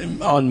 I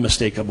mean,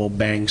 unmistakable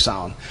bang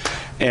sound.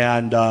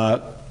 And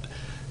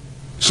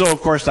so,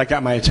 of course, that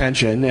got my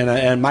attention.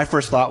 And my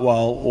first thought,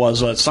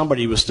 was that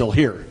somebody was still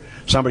here.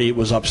 Somebody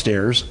was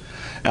upstairs.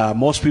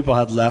 Most people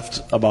had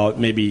left about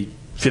maybe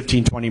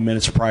 15, 20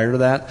 minutes prior to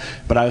that.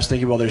 But I was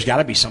thinking, well, there's got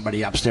to be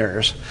somebody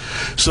upstairs.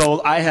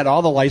 So I had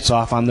all the lights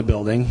off on the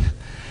building.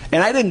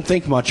 And I didn't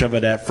think much of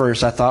it at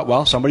first. I thought,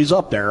 well, somebody's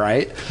up there,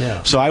 right?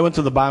 Yeah. So I went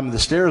to the bottom of the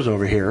stairs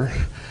over here,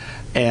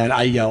 and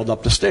I yelled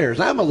up the stairs.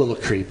 I'm a little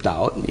creeped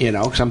out,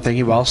 because I'm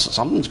thinking, well,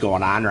 something's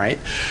going on, right?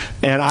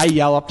 And I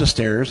yell up the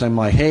stairs. I'm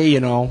like, hey,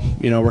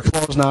 we're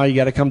closed now. You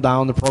got to come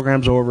down. The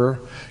program's over.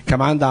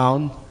 Come on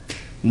down.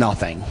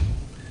 Nothing.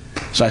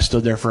 So I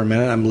stood there for a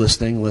minute. I'm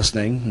listening,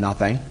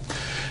 nothing.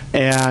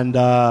 And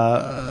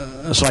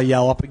so I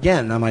yell up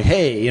again. I'm like,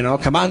 hey,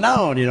 come on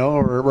down.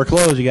 We're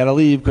closed. You got to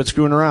leave. Quit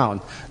screwing around.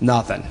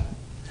 Nothing.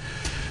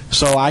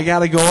 So I got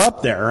to go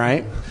up there,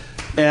 right?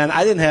 And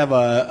I didn't have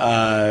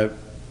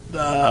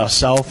a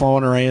cell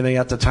phone or anything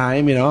at the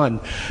time,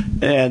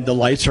 and the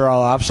lights are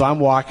all off. So I'm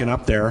walking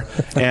up there.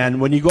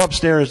 And when you go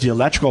upstairs, the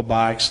electrical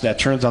box that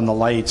turns on the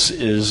lights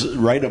is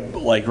right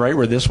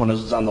where this one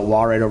is, on the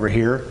wall right over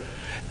here.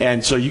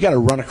 And so you got to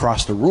run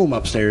across the room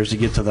upstairs to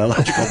get to the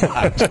electrical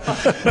box.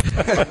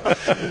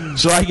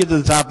 So I get to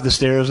the top of the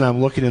stairs, and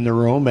I'm looking in the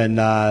room. And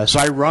so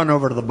I run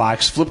over to the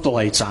box, flip the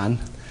lights on,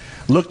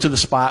 look to the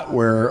spot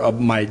where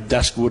my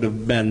desk would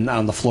have been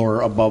on the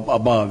floor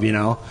above.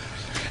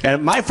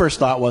 And my first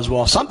thought was,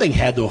 well, something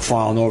had to have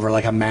fallen over,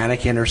 like a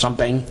mannequin or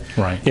something.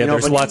 Right. Yeah,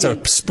 there's lots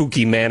of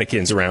spooky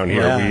mannequins around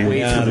here.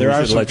 Yeah, there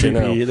are some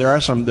creepy. There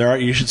are some.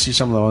 You should see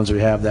some of the ones we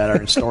have that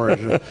are in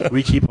storage.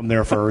 We keep them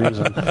there for a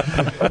reason.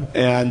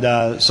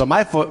 And so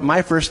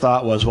my first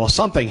thought was, well,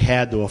 something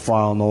had to have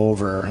fallen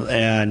over.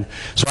 And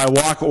so I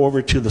walk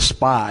over to the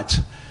spot,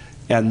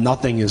 and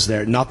nothing is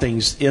there.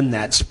 Nothing's in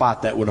that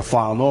spot that would have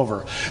fallen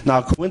over.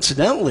 Now,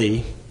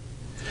 coincidentally,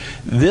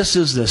 this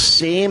is the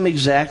same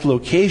exact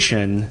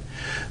location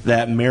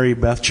that Mary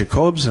Beth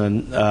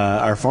Jacobson,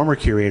 our former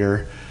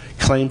curator,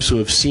 claims to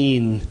have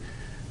seen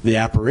the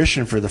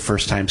apparition for the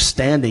first time,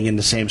 standing in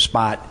the same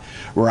spot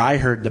where I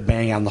heard the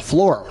bang on the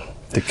floor.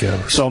 The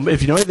ghost. So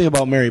if you know anything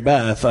about Mary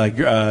Beth,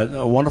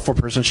 a wonderful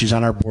person, she's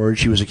on our board.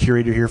 She was a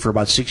curator here for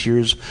about 6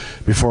 years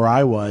before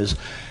I was.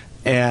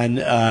 And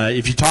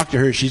if you talk to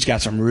her, she's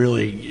got some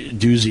really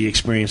doozy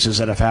experiences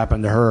that have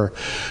happened to her.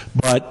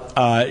 But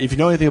if you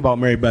know anything about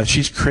Mary Beth,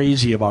 she's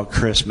crazy about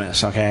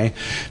Christmas, okay?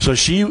 So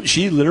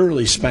she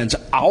literally spends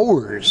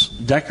hours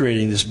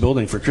decorating this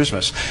building for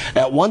Christmas.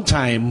 At one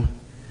time,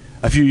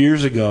 a few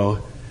years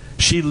ago,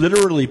 she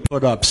literally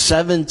put up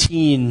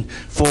 17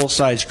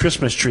 full-size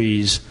Christmas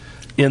trees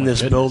in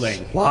this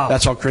building. Wow.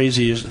 That's how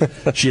crazy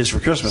she is for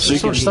Christmas.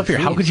 So much stuff here.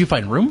 How could you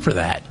find room for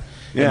that?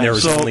 Yeah, and there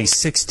was only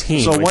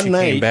 16 when she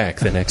came back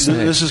the next night.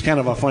 This is kind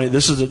of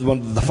this is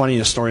the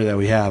funniest story that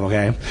we have,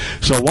 okay?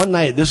 So one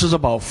night, this is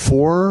about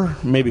 4,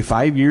 maybe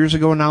 5 years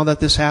ago now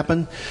that this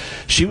happened.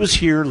 She was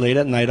here late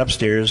at night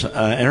upstairs,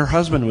 and her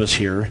husband was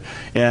here.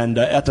 And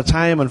at the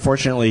time,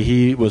 unfortunately,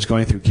 he was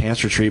going through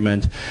cancer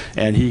treatment,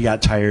 and he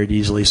got tired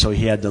easily, so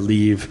he had to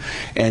leave.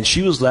 And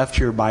she was left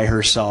here by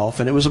herself,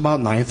 and it was about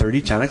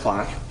 9:30, 10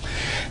 o'clock.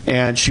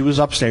 And she was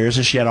upstairs,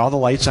 and she had all the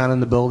lights on in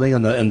the building,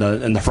 and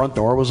the front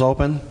door was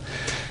open.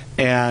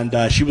 And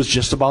she was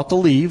just about to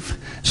leave,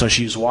 so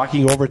she's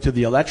walking over to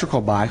the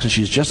electrical box, and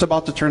she's just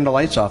about to turn the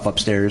lights off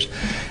upstairs.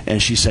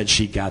 And she said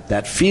she got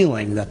that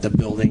feeling that the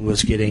building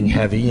was getting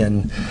heavy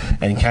and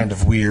kind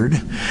of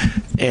weird.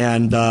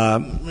 And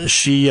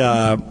she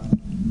all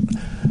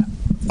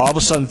of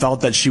a sudden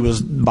felt that she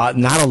was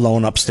not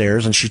alone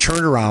upstairs, and she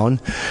turned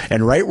around,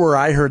 and right where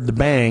I heard the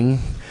bang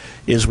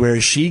is where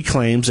she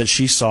claims that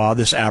she saw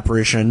this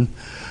apparition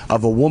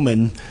of a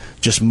woman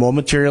just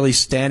momentarily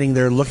standing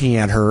there looking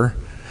at her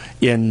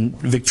in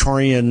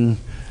Victorian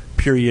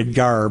period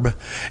garb,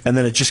 and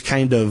then it just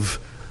kind of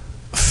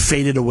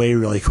faded away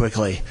really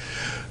quickly.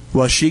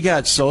 Well, she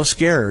got so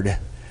scared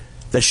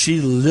that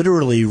she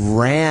literally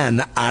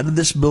ran out of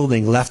this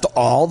building, left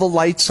all the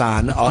lights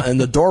on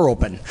and the door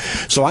open.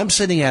 So I'm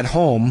sitting at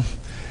home,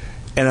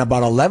 and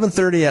about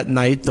 11:30 at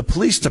night, the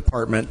police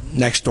department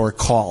next door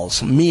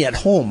calls me at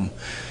home.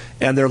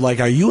 And they're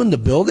like, "Are you in the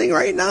building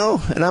right now?"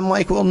 And I'm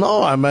like, "Well,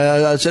 no."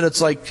 I said,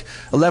 "It's like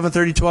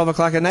 11:30, 12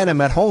 o'clock at night.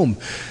 I'm at home."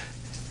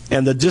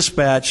 And the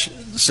dispatch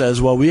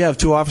says, "Well, we have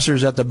 2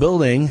 officers at the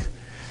building,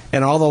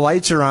 and all the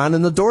lights are on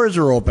and the doors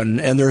are open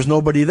and there's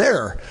nobody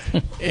there.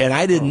 And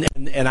I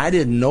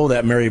didn't know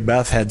that Mary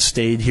Beth had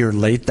stayed here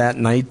late that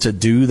night to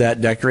do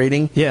that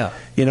decorating. Yeah.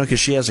 Because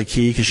she has a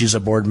key because she's a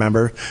board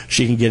member.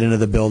 She can get into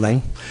the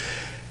building.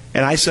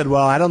 And I said,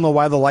 well, I don't know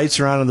why the lights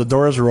are on and the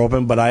doors are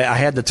open, but I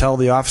had to tell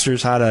the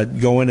officers how to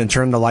go in and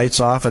turn the lights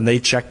off, and they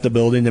checked the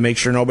building to make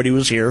sure nobody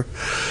was here.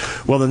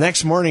 Well, the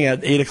next morning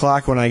at 8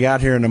 o'clock when I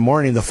got here in the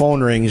morning, the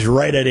phone rings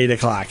right at 8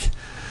 o'clock.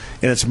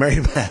 And it's Mary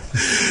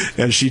Beth.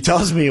 And she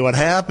tells me what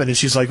happened. And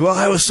she's like, well,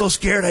 I was so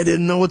scared I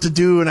didn't know what to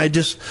do. And I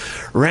just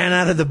ran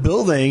out of the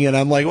building. And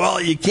I'm like,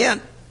 well, you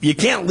can't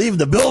leave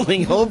the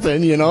building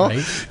open,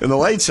 right. And the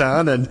lights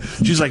on. And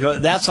she's like,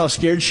 that's how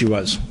scared she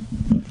was.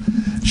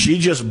 She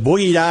just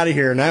boogied out of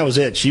here, and that was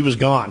it. She was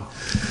gone.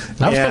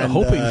 I was kind of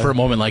hoping for a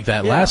moment like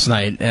that last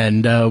night,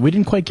 and we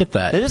didn't quite get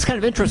that. It is kind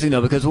of interesting,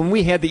 though, because when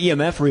we had the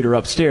EMF reader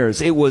upstairs,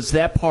 it was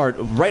that part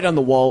right on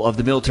the wall of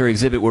the military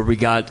exhibit where we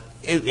got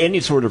any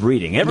sort of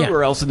reading.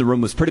 Everywhere else in the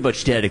room was pretty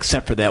much dead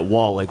except for that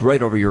wall, like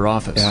right over your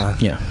office.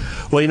 Yeah.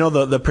 Well,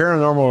 the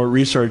paranormal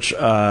research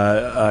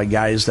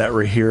guys that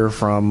were here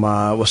from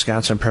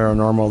Wisconsin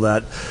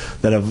Paranormal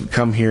that have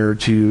come here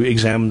to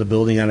examine the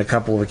building on a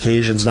couple of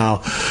occasions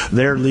now,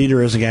 their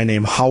leader is a guy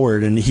named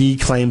Howard, and he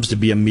claims to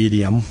be a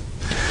medium.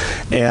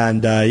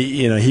 And,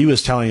 he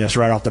was telling us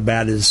right off the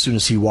bat as soon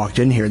as he walked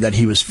in here that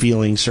he was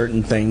feeling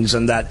certain things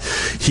and that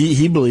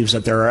he believes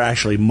that there are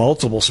actually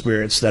multiple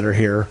spirits that are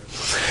here.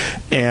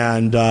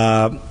 And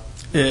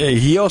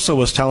he also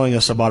was telling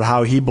us about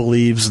how he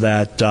believes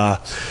that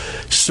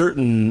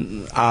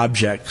certain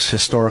objects,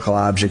 historical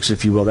objects,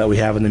 if you will, that we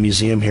have in the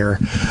museum here,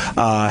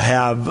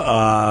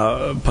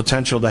 have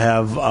potential to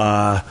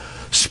have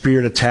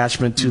spirit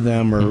attachment to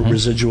them or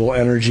residual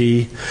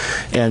energy.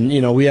 And,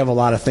 we have a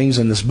lot of things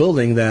in this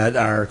building that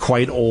are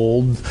quite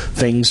old,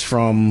 things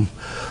from,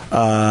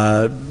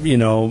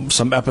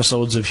 some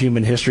episodes of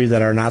human history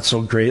that are not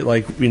so great,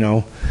 like,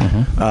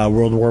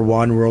 World War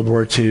I, World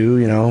War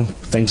II,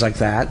 things like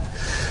that.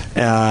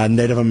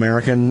 Native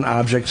American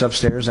objects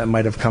upstairs that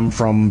might have come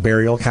from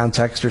burial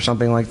context or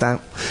something like that.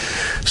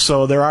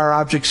 So there are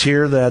objects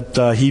here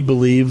that he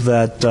believed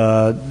that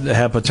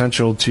have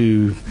potential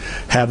to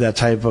have that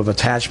type of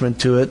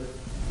attachment to it.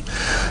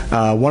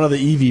 One of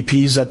the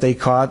EVPs that they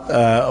caught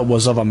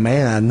was of a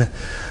man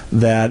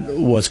that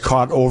was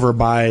caught over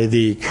by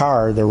the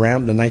car, the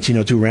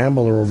 1902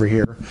 Rambler over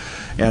here,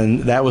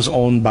 and that was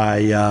owned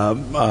by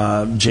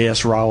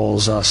J.S.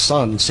 Rowell's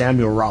son,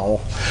 Samuel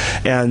Rowell.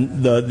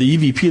 And the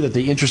EVP that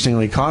they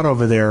interestingly caught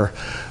over there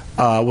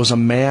was a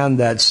man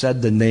that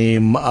said the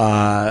name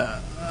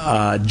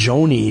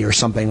Joni or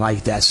something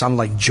like that. Sounded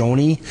like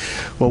Joni.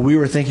 Well, we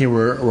were thinking,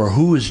 well,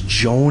 who is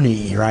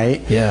Joni,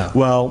 right? Yeah.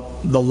 Well,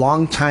 the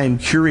longtime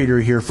curator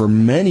here for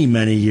many,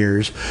 many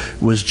years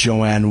was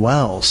Joanne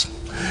Wells.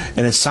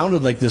 And it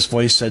sounded like this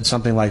voice said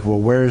something like, well,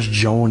 where's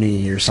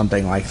Joni or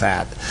something like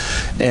that.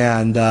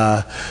 And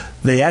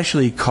they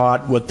actually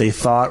caught what they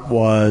thought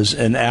was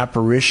an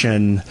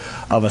apparition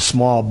of a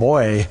small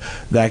boy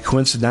that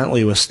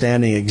coincidentally was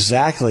standing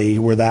exactly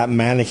where that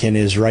mannequin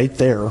is right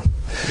there.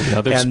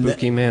 Another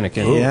spooky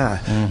mannequin. Yeah.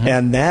 Mm-hmm.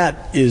 And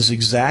that is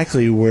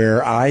exactly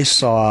where I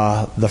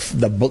saw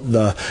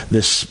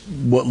this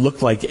what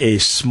looked like a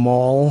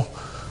small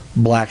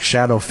black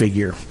shadow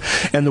figure.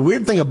 And the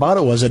weird thing about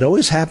it was it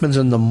always happens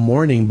in the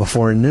morning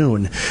before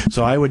noon.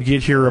 So I would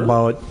get here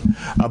about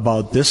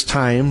this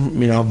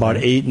time, about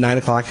 8, 9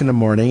 o'clock in the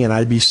morning, and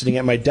I'd be sitting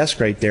at my desk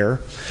right there.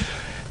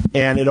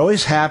 And it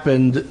always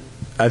happened,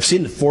 I've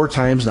seen it 4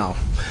 times now.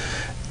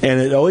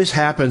 And it always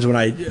happens when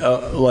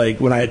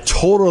I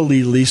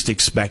totally least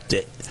expect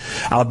it.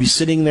 I'll be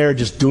sitting there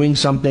just doing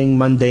something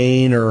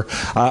mundane, or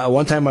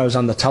one time I was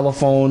on the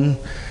telephone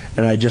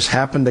and I just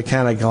happened to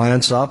kind of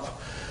glance up.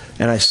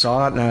 And I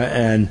saw it,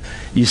 and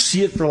you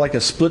see it for like a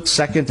split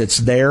second. It's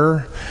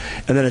there,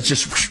 and then it's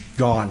just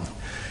gone.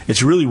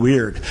 It's really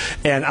weird.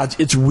 And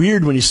it's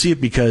weird when you see it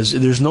because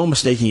there's no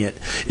mistaking it.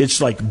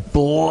 It's like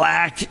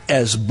black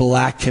as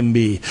black can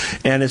be.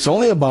 And it's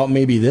only about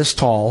maybe this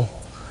tall,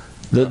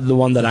 the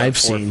one that I've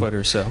seen. 4 foot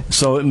or so.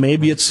 So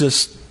maybe it's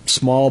this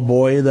small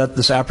boy,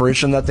 this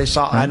apparition that they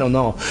saw. I don't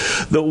know.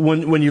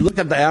 When you look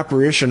at the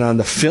apparition on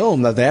the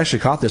film, that they actually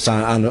caught this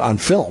on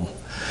film.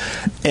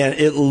 And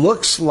it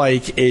looks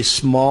like a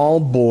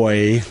small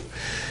boy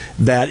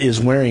that is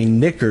wearing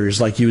knickers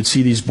like you would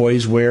see these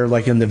boys wear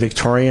like in the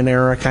Victorian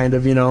era kind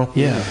of,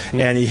 Yeah.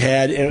 And he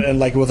had, and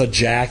like with a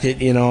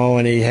jacket,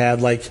 and he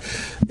had like,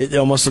 it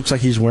almost looks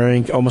like he's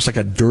wearing almost like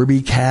a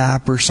derby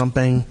cap or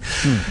something.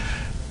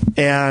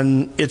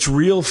 And it's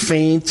real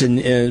faint,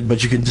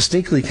 but you can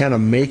distinctly kind of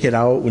make it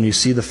out when you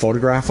see the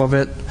photograph of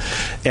it.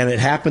 And it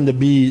happened to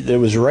be, it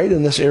was right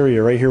in this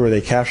area right here where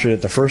they captured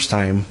it the first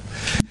time.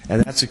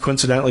 And that's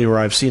coincidentally where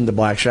I've seen the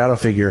black shadow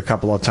figure a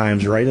couple of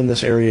times, right in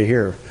this area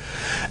here.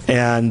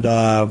 And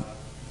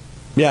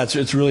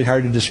it's really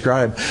hard to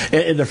describe.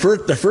 And the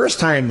first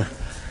time,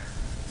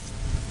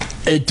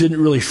 it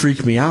didn't really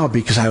freak me out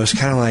because I was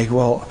kind of like,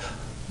 well,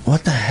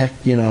 what the heck,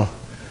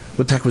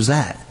 what the heck was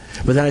that?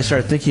 But then I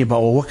started thinking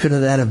about, well, what could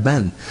that have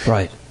been?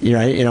 Right. You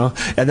know.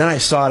 And then I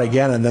saw it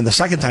again, and then the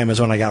second time is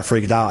when I got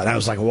freaked out. And I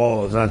was like,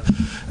 whoa.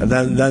 And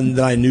then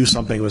I knew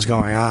something was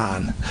going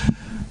on.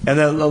 And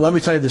then let me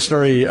tell you the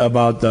story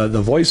about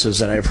the voices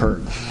that I've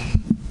heard.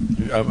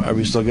 Are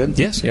we still good?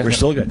 Yes. Yeah. We're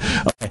still good.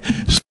 Okay.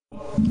 So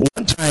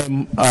one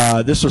time,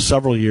 this was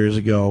several years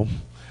ago,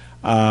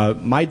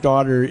 my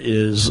daughter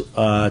is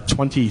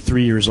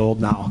 23 years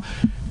old now,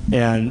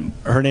 and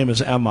her name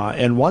is Emma.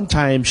 And one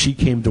time she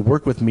came to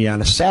work with me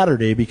on a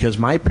Saturday because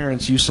my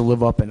parents used to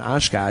live up in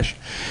Oshkosh,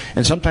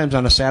 and sometimes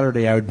on a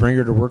Saturday I would bring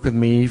her to work with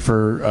me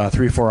for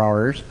 3 or 4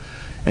 hours,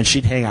 and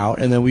she'd hang out,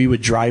 and then we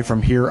would drive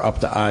from here up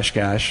to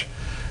Oshkosh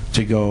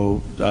to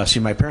go see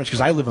my parents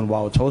because I live in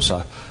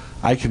Wauwatosa.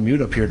 I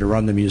commute up here to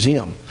run the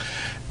museum.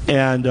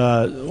 And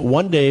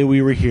one day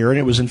we were here, and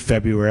it was in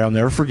February. I'll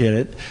never forget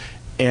it.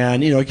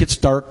 And, it gets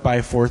dark by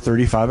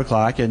 4:30, 5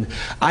 o'clock. And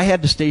I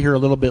had to stay here a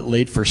little bit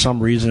late for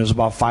some reason. It was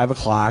about 5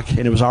 o'clock,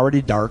 and it was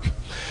already dark.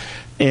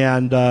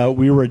 And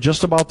we were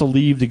just about to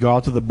leave to go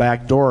out to the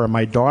back door, and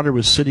my daughter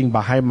was sitting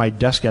behind my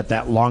desk at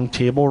that long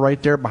table right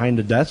there behind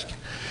the desk.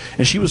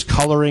 And she was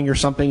coloring or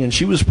something, and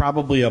she was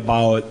probably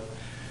about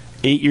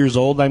 8 years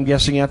old, I'm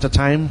guessing, at the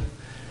time.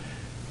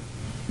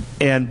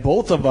 And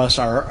both of us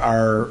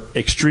are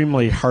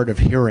extremely hard of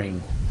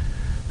hearing,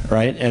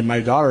 right? And my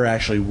daughter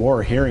actually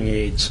wore hearing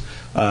aids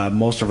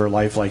most of her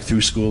life, like through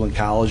school and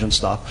college and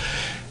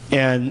stuff.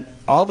 And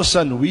all of a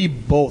sudden, we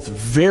both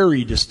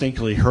very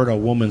distinctly heard a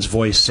woman's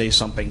voice say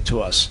something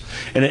to us.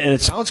 And it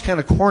sounds kind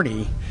of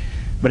corny,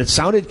 but it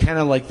sounded kind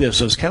of like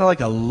this. It was kind of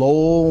like a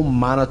low,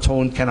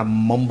 monotone kind of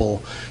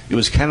mumble. It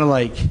was kind of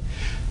like,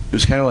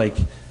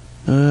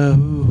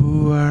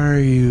 who are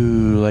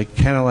you? Like,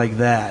 kind of like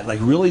that, like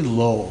really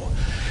low.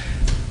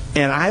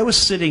 And I was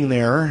sitting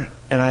there,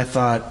 and I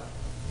thought,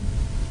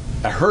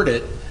 I heard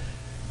it,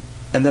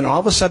 and then all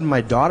of a sudden my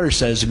daughter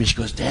says to me, she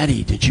goes,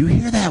 Daddy, did you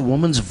hear that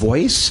woman's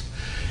voice?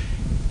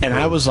 And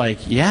I was like,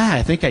 yeah,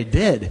 I think I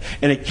did.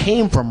 And it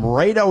came from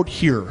right out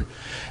here.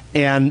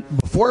 And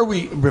before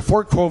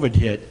COVID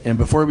hit, and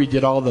before we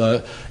did all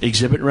the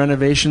exhibit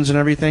renovations and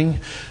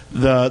everything,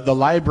 the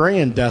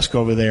librarian desk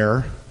over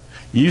there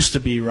used to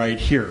be right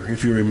here,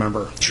 if you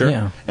remember. Sure.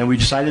 Yeah. And we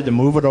decided to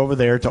move it over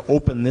there to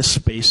open this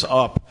space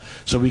up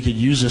so we could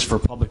use this for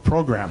public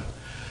program.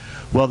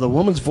 Well, the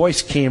woman's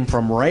voice came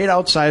from right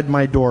outside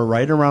my door,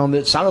 right around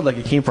it. Sounded like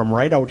it came from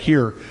right out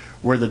here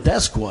where the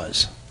desk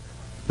was,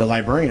 the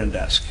librarian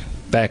desk.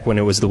 Back when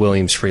it was the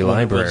Williams Free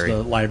Library. It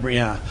was the library,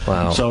 yeah.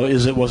 Wow. So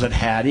was it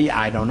Hattie?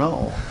 I don't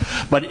know.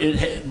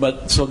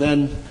 But so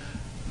then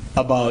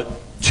about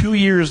 2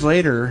 years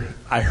later,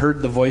 I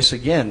heard the voice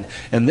again,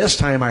 and this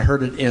time I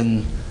heard it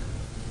in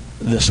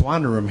the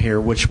Swan Room here,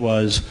 which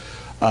was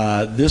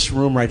this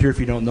room right here. If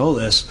you don't know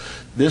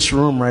this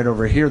room right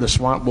over here, the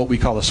Swan, what we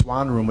call the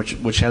Swan Room,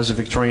 which has the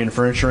Victorian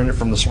furniture in it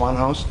from the Swan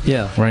House.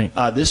 Yeah, right.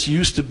 This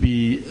used to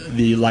be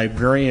the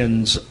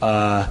librarian's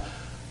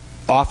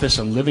office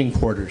and living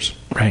quarters.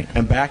 Right.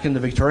 And back in the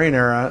Victorian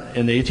era,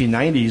 in the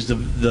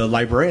 1890s, the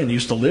librarian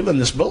used to live in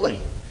this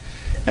building.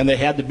 And they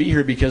had to be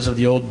here because of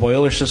the old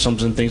boiler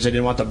systems and things. They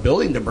didn't want the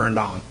building to burn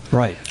down.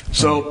 Right.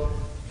 So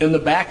in the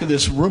back of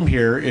this room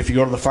here, if you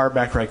go to the far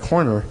back right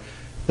corner,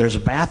 there's a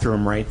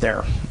bathroom right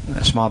there,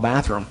 a small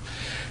bathroom.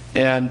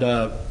 And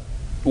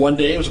one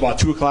day, it was about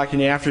 2 o'clock in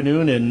the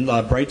afternoon, and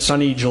a bright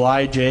sunny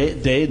July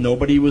day,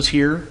 nobody was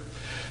here.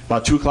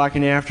 About 2 o'clock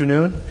in the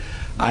afternoon,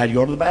 I had to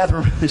go to the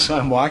bathroom. So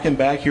I'm walking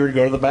back here to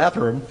go to the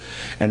bathroom,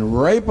 and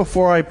right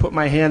before I put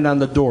my hand on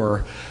the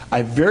door,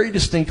 I very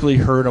distinctly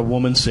heard a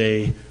woman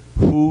say,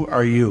 "Who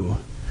are you?"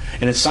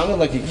 And it sounded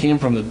like it came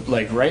from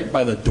right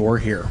by the door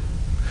here.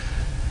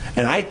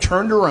 And I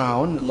turned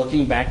around,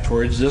 looking back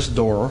towards this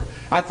door.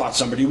 I thought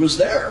somebody was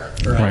there.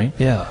 Right.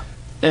 Yeah.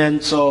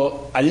 And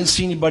so I didn't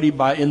see anybody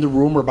in the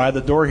room or by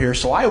the door here.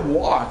 So I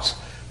walked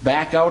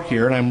back out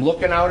here, and I'm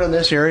looking out in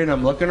this area, and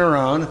I'm looking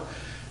around.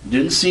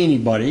 Didn't see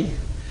anybody.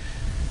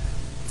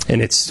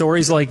 And it's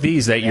stories like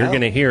these that you're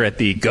going to hear at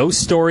the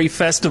Ghost Story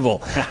Festival,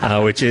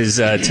 which is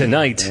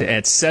tonight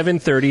at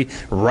 7:30,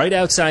 right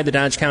outside the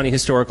Dodge County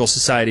Historical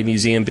Society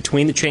Museum,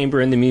 between the chamber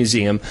and the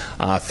museum.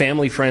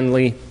 Family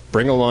friendly.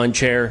 Bring a lawn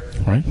chair.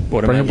 Right.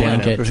 What am I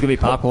blanket? There's going to be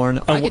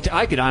popcorn.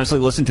 I could honestly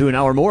listen to an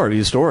hour more of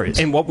these stories.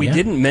 And what we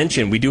didn't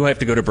mention, we do have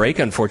to go to break,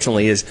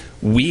 unfortunately, is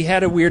we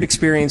had a weird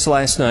experience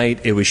last night.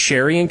 It was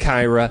Sherry and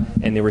Kyra,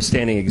 and they were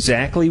standing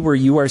exactly where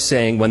you are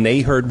saying when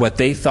they heard what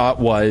they thought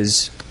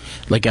was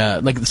like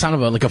the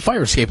sound of a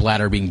fire escape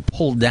ladder being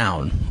pulled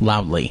down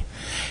loudly.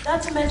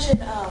 Not to mention,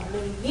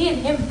 when me and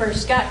him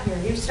first got here,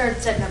 he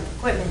started setting up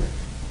equipment,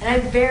 and I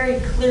very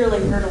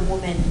clearly heard a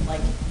woman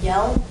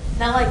yell,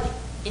 not like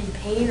in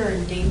pain or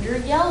in danger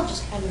yell,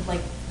 just kind of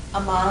like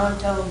a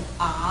monotone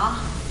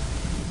ah.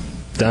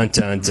 Dun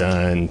dun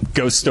dun.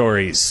 Ghost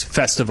Stories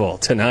Festival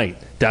tonight,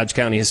 Dodge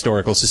County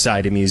Historical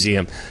Society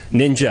Museum.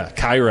 Ninja,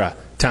 Kyra,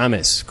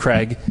 Thomas,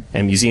 Craig,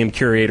 and museum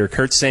curator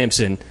Kurt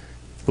Sampson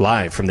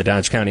Live from the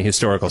Dodge County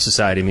Historical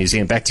Society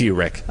Museum. Back to you,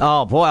 Rick.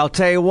 Oh, boy, I'll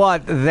tell you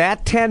what,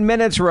 that 10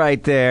 minutes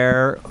right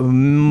there,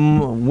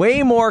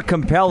 way more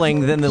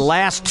compelling than the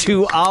last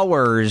 2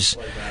 hours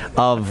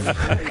of...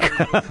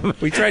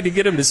 We tried to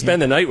get him to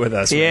spend the night with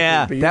us.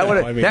 Yeah, Rick. that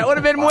would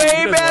have been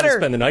way better. better.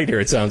 Spend the night here,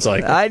 it sounds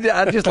like.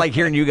 I just like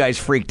hearing you guys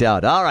freaked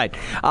out. All right.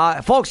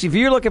 Folks, if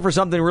you're looking for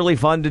something really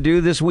fun to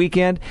do this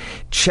weekend,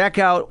 check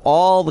out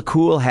all the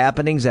cool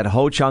happenings at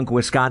Ho Chunk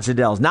Wisconsin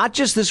Dells. Not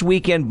just this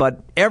weekend,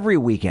 but every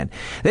weekend.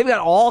 They've got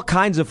all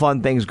kinds of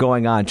fun things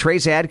going on.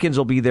 Trace Adkins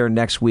will be there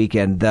next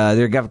weekend.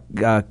 They've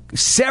got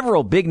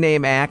several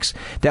big-name acts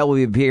that will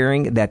be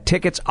appearing that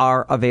tickets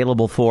are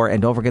available for.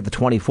 And don't forget the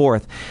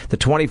 24th. The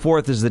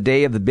 24th is the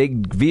day of the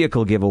big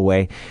vehicle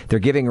giveaway. They're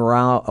giving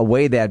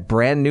away that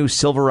brand-new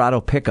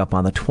Silverado pickup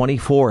on the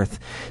 24th.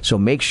 So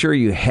make sure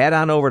you head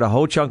on over to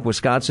Ho Chunk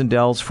Wisconsin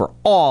Dells for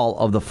all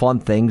of the fun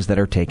things that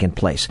are taking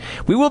place.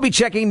 We will be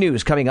checking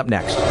news coming up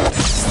next.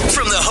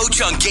 From the Ho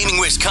Chunk Gaming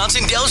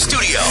Wisconsin Dells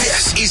studio,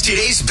 this is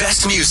today's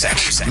best music.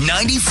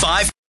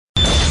 95.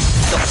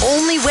 The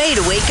only way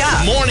to wake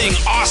up. Morning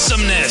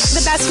awesomeness.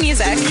 The best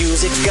music.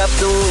 Music up,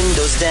 the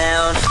windows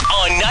down.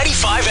 On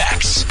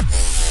 95X.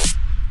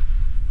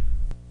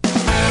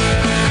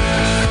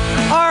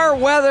 Our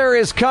weather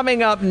is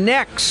coming up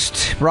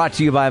next. Brought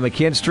to you by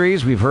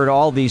McKinstry's. We've heard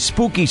all these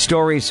spooky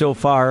stories so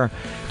far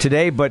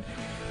today, but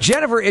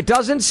Jennifer, it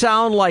doesn't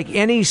sound like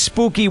any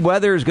spooky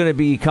weather is going to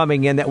be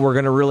coming in that we're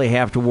going to really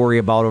have to worry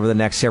about over the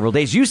next several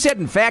days. You said,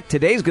 in fact,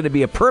 today's going to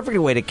be a perfect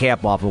way to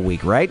cap off a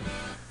week, right?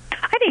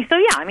 I think so,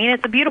 yeah. I mean,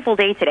 it's a beautiful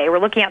day today. We're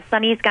looking at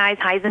sunny skies,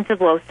 highs into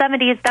the low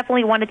 70s.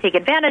 Definitely one to take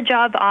advantage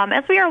of,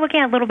 as we are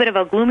looking at a little bit of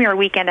a gloomier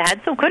weekend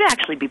ahead, so it could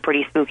actually be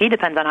pretty spooky.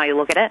 Depends on how you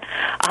look at it.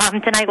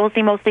 Tonight we'll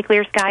see mostly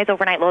clear skies.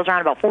 Overnight lows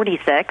around about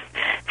 46.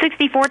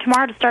 64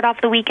 tomorrow to start off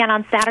the weekend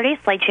on Saturday.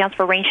 Slight chance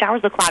for rain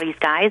showers with cloudy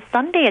skies.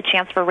 Sunday, a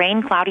chance for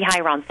rain, cloudy high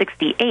around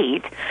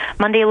 68.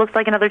 Monday looks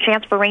like another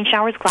chance for rain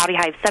showers, cloudy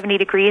high of 70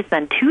 degrees.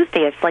 Then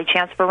Tuesday, a slight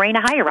chance for rain,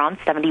 a high around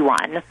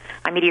 71.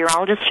 I'm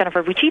meteorologist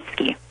Jennifer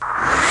Vuchitsky.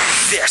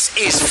 This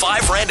is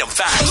 5 Random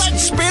Facts.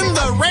 Let's spin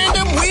the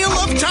random wheel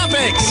of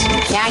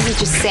topics. Now you're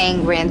just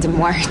saying random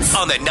words.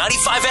 On the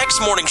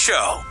 95X Morning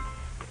Show.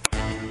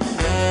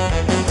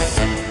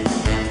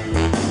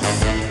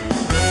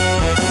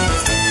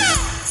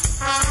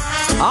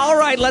 All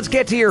right, let's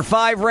get to your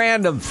 5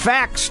 random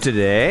facts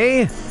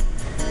today.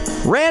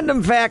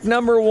 Random fact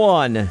number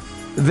 1.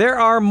 There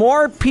are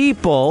more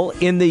people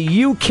in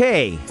the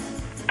UK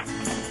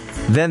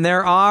than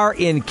there are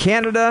in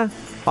Canada,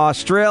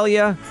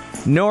 Australia,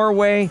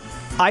 Norway,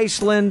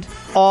 Iceland,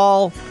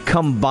 all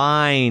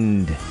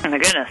combined. Oh, my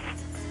goodness.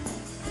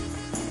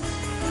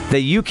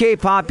 The UK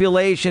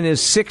population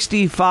is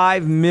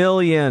 65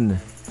 million.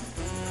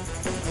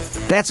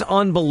 That's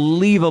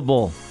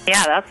unbelievable.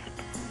 Yeah,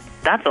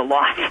 that's a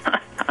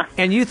lot.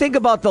 And you think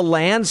about the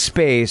land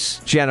space,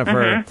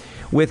 Jennifer,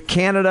 with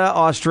Canada,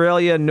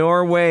 Australia,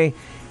 Norway,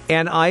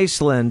 and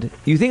Iceland.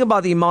 You think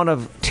about the amount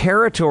of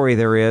territory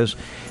there is.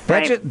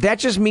 That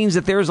just means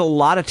that there's a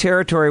lot of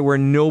territory where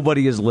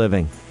nobody is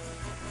living.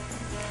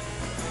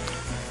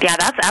 Yeah,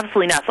 that's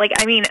absolutely nuts. Like,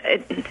 I mean,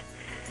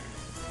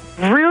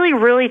 really,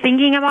 really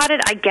thinking about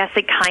it, I guess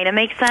it kind of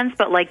makes sense,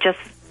 but, like, just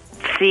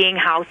seeing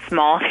how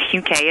small the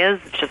UK is,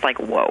 it's just like,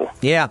 whoa.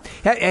 Yeah.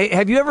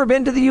 Have you ever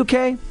been to the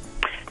UK?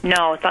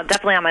 No, it's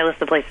definitely on my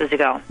list of places to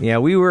go. Yeah,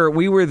 we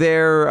were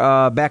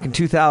there back in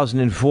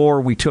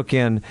 2004. We took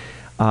in,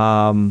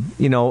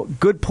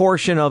 good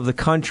portion of the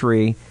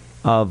country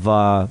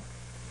of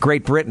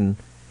Great Britain.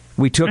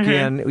 We took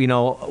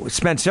in,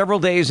 spent several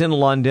days in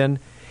London,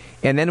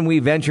 and then we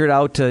ventured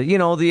out to,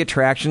 the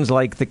attractions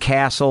like the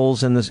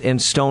castles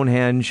and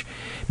Stonehenge.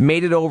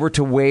 Made it over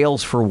to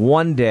Wales for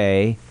one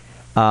day.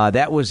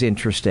 That was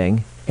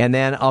interesting. And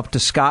then up to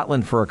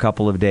Scotland for a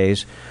couple of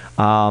days.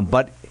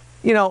 But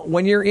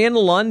when you're in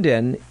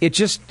London, it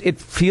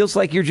feels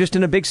like you're just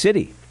in a big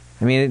city.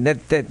 I mean,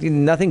 that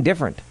nothing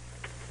different.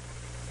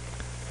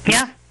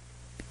 Yeah.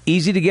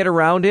 Easy to get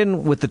around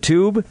in with the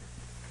tube.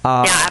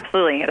 Yeah,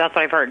 absolutely. That's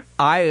what I've heard.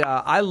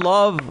 I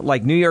love,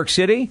 like, New York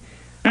City.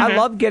 I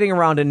love getting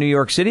around in New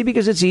York City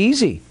because it's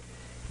easy.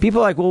 People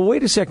are like, well,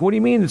 wait a second. What do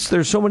you mean?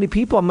 There's so many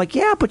people. I'm like,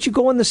 yeah, but you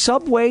go on the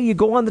subway, you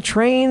go on the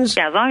trains.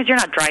 Yeah, as long as you're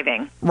not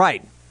driving.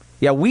 Right.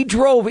 Yeah, we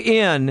drove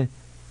in.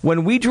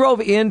 When we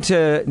drove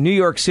into New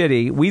York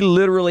City, we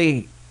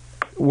literally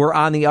were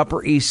on the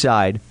Upper East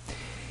Side,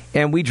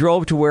 and we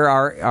drove to where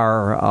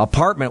our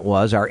apartment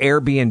was, our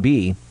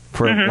Airbnb,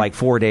 for like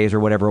 4 days or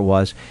whatever it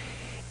was.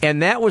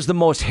 And that was the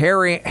most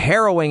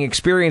harrowing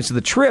experience of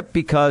the trip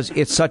because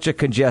it's such a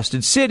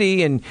congested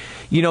city and,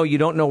 you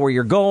don't know where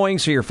you're going,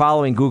 so you're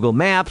following Google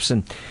Maps.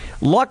 And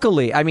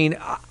luckily, I mean,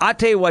 I'll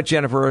tell you what,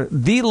 Jennifer,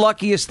 the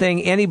luckiest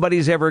thing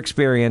anybody's ever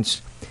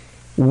experienced,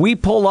 we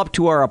pull up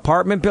to our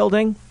apartment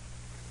building,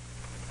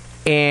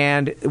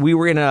 and we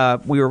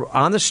were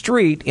on the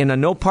street in a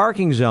no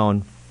parking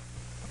zone.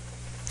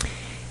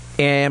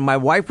 And my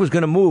wife was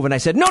going to move, and I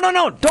said, no,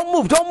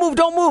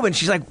 don't move. And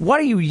she's like, what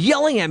are you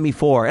yelling at me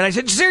for? And I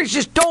said, seriously,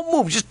 just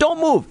don't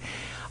move.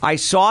 I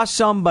saw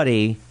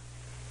somebody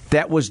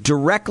that was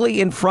directly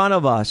in front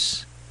of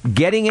us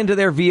getting into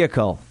their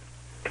vehicle.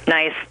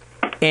 Nice.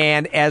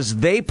 And as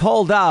they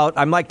pulled out,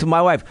 I'm like to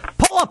my wife,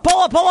 pull up, pull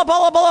up, pull up,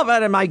 pull up, pull up.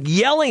 And I'm like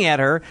yelling at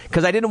her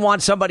because I didn't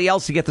want somebody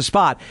else to get the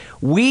spot.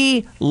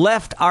 We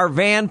left our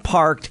van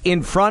parked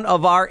in front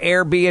of our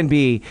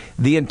Airbnb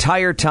the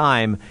entire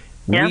time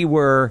we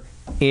were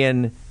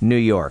in New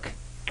York.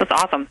 That's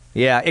awesome.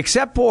 Yeah,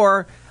 except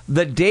for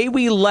the day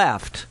we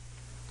left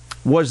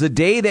was the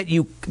day that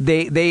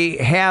they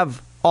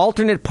have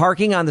alternate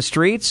parking on the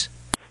streets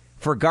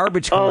for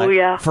garbage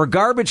for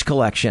garbage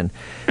collection.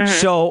 Mm-hmm.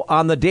 So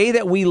on the day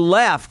that we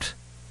left,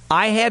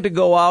 I had to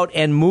go out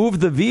and move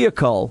the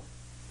vehicle.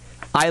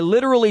 I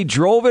literally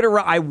drove it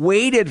around. I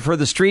waited for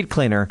the street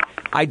cleaner.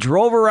 I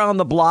drove around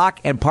the block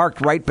and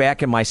parked right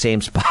back in my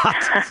same spot.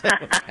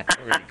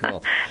 Really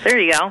cool. There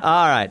you go. All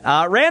right.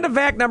 Random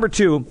fact number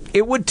 2.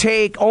 It would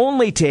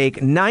only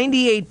take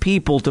 98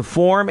 people to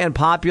form and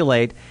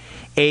populate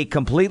a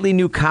completely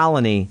new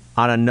colony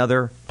on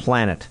another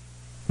planet.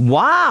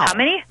 Wow. How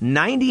many?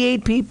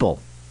 98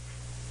 people.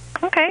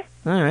 Okay.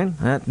 All right.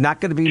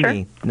 Not going to be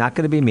me. Not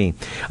going to be me.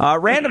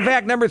 Random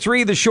fact number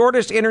 3. The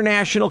shortest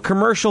international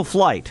commercial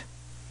flight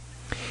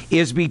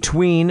is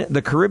between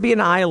the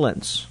Caribbean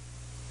islands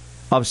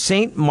of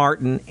St.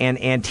 Martin and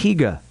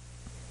Antigua.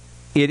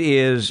 It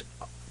is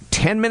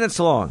 10 minutes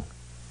long,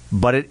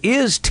 but it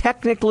is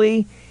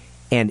technically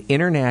an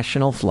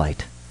international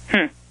flight.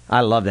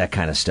 I love that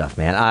kind of stuff,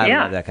 man. I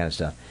love that kind of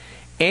stuff.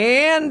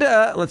 And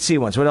let's see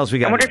once. What else we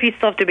got? I wonder if you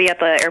still have to be at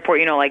the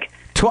airport,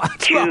 2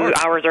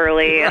 hours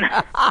early.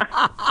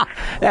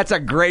 That's a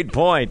great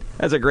point.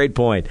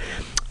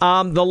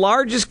 The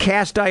largest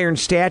cast iron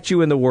statue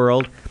in the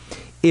world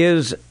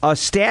is a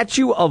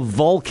statue of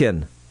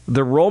Vulcan,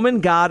 the Roman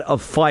god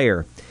of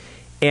fire.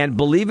 And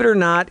believe it or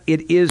not,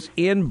 it is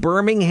in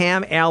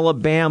Birmingham,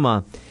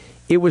 Alabama.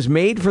 It was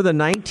made for the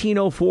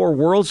 1904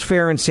 World's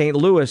Fair in St.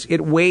 Louis.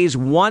 It weighs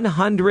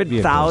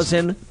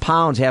 100,000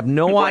 pounds. Have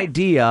no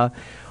idea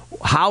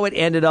how it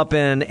ended up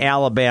in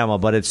Alabama,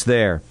 but it's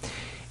there.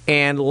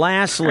 And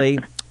lastly,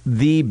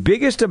 the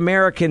biggest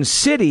American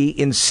city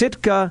in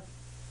Sitka...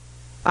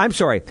 I'm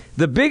sorry.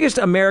 The biggest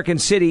American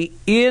city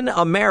in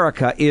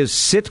America is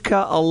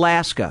Sitka,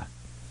 Alaska.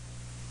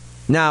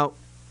 Now,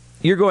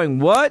 you're going,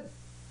 what?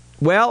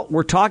 Well,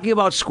 we're talking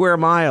about square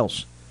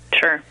miles.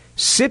 Sure.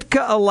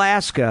 Sitka,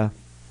 Alaska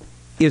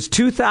is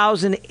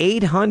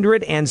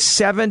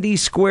 2,870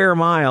 square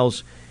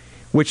miles,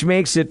 which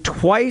makes it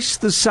twice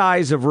the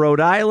size of Rhode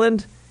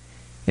Island.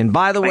 And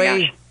by the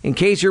way, in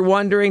case you're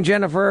wondering,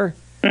 Jennifer,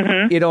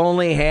 it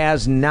only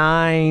has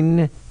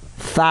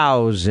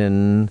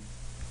 9,000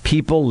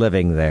 people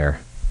living there.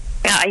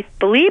 Yeah, I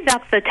believe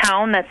that's the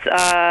town that's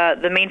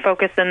the main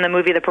focus in the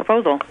movie The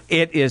Proposal.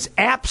 It is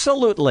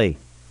absolutely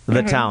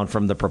the town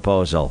from The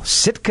Proposal.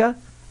 Sitka,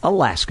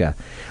 Alaska.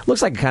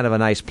 Looks like kind of a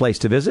nice place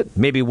to visit.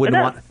 Maybe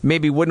wouldn't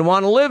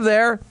want to live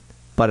there,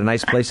 but a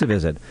nice place to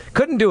visit.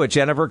 Couldn't do it,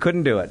 Jennifer.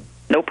 Couldn't do it.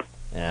 Nope.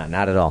 Yeah,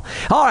 not at all.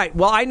 All right.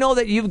 Well, I know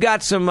that you've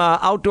got some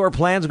outdoor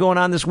plans going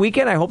on this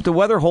weekend. I hope the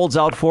weather holds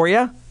out for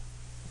you.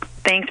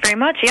 Thanks very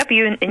much. Yep,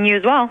 you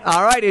as well.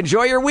 All right.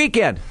 Enjoy your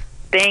weekend.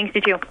 Thanks, you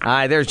too. All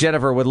right, there's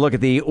Jennifer with a look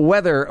at the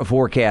weather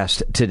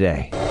forecast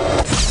today.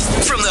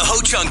 From the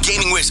Ho Chunk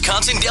Gaming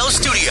Wisconsin Dell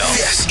studio,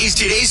 this is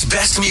today's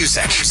best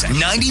music,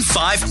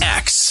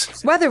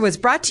 95X. Weather was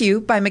brought to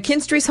you by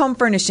McKinstry's Home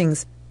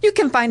Furnishings. You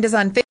can find us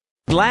on Facebook.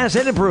 Glass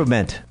and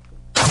Improvement.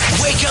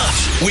 Wake up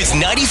with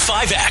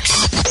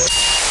 95X.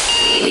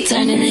 We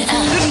turning it up.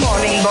 Good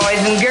morning,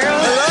 boys and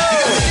girls.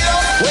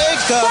 Hello.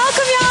 Wake up.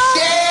 Welcome, y'all.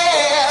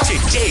 Yeah.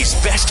 Today's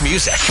best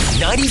music,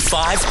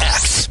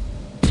 95X.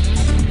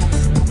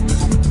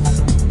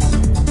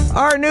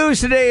 Our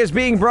news today is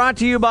being brought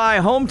to you by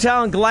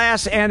Hometown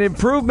Glass and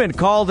Improvement.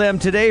 Call them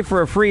today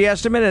for a free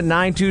estimate at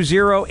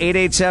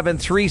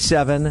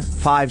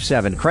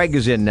 920-887-3757. Craig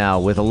is in now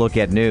with a look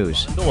at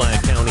news. Fond du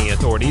Lac County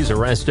authorities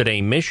arrested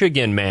a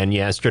Michigan man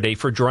yesterday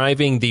for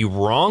driving the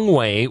wrong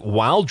way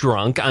while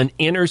drunk on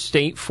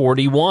Interstate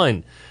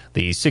 41.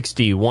 The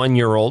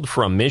 61-year-old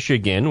from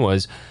Michigan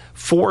was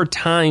 4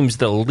 times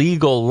the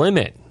legal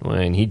limit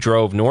when he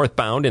drove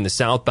northbound in the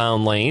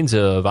southbound lanes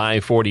of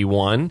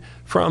I-41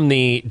 from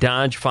the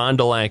Dodge-Fond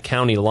du Lac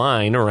County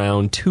line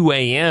around 2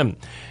 a.m.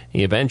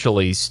 He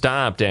eventually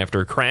stopped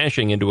after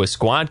crashing into a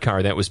squad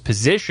car that was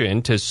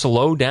positioned to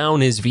slow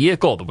down his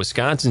vehicle. The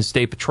Wisconsin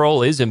State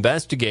Patrol is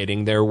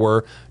investigating. There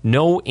were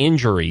no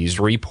injuries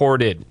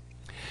reported.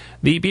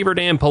 The Beaver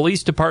Dam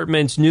Police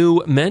Department's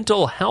new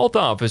mental health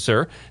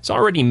officer is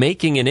already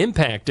making an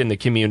impact in the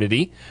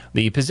community.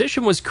 The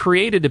position was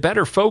created to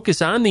better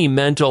focus on the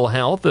mental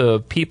health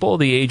of people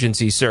the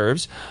agency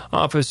serves.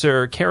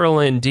 Officer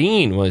Carolyn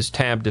Dean was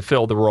tabbed to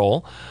fill the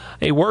role.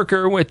 A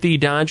worker with the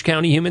Dodge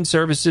County Human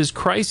Services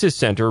Crisis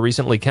Center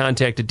recently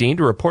contacted Dean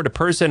to report a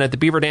person at the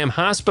Beaver Dam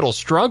Hospital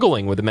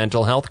struggling with a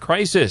mental health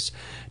crisis.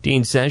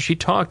 Dean says she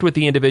talked with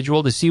the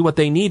individual to see what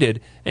they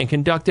needed and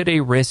conducted a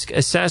risk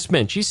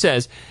assessment. She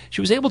says she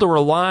was able to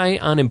rely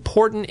on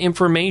important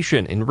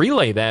information and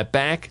relay that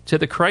back to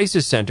the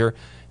crisis center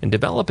and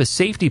develop a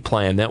safety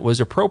plan that was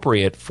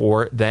appropriate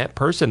for that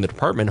person. The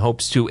department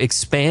hopes to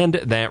expand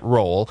that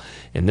role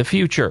in the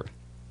future.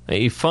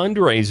 A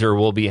fundraiser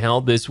will be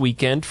held this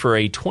weekend for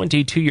a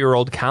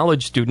 22-year-old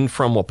college student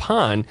from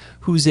Waupun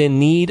who's in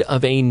need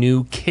of a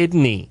new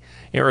kidney.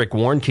 Eric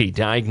Warnke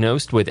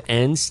diagnosed with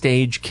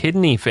end-stage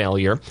kidney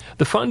failure.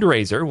 The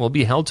fundraiser will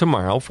be held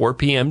tomorrow, 4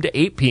 p.m. to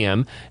 8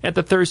 p.m. at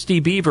the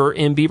Thirsty Beaver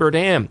in Beaver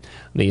Dam.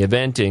 The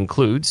event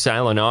includes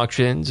silent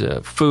auctions,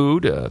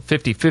 food, a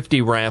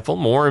 50-50 raffle.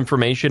 More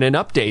information and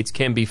updates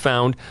can be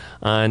found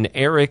on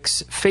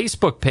Eric's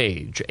Facebook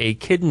page, A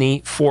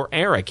Kidney for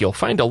Eric. You'll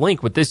find a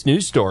link with this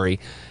news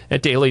story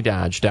at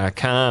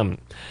dailydodge.com.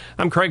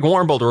 I'm Craig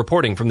Warmbold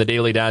reporting from the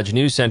Daily Dodge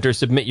News Center.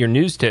 Submit your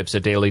news tips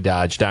at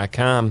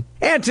dailydodge.com.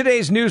 And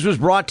today's news was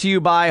brought to you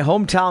by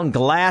Hometown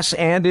Glass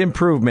and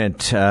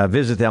Improvement.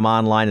 Visit them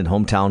online at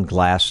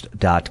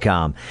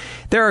hometownglass.com.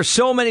 There are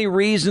so many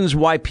reasons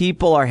why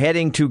people are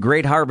heading to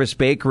Great Harvest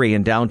Bakery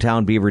in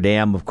downtown Beaver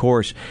Dam. Of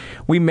course,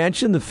 we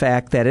mentioned the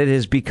fact that it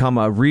has become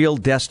a real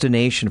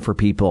destination for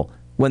people.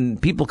 When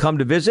people come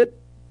to visit,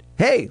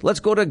 hey, let's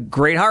go to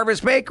Great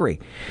Harvest Bakery.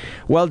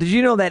 Well, did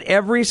you know that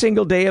every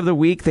single day of the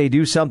week they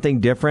do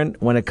something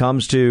different when it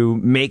comes to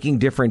making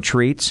different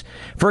treats?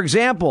 For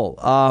example,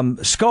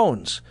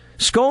 scones.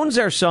 Scones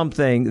are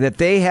something that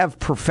they have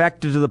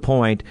perfected to the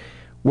point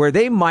where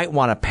they might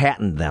want to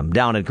patent them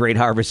down at Great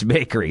Harvest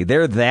Bakery.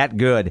 They're that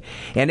good.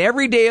 And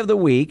every day of the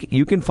week,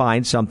 you can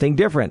find something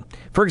different.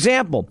 For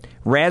example,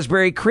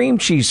 raspberry cream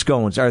cheese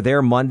scones are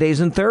there Mondays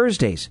and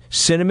Thursdays.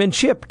 Cinnamon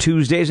chip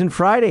Tuesdays and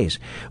Fridays.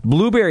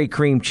 Blueberry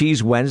cream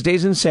cheese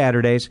Wednesdays and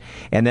Saturdays.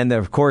 And then,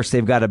 of course,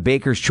 they've got a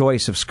baker's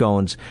choice of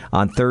scones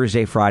on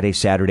Thursday, Friday,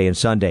 Saturday, and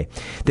Sunday.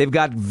 They've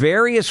got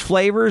various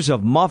flavors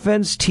of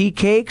muffins, tea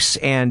cakes,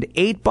 and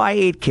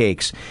 8x8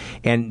 cakes.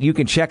 And you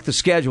can check the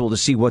schedule to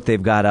see what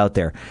they've got out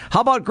there.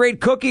 How about great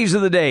cookies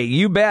of the day?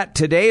 You bet.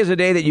 Today is a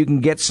day that you can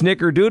get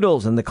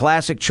Snickerdoodles and the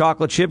classic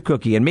chocolate chip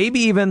cookie, and maybe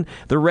even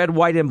the red,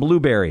 white, and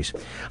blueberries.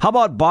 How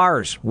about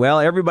bars?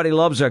 Well, everybody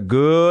loves a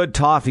good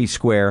toffee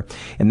square,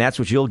 and that's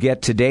what you'll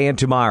get today and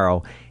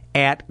tomorrow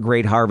at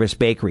Great Harvest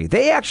Bakery.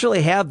 They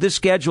actually have this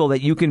schedule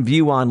that you can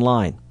view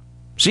online,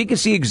 so you can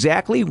see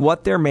exactly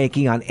what they're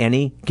making on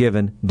any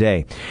given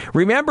day.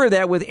 Remember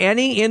that with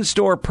any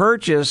in-store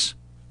purchase,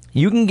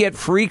 you can get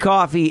free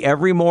coffee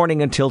every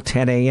morning until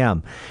 10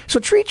 a.m. So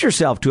treat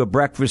yourself to a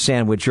breakfast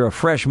sandwich or a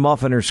fresh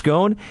muffin or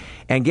scone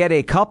and get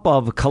a cup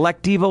of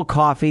Collectivo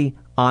coffee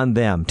on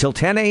them till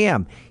 10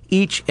 a.m.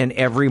 each and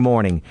every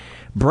morning.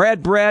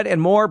 Bread,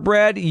 and more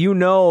bread. You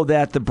know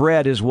that the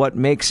bread is what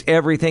makes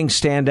everything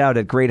stand out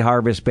at Great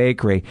Harvest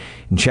Bakery.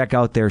 And check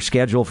out their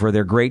schedule for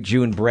their great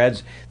June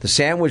breads. The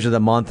sandwich of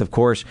the month, of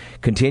course,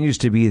 continues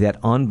to be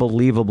that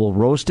unbelievable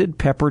roasted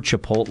pepper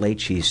chipotle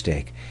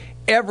cheesesteak.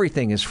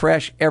 Everything is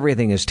fresh,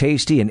 everything is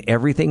tasty, and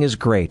everything is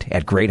great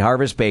at Great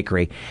Harvest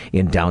Bakery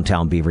in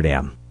downtown Beaver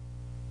Dam.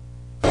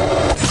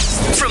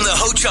 From the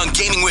Ho-Chunk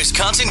Gaming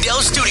Wisconsin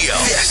Dell studio,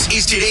 this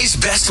is today's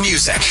best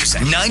music,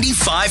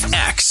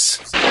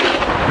 95X.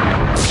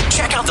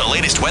 Check out the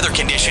latest weather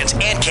conditions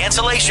and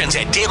cancellations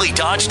at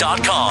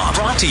dailydodge.com.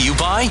 Brought to you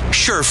by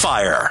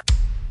Surefire.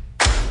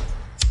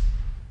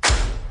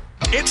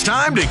 It's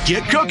time to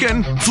get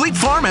cooking. Fleet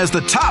Farm has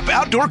the top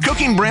outdoor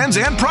cooking brands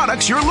and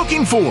products you're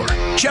looking for.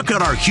 Check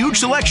out our huge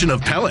selection of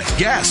pellet,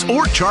 gas,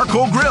 or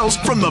charcoal grills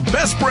from the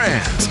best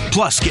brands.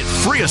 Plus, get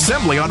free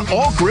assembly on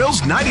all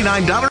grills,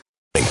 $99.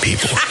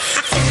 People.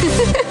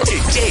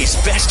 Today's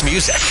best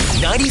music,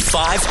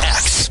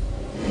 95X.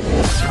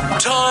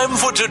 Time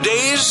for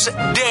today's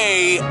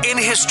Day in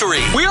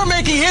History. We are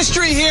making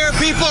history here,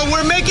 people.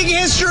 We're making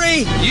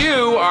history.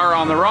 You are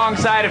on the wrong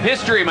side of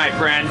history, my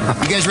friend.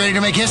 You guys ready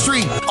to make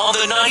history? On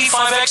the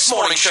 95X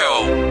Morning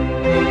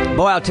Show.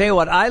 Boy, I'll tell you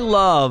what, I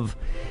love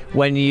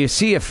when you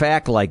see a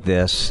fact like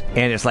this,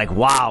 and it's like,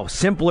 wow,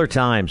 simpler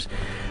times.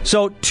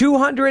 So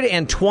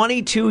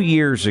 222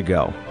 years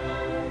ago,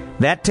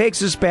 that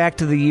takes us back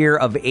to the year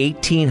of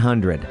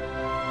 1800.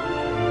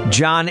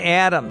 John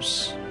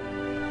Adams,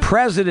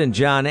 President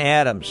John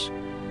Adams,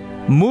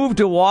 moved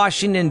to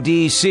Washington,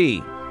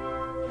 D.C.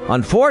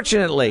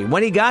 Unfortunately,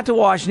 when he got to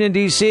Washington,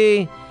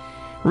 D.C.,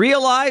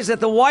 realized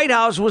that the White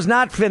House was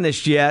not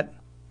finished yet.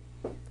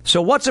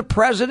 So what's a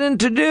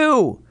president to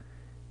do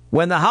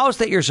when the house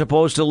that you're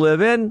supposed to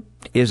live in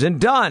isn't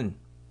done?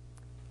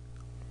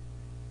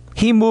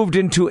 He moved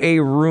into a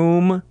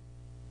room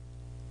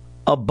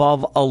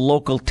above a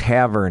local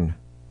tavern.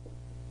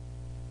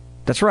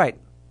 That's right.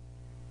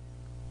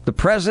 The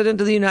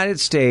President of the United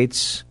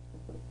States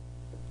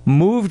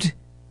moved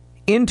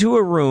into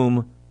a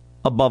room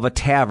above a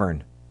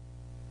tavern.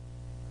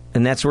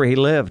 And that's where he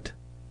lived.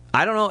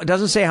 I don't know. It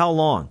doesn't say how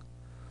long.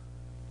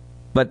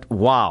 But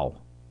wow.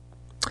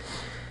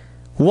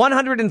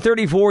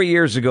 134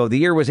 years ago, the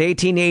year was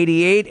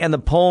 1888, and the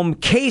poem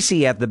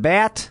Casey at the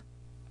Bat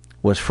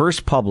was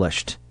first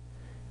published.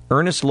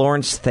 Ernest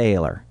Lawrence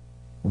Thaler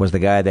was the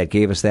guy that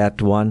gave us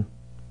that one.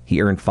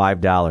 He earned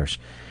 $5.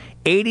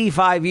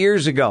 85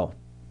 years ago,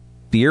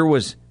 the year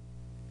was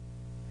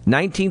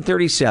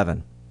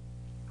 1937.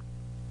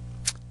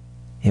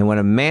 And when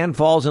a man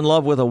falls in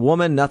love with a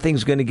woman,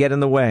 nothing's going to get in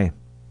the way.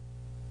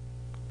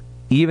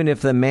 Even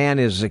if the man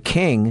is a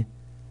king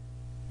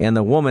and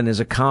the woman is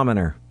a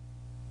commoner.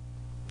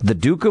 The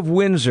Duke of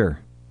Windsor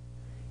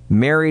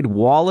married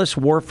Wallace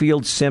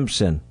Warfield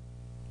Simpson.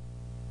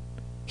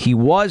 He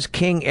was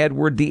King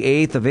Edward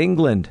VIII of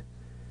England,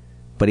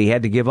 but he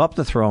had to give up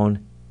the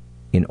throne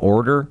in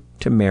order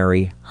to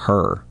marry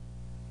her.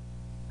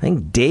 I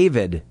think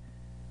David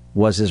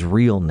was his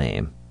real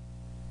name,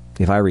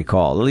 if I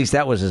recall. At least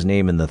that was his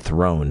name in the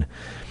throne.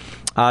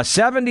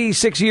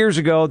 76 years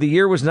ago, the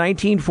year was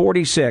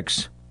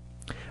 1946,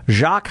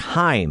 Jacques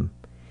Haim,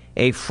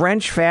 a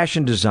French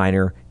fashion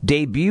designer,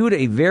 debuted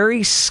a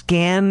very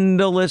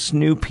scandalous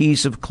new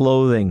piece of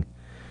clothing.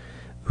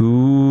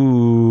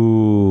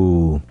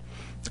 Ooh.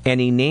 And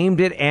he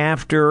named it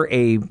after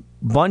a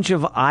bunch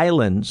of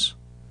islands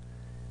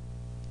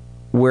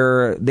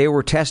where they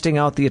were testing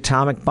out the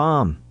atomic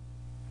bomb.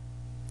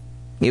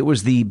 It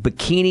was the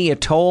Bikini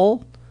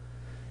Atoll,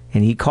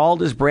 and he called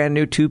his brand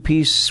new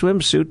two-piece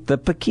swimsuit the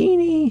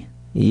Bikini.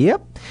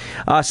 Yep.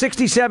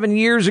 67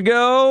 years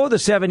ago, The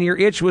 7-Year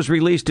Itch was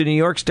released in New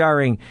York,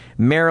 starring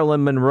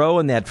Marilyn Monroe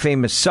in that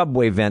famous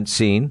subway vent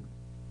scene.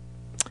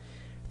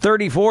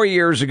 34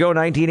 years ago,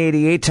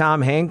 1988,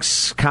 Tom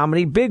Hanks'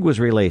 comedy Big was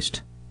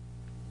released.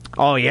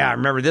 Oh, yeah, I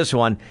remember this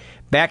one.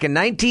 Back in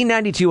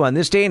 1992, on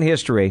this day in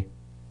history,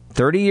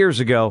 30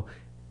 years ago,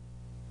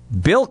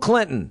 Bill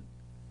Clinton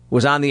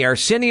was on the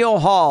Arsenio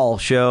Hall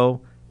show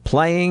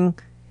playing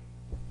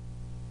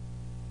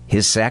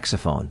his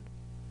saxophone.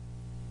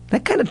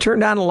 That kind of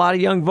turned on a lot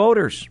of young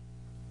voters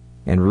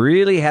and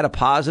really had a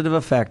positive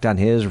effect on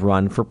his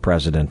run for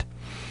president.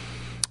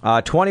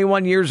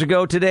 21 years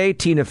ago today,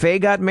 Tina Fey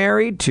got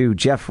married to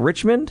Jeff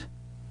Richmond.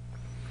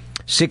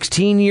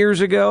 16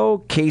 years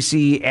ago,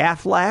 Casey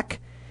Affleck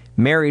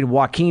married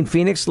Joaquin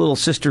Phoenix's little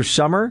sister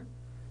Summer,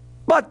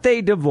 but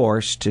they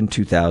divorced in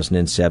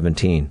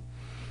 2017.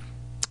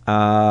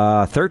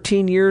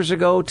 13 years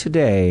ago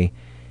today,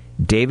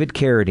 David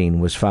Carradine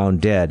was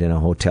found dead in a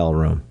hotel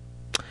room.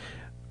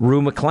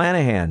 Rue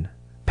McClanahan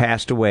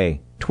passed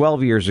away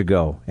 12 years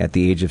ago at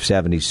the age of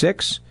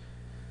 76.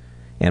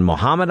 And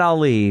Muhammad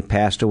Ali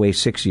passed away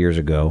 6 years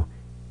ago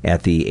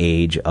at the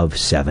age of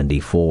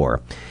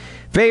 74.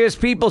 Famous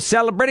people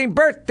celebrating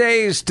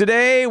birthdays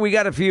today. We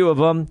got a few of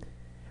them.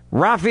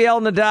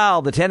 Rafael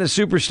Nadal, the tennis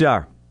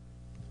superstar.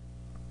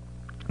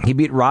 He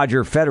beat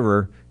Roger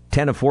Federer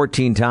 10 of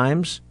 14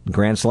 times in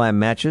Grand Slam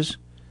matches.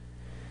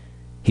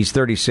 He's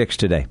 36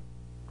 today.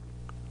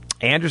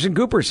 Anderson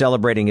Cooper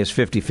celebrating his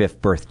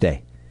 55th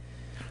birthday.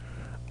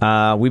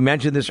 We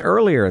mentioned this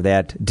earlier,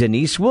 that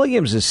Denise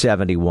Williams is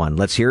 71.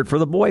 Let's hear it for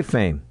the boy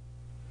fame.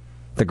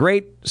 The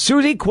great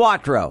Susie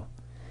Quattro,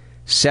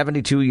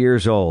 72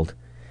 years old.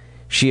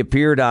 She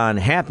appeared on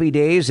Happy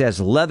Days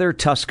as Leather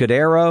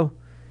Tuscadero,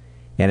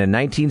 and in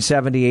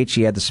 1978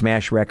 she had the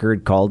smash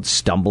record called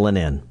Stumbling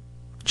In.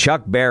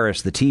 Chuck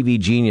Barris, the TV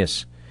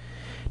genius,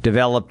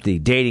 developed the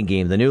dating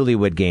game, the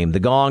Newlywed Game, The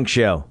Gong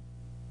Show.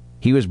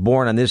 He was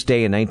born on this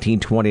day in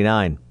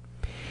 1929.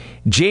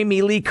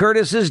 Jamie Lee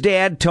Curtis's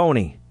dad,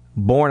 Tony,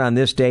 born on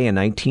this day in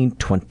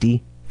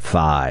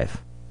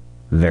 1925.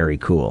 Very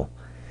cool.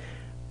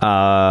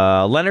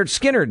 Leonard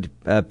Skinner,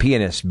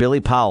 pianist.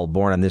 Billy Powell,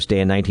 born on this day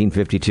in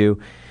 1952.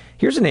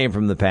 Here's a name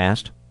from the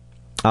past.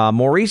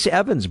 Maurice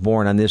Evans,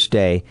 born on this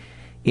day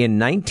in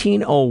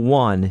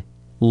 1901,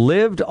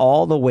 lived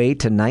all the way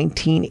to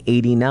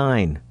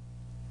 1989.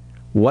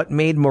 What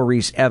made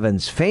Maurice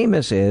Evans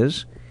famous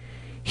is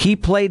he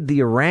played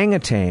the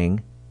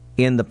orangutan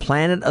in the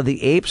Planet of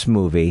the Apes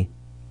movie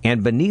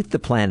and Beneath the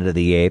Planet of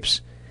the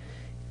Apes.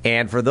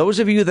 And for those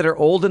of you that are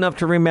old enough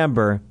to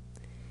remember,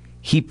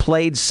 he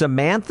played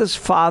Samantha's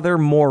father,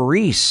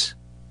 Maurice,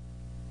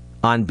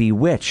 on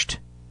Bewitched.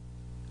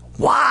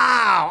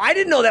 Wow! I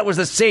didn't know that was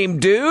the same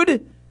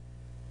dude.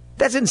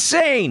 That's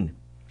insane.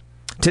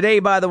 Today,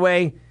 by the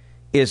way,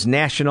 is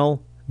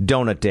National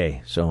Donut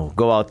Day. So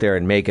go out there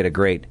and make it a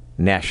great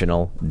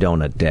National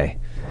Donut Day.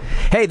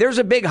 Hey, there's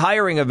a big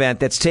hiring event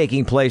that's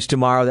taking place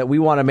tomorrow that we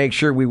want to make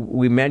sure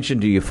we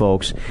mention to you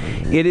folks.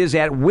 It is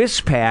at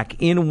Wispac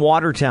in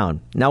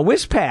Watertown. Now,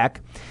 Wispac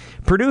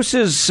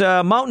produces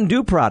Mountain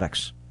Dew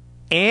products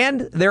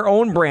and their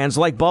own brands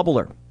like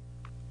Bubbler.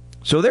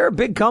 So they're a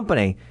big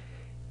company,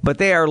 but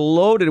they are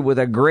loaded with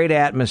a great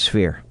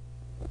atmosphere.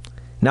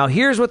 Now,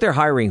 here's what they're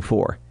hiring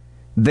for.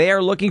 They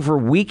are looking for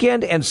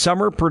weekend and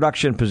summer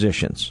production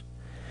positions.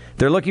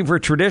 They're looking for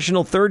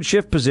traditional third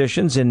shift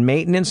positions in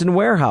maintenance and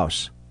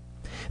warehouse.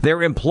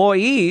 Their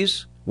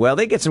employees, well,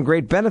 they get some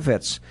great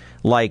benefits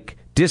like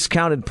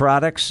discounted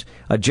products,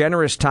 a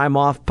generous time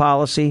off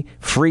policy,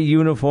 free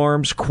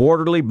uniforms,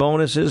 quarterly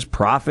bonuses,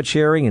 profit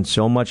sharing, and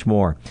so much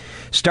more.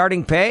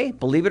 Starting pay,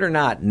 believe it or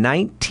not,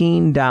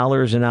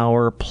 $19 an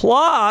hour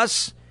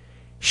plus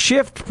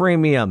shift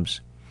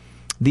premiums.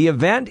 The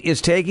event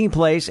is taking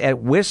place at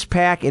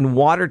Wispac in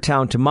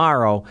Watertown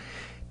tomorrow,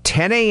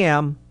 10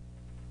 a.m.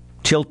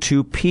 till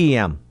 2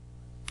 p.m.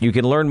 You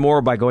can learn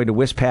more by going to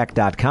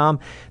wispac.com.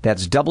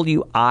 That's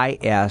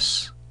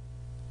WIS-PAC.com.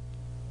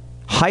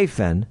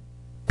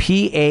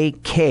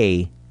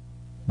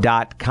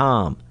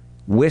 WISPAK.com.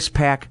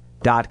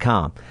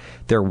 WISPAK.com.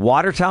 Their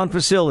Watertown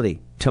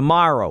facility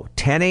tomorrow,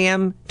 10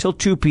 a.m. till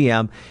 2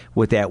 p.m.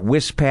 with that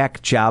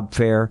WISPAK job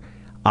fair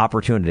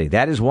opportunity.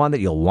 That is one that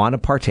you'll want to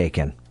partake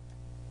in.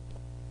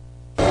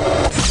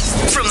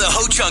 From the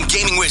Ho Chunk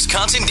Gaming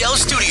Wisconsin Dell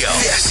Studio,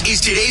 this is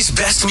today's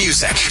best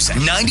music.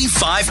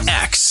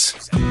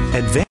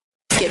 95X.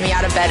 Get me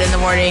out of bed in the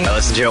morning. I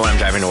listen to it when I'm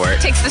driving to work.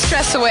 Takes the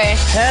stress away.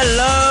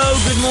 Hello,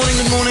 good morning,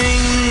 good morning.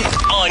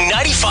 On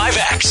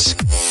 95X.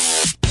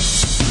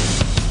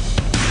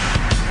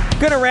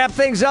 Going to wrap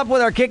things up with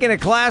our Kickin'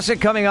 It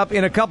Classic coming up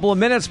in a couple of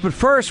minutes. But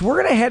first, we're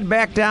going to head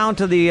back down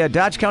to the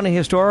Dodge County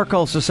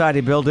Historical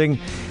Society building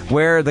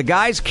where the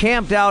guys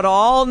camped out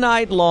all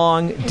night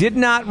long, did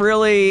not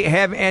really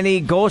have any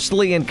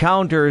ghostly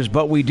encounters,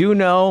 but we do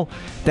know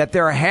that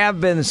there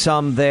have been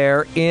some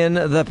there in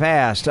the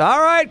past. All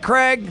right,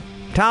 Craig,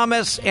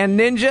 Thomas, and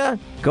Ninja,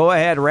 go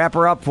ahead, wrap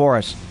her up for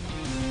us.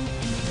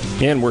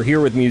 And we're here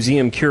with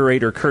museum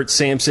curator Kurt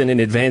Sampson in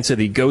advance of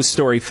the Ghost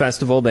Story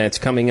Festival that's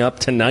coming up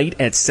tonight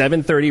at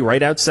 7:30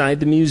 right outside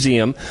the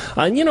museum.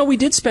 And, we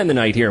did spend the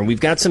night here, and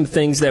we've got some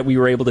things that we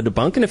were able to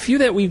debunk and a few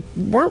that we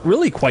weren't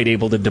really quite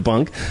able to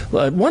debunk.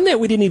 One that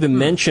we didn't even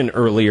mention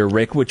earlier,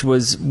 Rick, which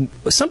was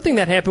something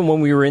that happened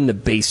when we were in the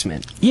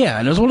basement. Yeah,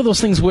 and it was one of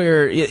those things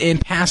where in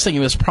passing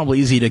it was probably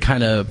easy to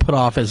kind of put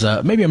off as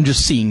maybe I'm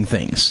just seeing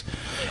things.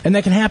 And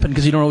that can happen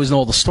because you don't always know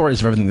all the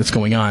stories of everything that's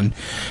going on.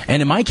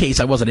 And in my case,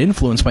 I wasn't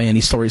influenced by any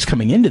stories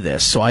coming into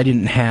this, so I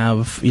didn't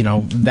have,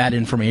 that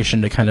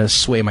information to kind of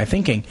sway my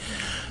thinking.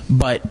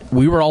 But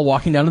we were all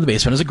walking down to the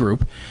basement as a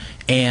group,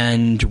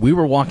 and we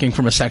were walking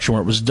from a section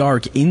where it was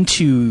dark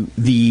into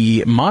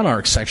the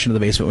Monarch section of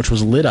the basement, which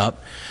was lit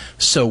up.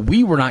 So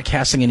we were not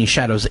casting any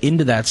shadows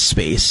into that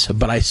space,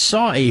 but I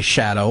saw a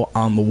shadow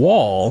on the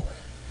wall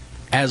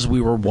as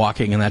we were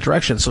walking in that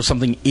direction. So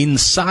something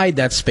inside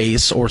that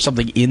space or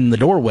something in the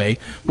doorway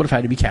would have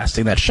had to be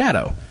casting that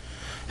shadow.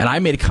 And I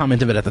made a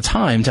comment of it at the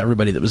time to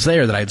everybody that was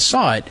there that I had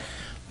saw it,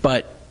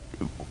 but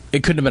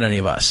it couldn't have been any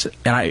of us.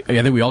 And I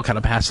think we all kind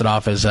of passed it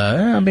off as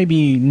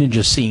maybe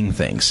Ninja seeing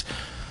things.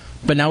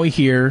 But now we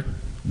hear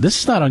this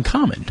is not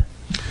uncommon.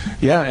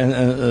 Yeah, and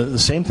the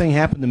same thing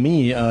happened to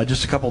me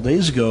just a couple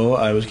days ago.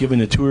 I was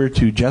giving a tour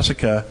to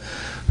Jessica,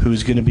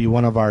 who's going to be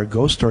one of our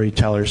ghost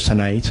storytellers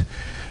tonight.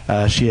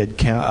 She had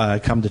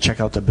come to check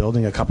out the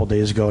building a couple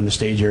days ago in the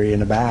stage area in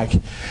the back.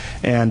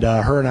 And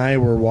her and I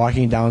were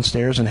walking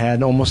downstairs and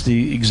had almost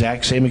the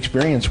exact same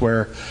experience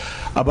where,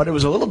 but it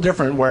was a little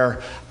different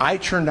where I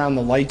turned on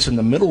the lights in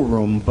the middle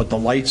room, but the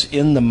lights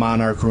in the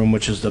Monarch room,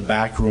 which is the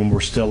back room, were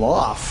still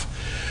off.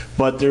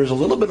 But there's a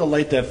little bit of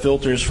light that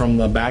filters from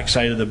the back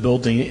side of the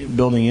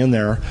building in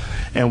there.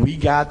 And we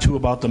got to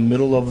about the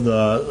middle of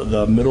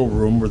the middle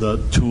room where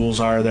the tools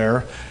are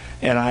there.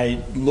 And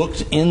I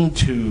looked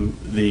into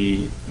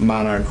the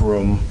Monarch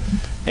room,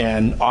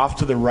 and off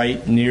to the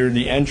right near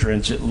the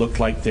entrance, it looked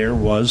like there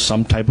was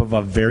some type of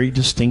a very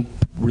distinct,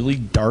 really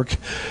dark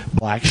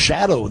black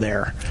shadow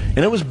there. And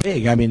it was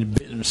big. I mean,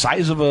 the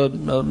size of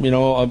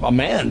a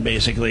man,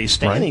 basically,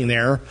 standing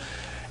there.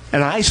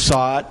 And I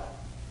saw it,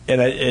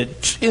 and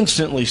it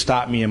instantly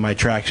stopped me in my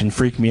tracks and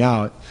freaked me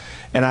out.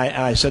 And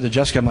I said to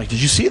Jessica, I'm like,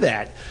 did you see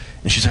that?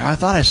 And she's like, I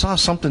thought I saw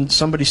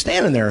somebody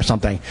standing there or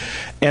something.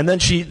 And then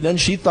she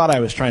thought I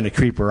was trying to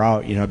creep her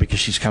out, because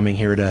she's coming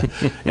here to.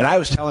 And I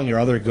was telling her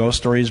other ghost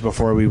stories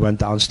before we went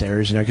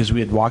downstairs, because we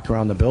had walked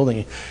around the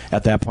building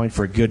at that point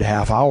for a good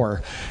half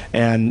hour.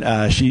 And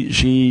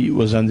she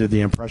was under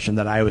the impression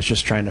that I was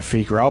just trying to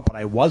freak her out, but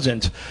I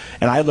wasn't.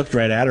 And I looked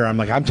right at her. I'm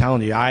like, I'm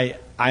telling you, I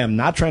am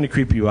not trying to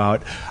creep you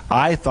out.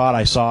 I thought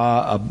I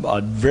saw a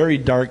very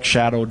dark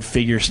shadowed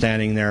figure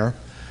standing there.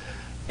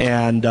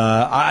 And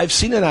I've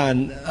seen it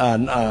on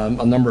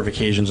a number of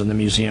occasions in the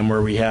museum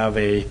where we have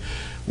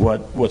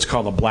what's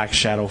called a black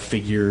shadow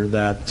figure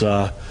that,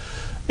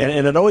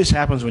 and it always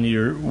happens when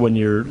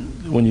you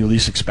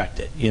least expect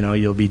it.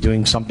 You'll be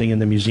doing something in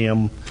the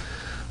museum,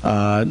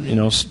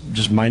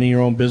 just minding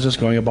your own business,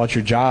 going about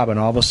your job, and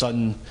all of a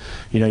sudden,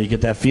 you get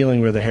that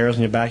feeling where the hairs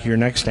on the back of your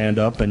neck stand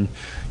up, and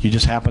you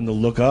just happen to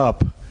look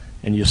up,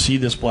 and you see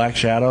this black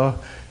shadow,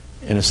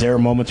 and it's there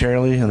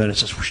momentarily, and then it's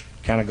just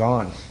kind of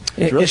gone.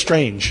 It's really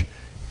strange.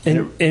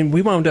 And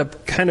we wound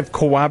up kind of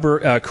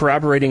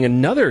corroborating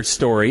another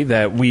story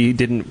that we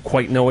didn't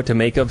quite know what to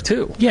make of,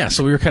 too. Yeah,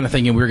 so we were kind of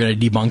thinking we were going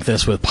to debunk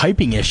this with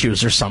piping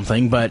issues or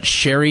something, but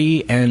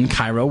Sherry and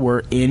Kyra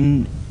were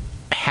in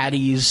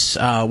Hattie's,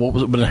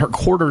 her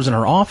quarters in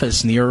her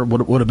office near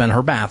what would have been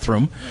her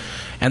bathroom,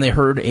 and they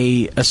heard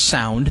a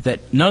sound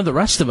that none of the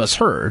rest of us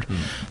heard,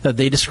 that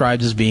they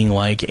described as being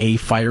like a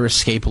fire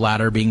escape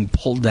ladder being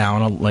pulled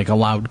down, like a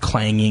loud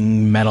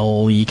clanging,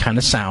 metal-y kind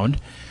of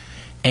sound.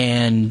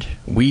 And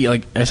we,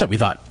 like I said, we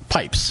thought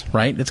pipes,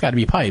 right? It's got to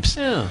be pipes.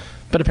 Yeah.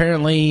 But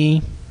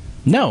apparently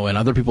No, and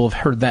other people have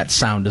heard that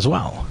sound as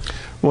well.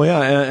 Well,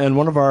 yeah, and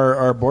one of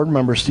our board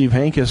members, Steve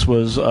Hankus,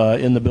 was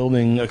in the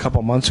building a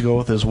couple months ago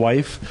with his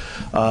wife.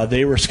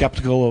 They were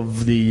skeptical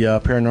of the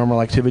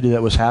paranormal activity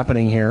that was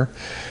happening here,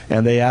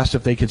 and they asked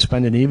if they could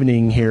spend an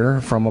evening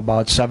here from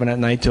about 7 at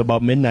night to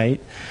about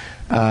midnight,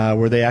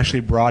 where they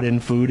actually brought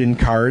in food and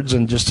cards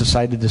and just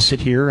decided to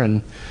sit here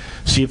and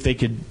see if they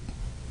could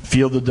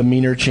feel the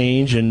demeanor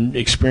change and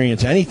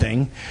experience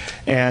anything.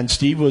 And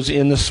Steve was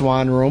in the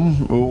Swan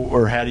room,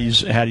 or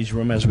Hattie's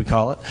room as we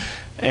call it,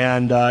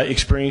 and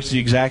experienced the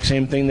exact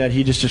same thing that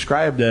he just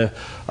described,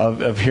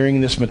 of hearing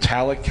this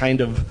metallic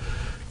kind of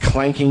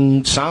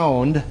clanking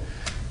sound,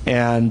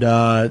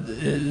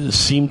 and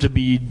seemed to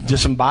be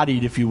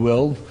disembodied, if you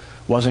will.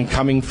 Wasn't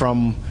coming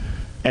from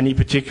any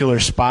particular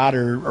spot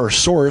or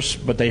source,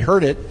 but they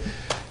heard it.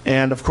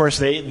 And of course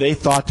they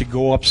thought to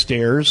go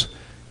upstairs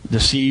to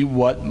see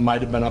what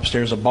might have been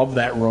upstairs above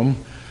that room,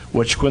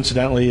 which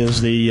coincidentally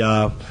is the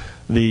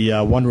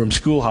one-room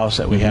schoolhouse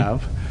that we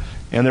have.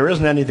 And there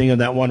isn't anything in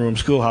that one-room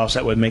schoolhouse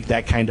that would make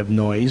that kind of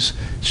noise.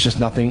 It's just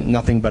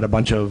nothing but a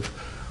bunch of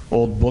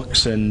old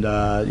books and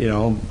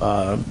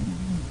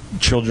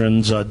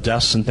children's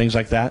desks and things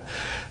like that.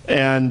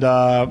 And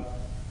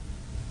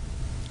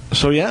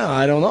so yeah,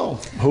 I don't know.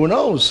 Who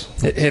knows?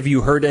 Have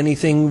you heard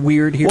anything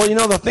weird here?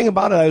 Well, the thing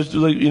about it, I was,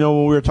 when we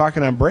were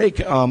talking on break,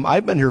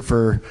 I've been here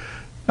for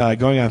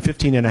going on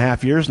 15 and a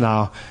half years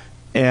now,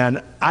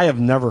 and I have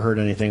never heard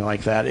anything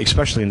like that,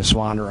 especially in the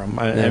Swan room.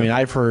 I mean,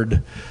 I've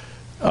heard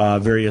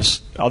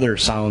various other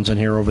sounds in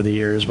here over the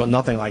years, but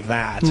nothing like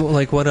that. Well,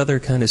 like what other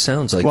kind of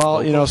sounds? Like,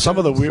 well,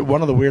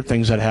 one of the weird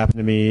things that happened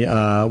to me,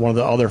 one of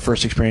the other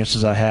first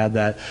experiences I had,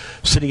 that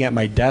sitting at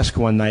my desk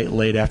one night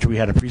late after we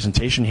had a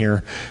presentation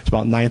here, it's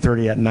about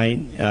 9:30 at night,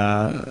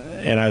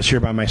 and I was here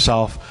by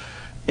myself.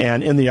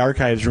 And in the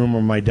archives room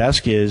where my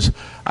desk is,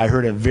 I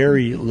heard a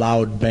very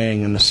loud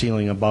bang in the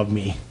ceiling above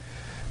me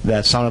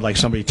that sounded like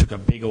somebody took a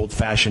big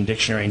old-fashioned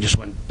dictionary and just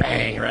went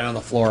bang right on the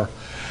floor.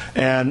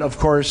 And of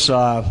course,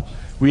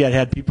 we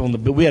had people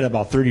we had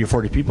about 30 or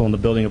 40 people in the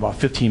building about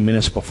 15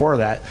 minutes before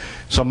that.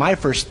 So my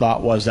first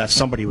thought was that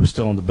somebody was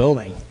still in the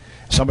building.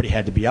 Somebody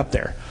had to be up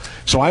there.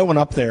 So I went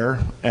up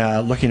there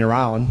looking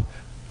around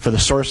for the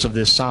source of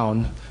this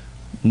sound.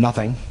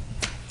 Nothing.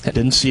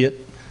 Didn't see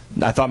it.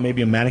 I thought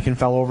maybe a mannequin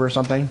fell over or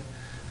something.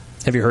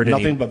 Have you heard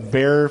nothing but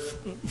bare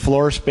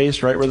floor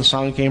space right where the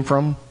sound came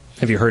from?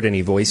 Have you heard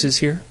any voices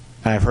here?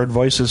 I've heard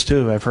voices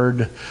too. I've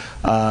heard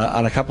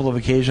on a couple of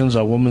occasions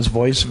a woman's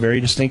voice very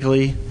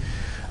distinctly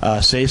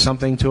say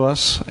something to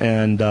us.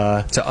 And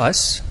to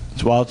us?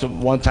 Well,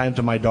 one time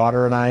to my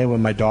daughter and I,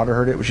 when my daughter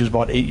heard it when she was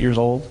about 8 years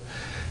old.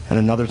 And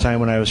another time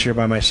when I was here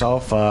by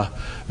myself,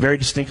 very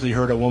distinctly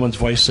heard a woman's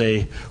voice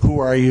say, "Who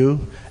are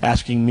you?"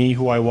 asking me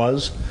who I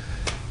was.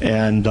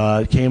 And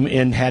came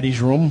in Hattie's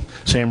room,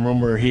 same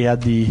room where he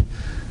had the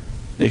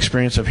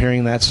experience of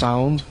hearing that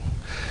sound.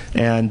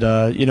 And,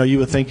 you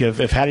would think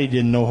if Hattie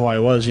didn't know who I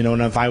was,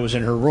 and if I was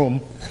in her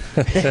room,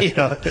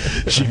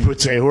 she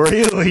would say, "Who are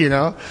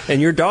you?"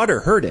 And your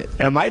daughter heard it.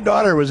 And my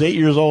daughter was 8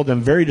 years old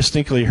and very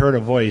distinctly heard a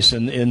voice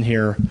in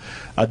here,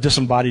 a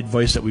disembodied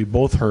voice that we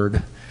both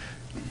heard.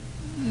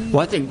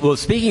 Well,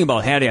 speaking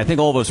about Hattie, I think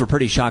all of us were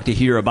pretty shocked to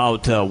hear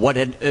about what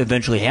had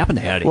eventually happened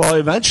to Hattie. Well,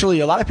 eventually,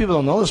 a lot of people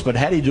don't know this, but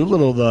Hattie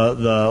Doolittle,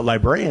 the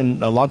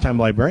librarian, a longtime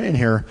librarian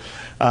here,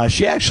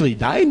 she actually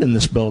died in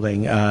this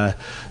building.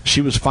 She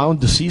was found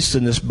deceased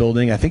in this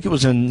building. I think it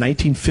was in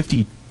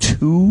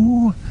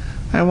 1952,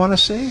 I want to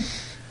say.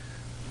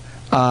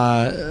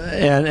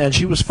 And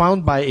she was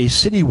found by a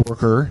city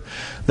worker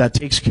that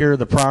takes care of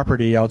the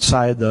property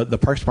outside. The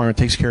Parks Department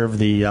takes care of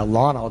the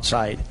lawn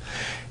outside.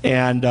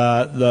 And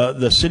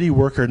the city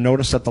worker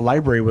noticed that the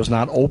library was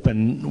not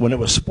open when it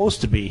was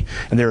supposed to be.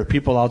 And there were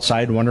people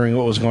outside wondering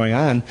what was going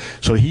on.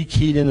 So he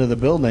keyed into the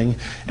building,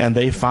 and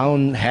they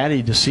found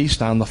Hattie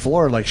deceased on the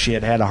floor like she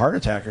had a heart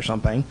attack or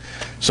something.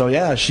 So,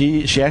 yeah,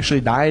 she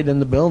actually died in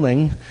the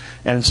building.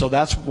 And so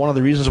that's one of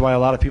the reasons why a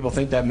lot of people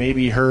think that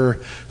maybe her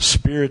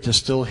spirit is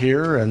still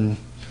here and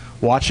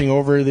watching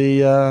over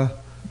the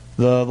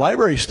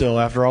library still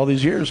after all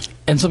these years.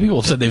 And some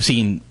people said they've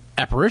seen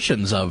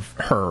apparitions of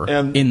her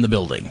in the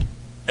building.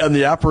 And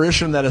the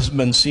apparition that has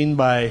been seen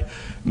by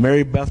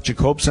Mary Beth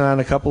Jacobson on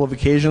a couple of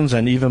occasions,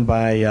 and even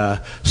by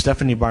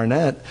Stephanie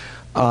Barnett,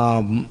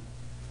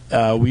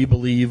 we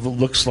believe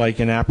looks like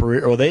an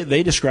apparition, or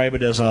they describe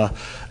it as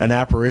an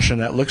apparition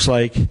that looks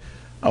like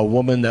a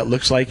woman that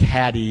looks like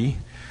Hattie,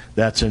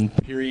 that's in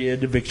period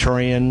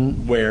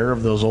Victorian wear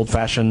of those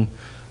old-fashioned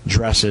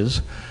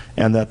dresses,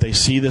 and that they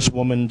see this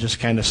woman just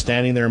kind of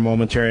standing there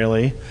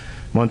momentarily,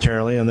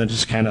 and then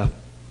just kind of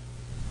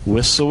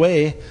whisks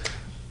away,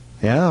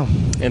 Yeah.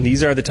 And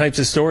these are the types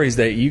of stories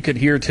that you could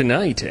hear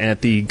tonight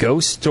at the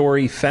Ghost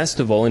Story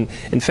Festival. And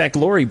in fact,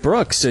 Lori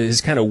Brooks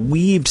has kind of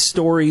weaved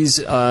stories,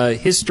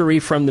 history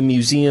from the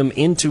museum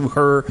into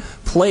her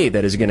play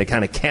that is going to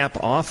kind of cap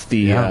off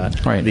the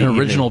an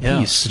original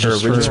piece.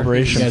 Just for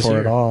inspiration for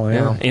it all.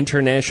 Yeah.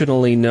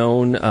 Internationally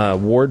known,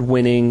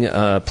 award-winning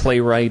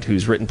playwright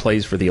who's written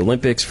plays for the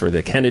Olympics, for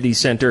the Kennedy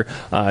Center.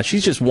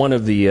 She's just one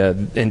of the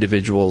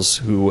individuals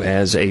who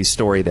has a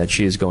story that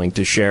she is going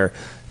to share.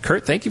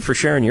 Kurt, thank you for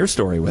sharing your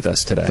story with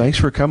us today. Thanks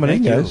for coming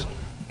in, guys.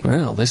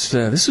 Well, this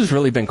has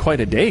really been quite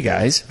a day,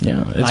 guys.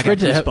 Yeah, it's great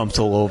to bumps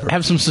all over.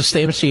 Have some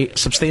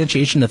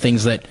substantiation to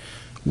things that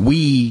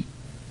we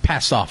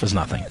passed off as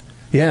nothing.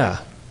 Yeah.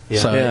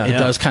 So it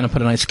does kind of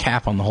put a nice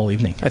cap on the whole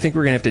evening. I think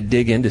we're going to have to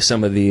dig into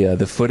some of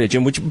the footage.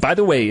 And which, by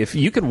the way, if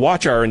you could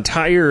watch our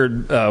entire,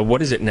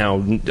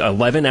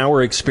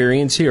 11-hour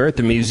experience here at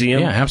the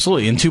museum. Yeah,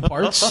 absolutely. In 2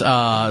 parts.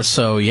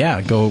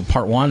 Go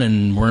part 1,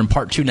 and we're in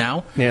part 2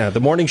 now. Yeah, the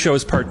morning show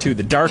is part 2.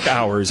 The dark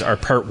hours are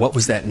part, what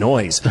was that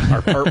noise?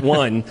 Are part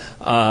 1.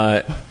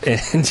 And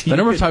the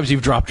number of times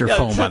you've dropped your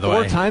phone, by the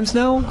way. 4 times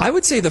now? I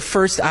would say the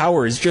first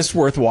hour is just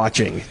worth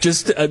watching.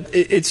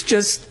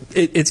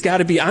 It's got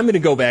to be, I'm going to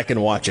go back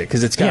and watch it,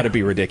 because it's got to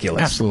be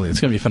ridiculous. Absolutely. It's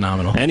going to be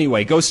phenomenal.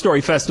 Anyway, Ghost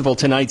Story Festival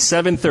tonight,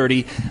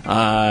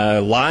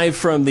 7:30, live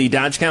from the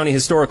Dodge County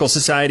Historical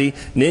Society.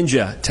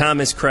 Ninja,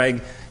 Thomas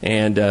Craig,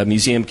 and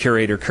museum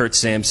curator Kurt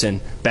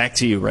Sampson. Back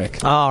to you,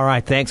 Rick. All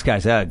right. Thanks,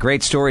 guys.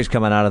 Great stories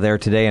coming out of there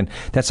today, and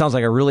that sounds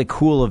like a really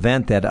cool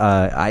event,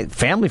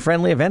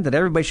 family-friendly event that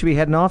everybody should be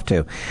heading off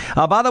to.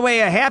 By the way,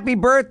 a happy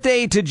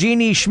birthday to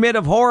Jeannie Schmidt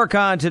of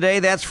HorrorCon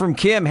today. That's from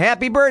Kim.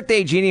 Happy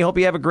birthday, Jeannie. Hope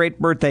you have a great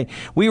birthday.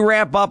 We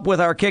wrap up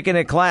with our Kickin'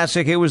 It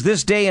Classic. It was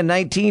this day in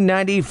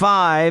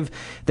 1995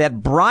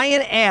 that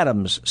Bryan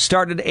Adams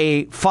started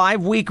a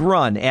 5-week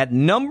run at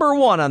number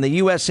 1 on the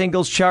U.S.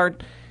 singles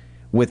chart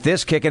with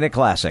this Kickin' It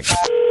Classic.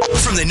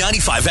 From the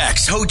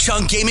 95X Ho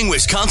Chunk Gaming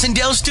Wisconsin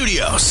Dells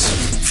Studios,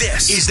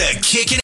 this is the Kickin'